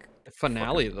just like the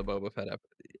finale of the Boba Fett episode.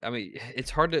 I mean,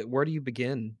 it's hard to, where do you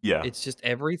begin? Yeah, it's just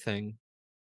everything.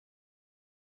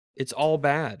 It's all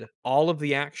bad. All of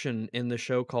the action in the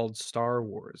show called Star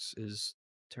Wars is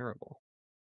terrible.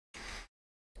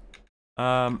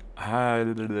 Her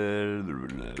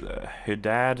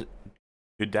dad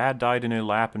died in her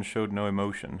lap and showed no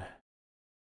emotion.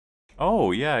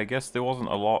 Oh, yeah, I guess there wasn't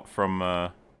a lot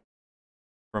from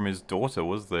his daughter,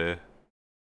 was there?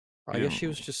 I guess she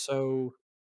was just so...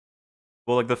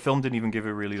 Well, like, the film didn't even give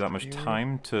her really that much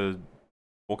time to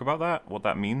talk about that, what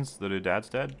that means, that her dad's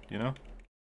dead, you know?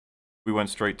 We went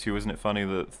straight to, isn't it funny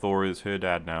that Thor is her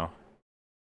dad now?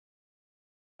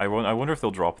 I wonder if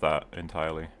they'll drop that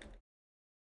entirely.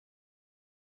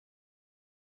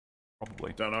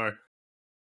 Probably. Don't know.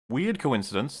 Weird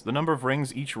coincidence. The number of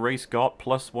rings each race got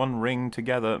plus 1 ring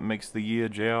together makes the year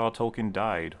J.R. Tolkien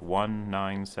died.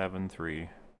 1973.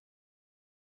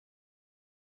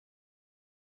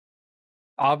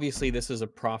 Obviously, this is a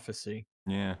prophecy.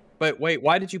 Yeah. But wait,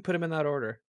 why did you put him in that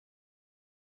order?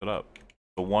 Shut up.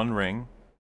 The 1 ring.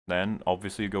 Then,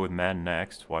 obviously, you go with men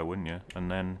next. Why wouldn't you?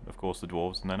 And then, of course, the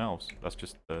dwarves and then elves. That's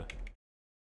just the...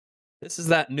 This is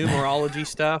that numerology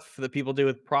stuff that people do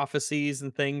with prophecies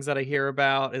and things that I hear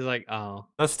about. Is like, oh,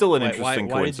 That's still an why interesting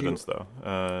did you? coincidence,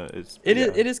 though.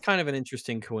 It is kind of an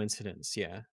interesting coincidence.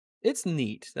 Yeah, it's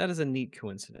neat. That is a neat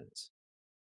coincidence.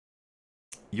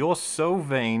 You're so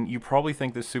vain, you probably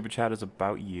think this super chat is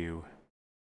about you.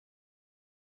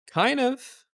 Kind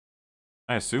of.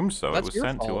 I assume so. That's It was your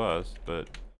sent to fault. us, but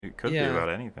it could be Yeah. about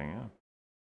anything,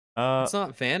 yeah. It's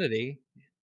not vanity.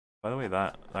 By the way,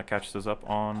 that catches us up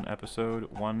on episode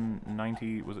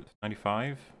 190, was it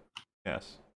 95?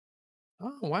 Yes.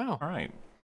 Oh, wow. Alright.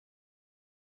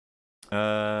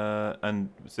 And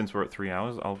since we're at 3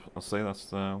 hours, I'll say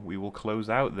that's we will close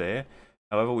out there.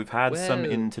 However, we've had some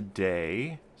in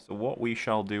today, so what we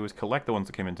shall do is collect the ones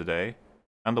that came in today,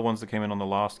 and the ones that came in on the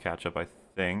last catch-up, I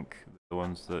think. The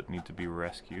ones that need to be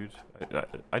rescued.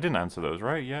 I didn't answer those,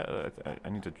 right? Yeah, I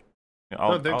need to... I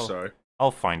don't think so.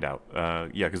 I'll find out.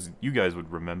 Yeah, because you guys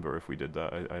would remember if we did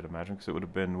that, I'd imagine, because it would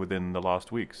have been within the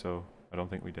last week, so I don't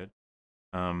think we did.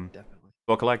 Definitely. So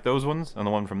I'll collect those ones, and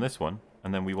the one from this one,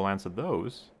 and then we will answer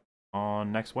those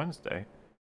on next Wednesday.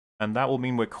 And that will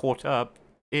mean we're caught up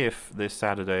if this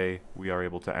Saturday we are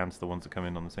able to answer the ones that come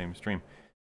in on the same stream.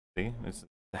 See? It's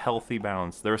a healthy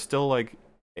balance. There are still, like,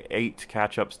 8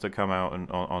 catch-ups to come out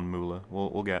on Moolah.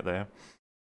 We'll get there.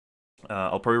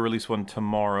 I'll probably release one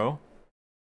tomorrow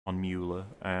on Mueller,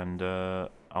 and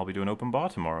I'll be doing open bar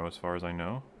tomorrow, as far as I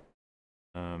know.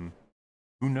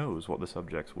 Who knows what the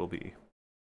subjects will be.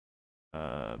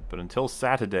 But until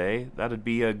Saturday, that'd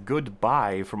be a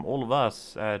goodbye from all of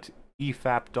us at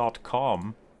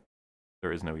EFAP.com.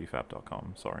 There is no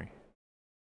EFAP.com, sorry.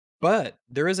 But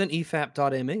there is an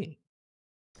EFAP.me.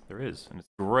 There is, and it's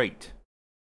great.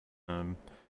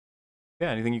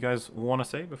 Yeah, anything you guys want to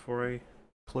say before I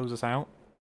close us out?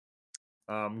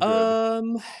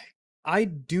 Good. I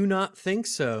do not think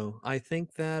so. I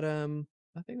think that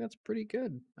I think that's pretty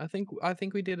good. I think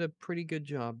we did a pretty good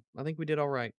job. I think we did all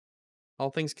right. All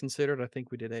things considered, I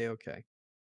think we did a-okay.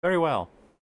 Very well.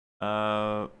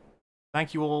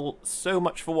 Thank you all so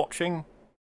much for watching. Thank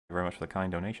you very much for the kind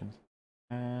donations.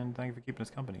 And thank you for keeping us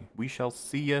company. We shall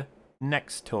see you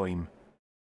next time.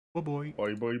 Bye-bye.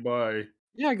 Bye, bye, bye.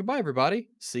 Yeah, goodbye everybody.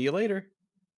 See you later.